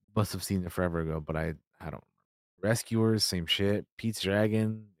must have seen it forever ago, but I don't. Rescuers, same shit. Pete's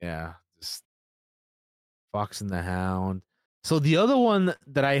Dragon, yeah, just Fox and the Hound. So the other one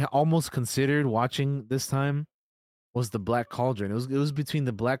that I almost considered watching this time was the Black Cauldron. It was between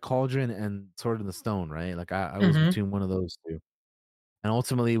the Black Cauldron and Sword in the Stone, right? Like I was Mm-hmm. between one of those two. And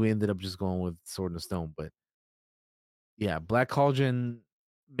ultimately we ended up just going with Sword in the Stone. But yeah, Black Cauldron,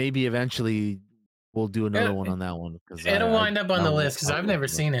 maybe eventually we'll do another one on that one because It'll wind up on the list because I I've love never it,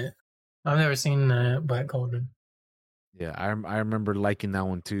 bro. seen it. I've never seen Black Cauldron. Yeah, I remember liking that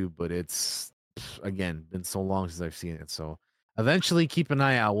one too, but it's again been so long since I've seen it. So eventually keep an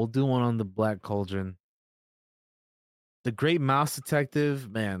eye out. We'll do one on the Black Cauldron. The Great Mouse Detective,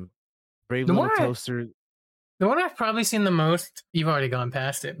 man, Brave The one Little I, Toaster. the one I've probably seen the most, you've already gone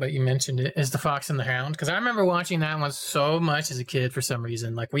past it, but you mentioned it, is The Fox and the Hound. Because I remember watching that one so much as a kid for some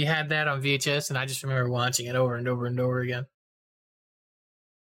reason. Like we had that on VHS, and I just remember watching it over and over and over again.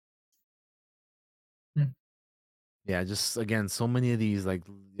 Yeah, just again, so many of these, like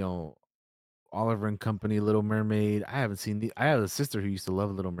Oliver and Company, Little Mermaid. I haven't seen I have a sister who used to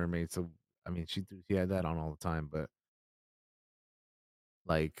love Little Mermaid, so I mean, she had that on all the time. But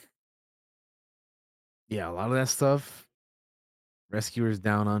like, yeah, a lot of that stuff. Rescuers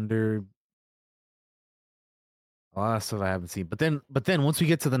Down Under, a lot of stuff I haven't seen. But then once we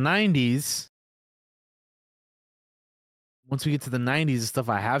get to the '90s, the stuff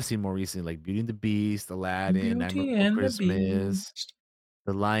I have seen more recently, like Beauty and the Beast, Aladdin, Nightmare Beauty Before and the Christmas, Beast.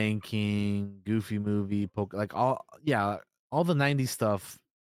 The Lion King, Goofy movie, like all the '90s stuff,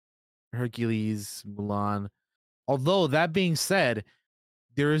 Hercules, Mulan. Although that being said,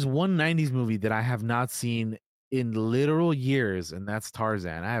 there is one '90s movie that I have not seen in literal years, and that's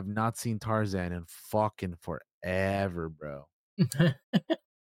Tarzan. I have not seen Tarzan in fucking forever, bro.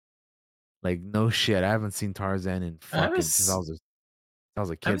 Like no shit, I haven't seen Tarzan in I haven't, fucking since I was a I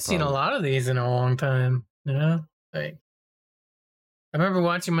haven't kid, seen a probably. lot of these in a long time. You know, like I remember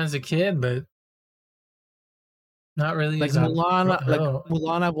watching them as a kid, but not really Like as I've grown. Oh,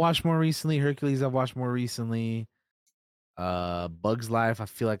 Mulan, I've watched more recently. Hercules, I've watched more recently. Bugs Life, I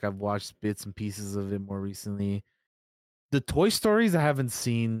feel like I've watched bits and pieces of it more recently. The Toy Stories, I haven't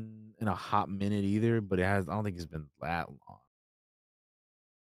seen in a hot minute either, but I don't think it's been that long.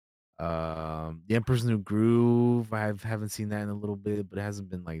 The Emperor's New Groove, haven't seen that in a little bit, but it hasn't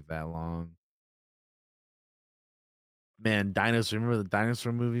been like that long. Man, Dinosaur, remember the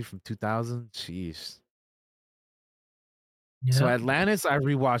Dinosaur movie from 2000? Jeez. So yeah, Atlantis, I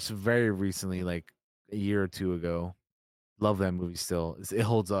rewatched very recently, like a year or two ago. Love that movie still. It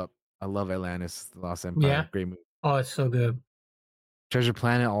holds up. I love Atlantis, The Lost yeah. Empire. Great movie. Oh, it's so good. Treasure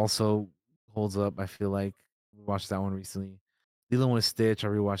Planet also holds up, I feel like. We watched that one recently. Lilo and Stitch, I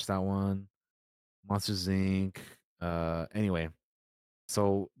rewatched that one. Monsters Inc. Anyway.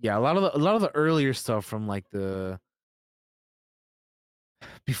 So yeah, a lot of the earlier stuff from like the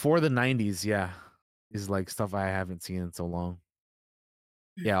before the '90s, yeah, is like stuff I haven't seen in so long.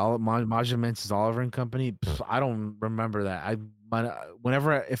 Yeah, all Maja mentions Oliver and Company. I don't remember that. I might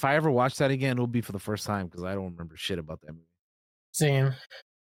if I ever watch that again, it'll be for the first time because I don't remember shit about that movie. Same.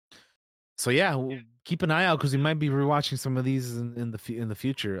 So yeah, we'll keep an eye out because we might be rewatching some of these in the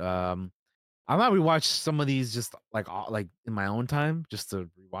future. I might rewatch some of these just like in my own time just to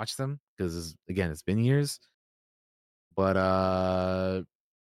rewatch them because again, it's been years. But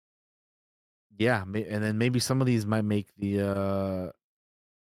yeah, and then maybe some of these might make the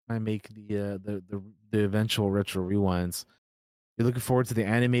eventual retro rewinds. You're looking forward to the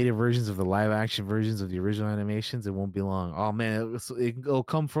animated versions of the live action versions of the original animations. It won't be long. Oh man, it'll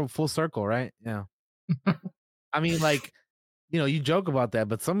come from full circle, right? Yeah. I mean, like you joke about that,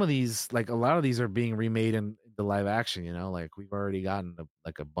 but some of these, like a lot of these, are being remade in the live action. Like we've already gotten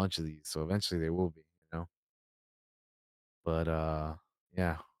a bunch of these, so eventually they will be. But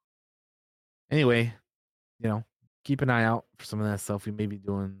yeah. Anyway, you know, keep an eye out for some of that stuff. We may be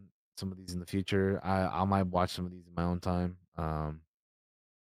doing some of these in the future. I might watch some of these in my own time. But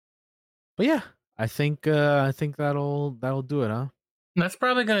yeah, I think that'll do it, huh? That's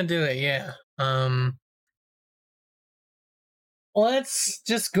probably gonna do it. Yeah. Let's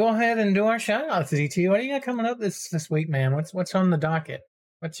just go ahead and do our shout outs, DT. What do you got coming up this week, man? What's on the docket?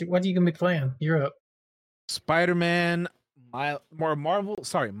 What are you gonna be playing? You're up. Spider-Man, Marvel's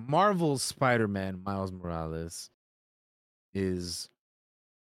Spider-Man Miles Morales is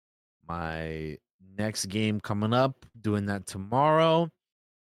my next game coming up. Doing that tomorrow.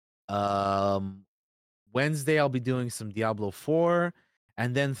 Wednesday I'll be doing some Diablo 4,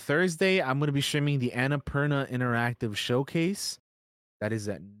 and then Thursday I'm going to be streaming the Annapurna Interactive Showcase. That is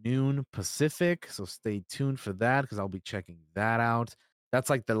at noon Pacific, so stay tuned for that because I'll be checking that out. That's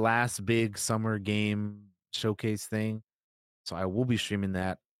like the last big summer game showcase thing. So I will be streaming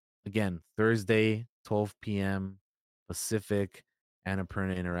that again Thursday, 12 p.m. Pacific,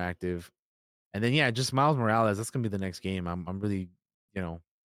 Annapurna Interactive. And then yeah, just Miles Morales. That's gonna be the next game. I'm really,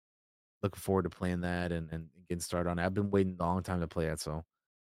 looking forward to playing that and getting started on it. I've been waiting a long time to play it, so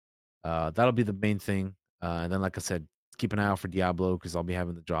that'll be the main thing. And then, like I said, keep an eye out for Diablo because I'll be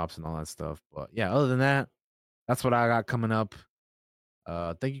having the drops and all that stuff. But yeah, other than that, that's what I got coming up.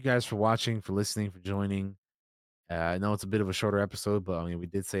 Thank you guys for watching, for listening, for joining. I know it's a bit of a shorter episode, but I mean, we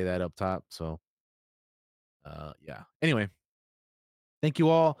did say that up top. So, yeah. Anyway, thank you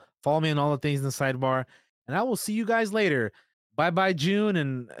all. Follow me on all the things in the sidebar, and I will see you guys later. Bye-bye, June,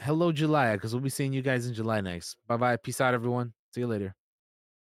 and hello, July, because we'll be seeing you guys in July next. Bye-bye. Peace out, everyone. See you later.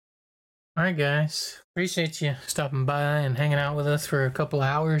 All right, guys. Appreciate you stopping by and hanging out with us for a couple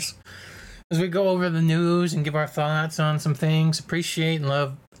hours as we go over the news and give our thoughts on some things. Appreciate and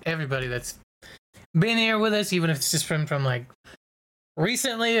love everybody that's been here with us, even if it's just from like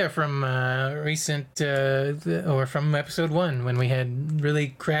recently or from or from episode 1 when we had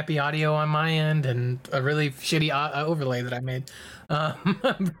really crappy audio on my end and a really shitty overlay that I made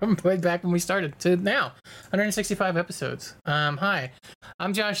from way back when we started to now 165 episodes. Hi,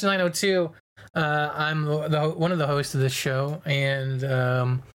 I'm Josh 902. I'm one of the hosts of this show, and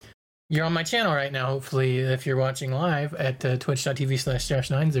you're on my channel right now. Hopefully, if you're watching live at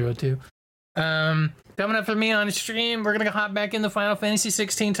twitch.tv/Josh902. Coming up for me on stream, we're gonna hop back into Final Fantasy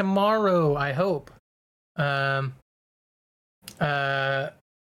 16 tomorrow, I hope. I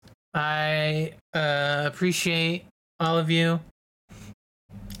appreciate all of you.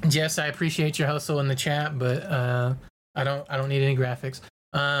 Jess, I appreciate your hustle in the chat, but I don't need any graphics.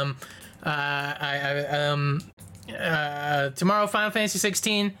 Tomorrow Final Fantasy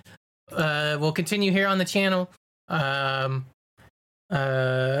 16 will continue here on the channel. And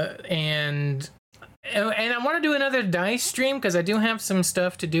I want to do another dice stream because I do have some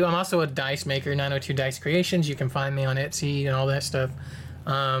stuff to do. I'm also a dice maker, 902 Dice Creations. You can find me on Etsy and all that stuff.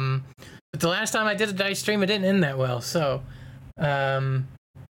 But the last time I did a dice stream, it didn't end that well. So,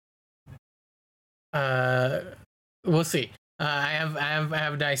 we'll see. I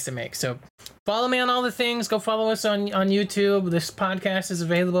have dice to make. So follow me on all the things. Go follow us on YouTube. This podcast is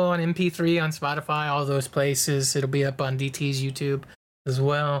available on MP3, on Spotify, all those places. It'll be up on DT's YouTube as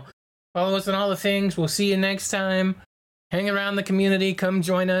well. Follow us on all the things. We'll see you next time. Hang around the community. Come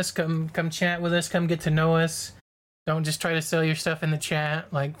join us. Come chat with us. Come get to know us. Don't just try to sell your stuff in the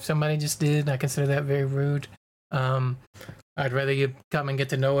chat like somebody just did. I consider that very rude. I'd rather you come and get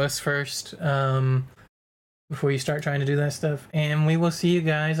to know us first before you start trying to do that stuff. And we will see you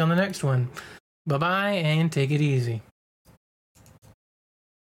guys on the next one. Bye-bye and take it easy.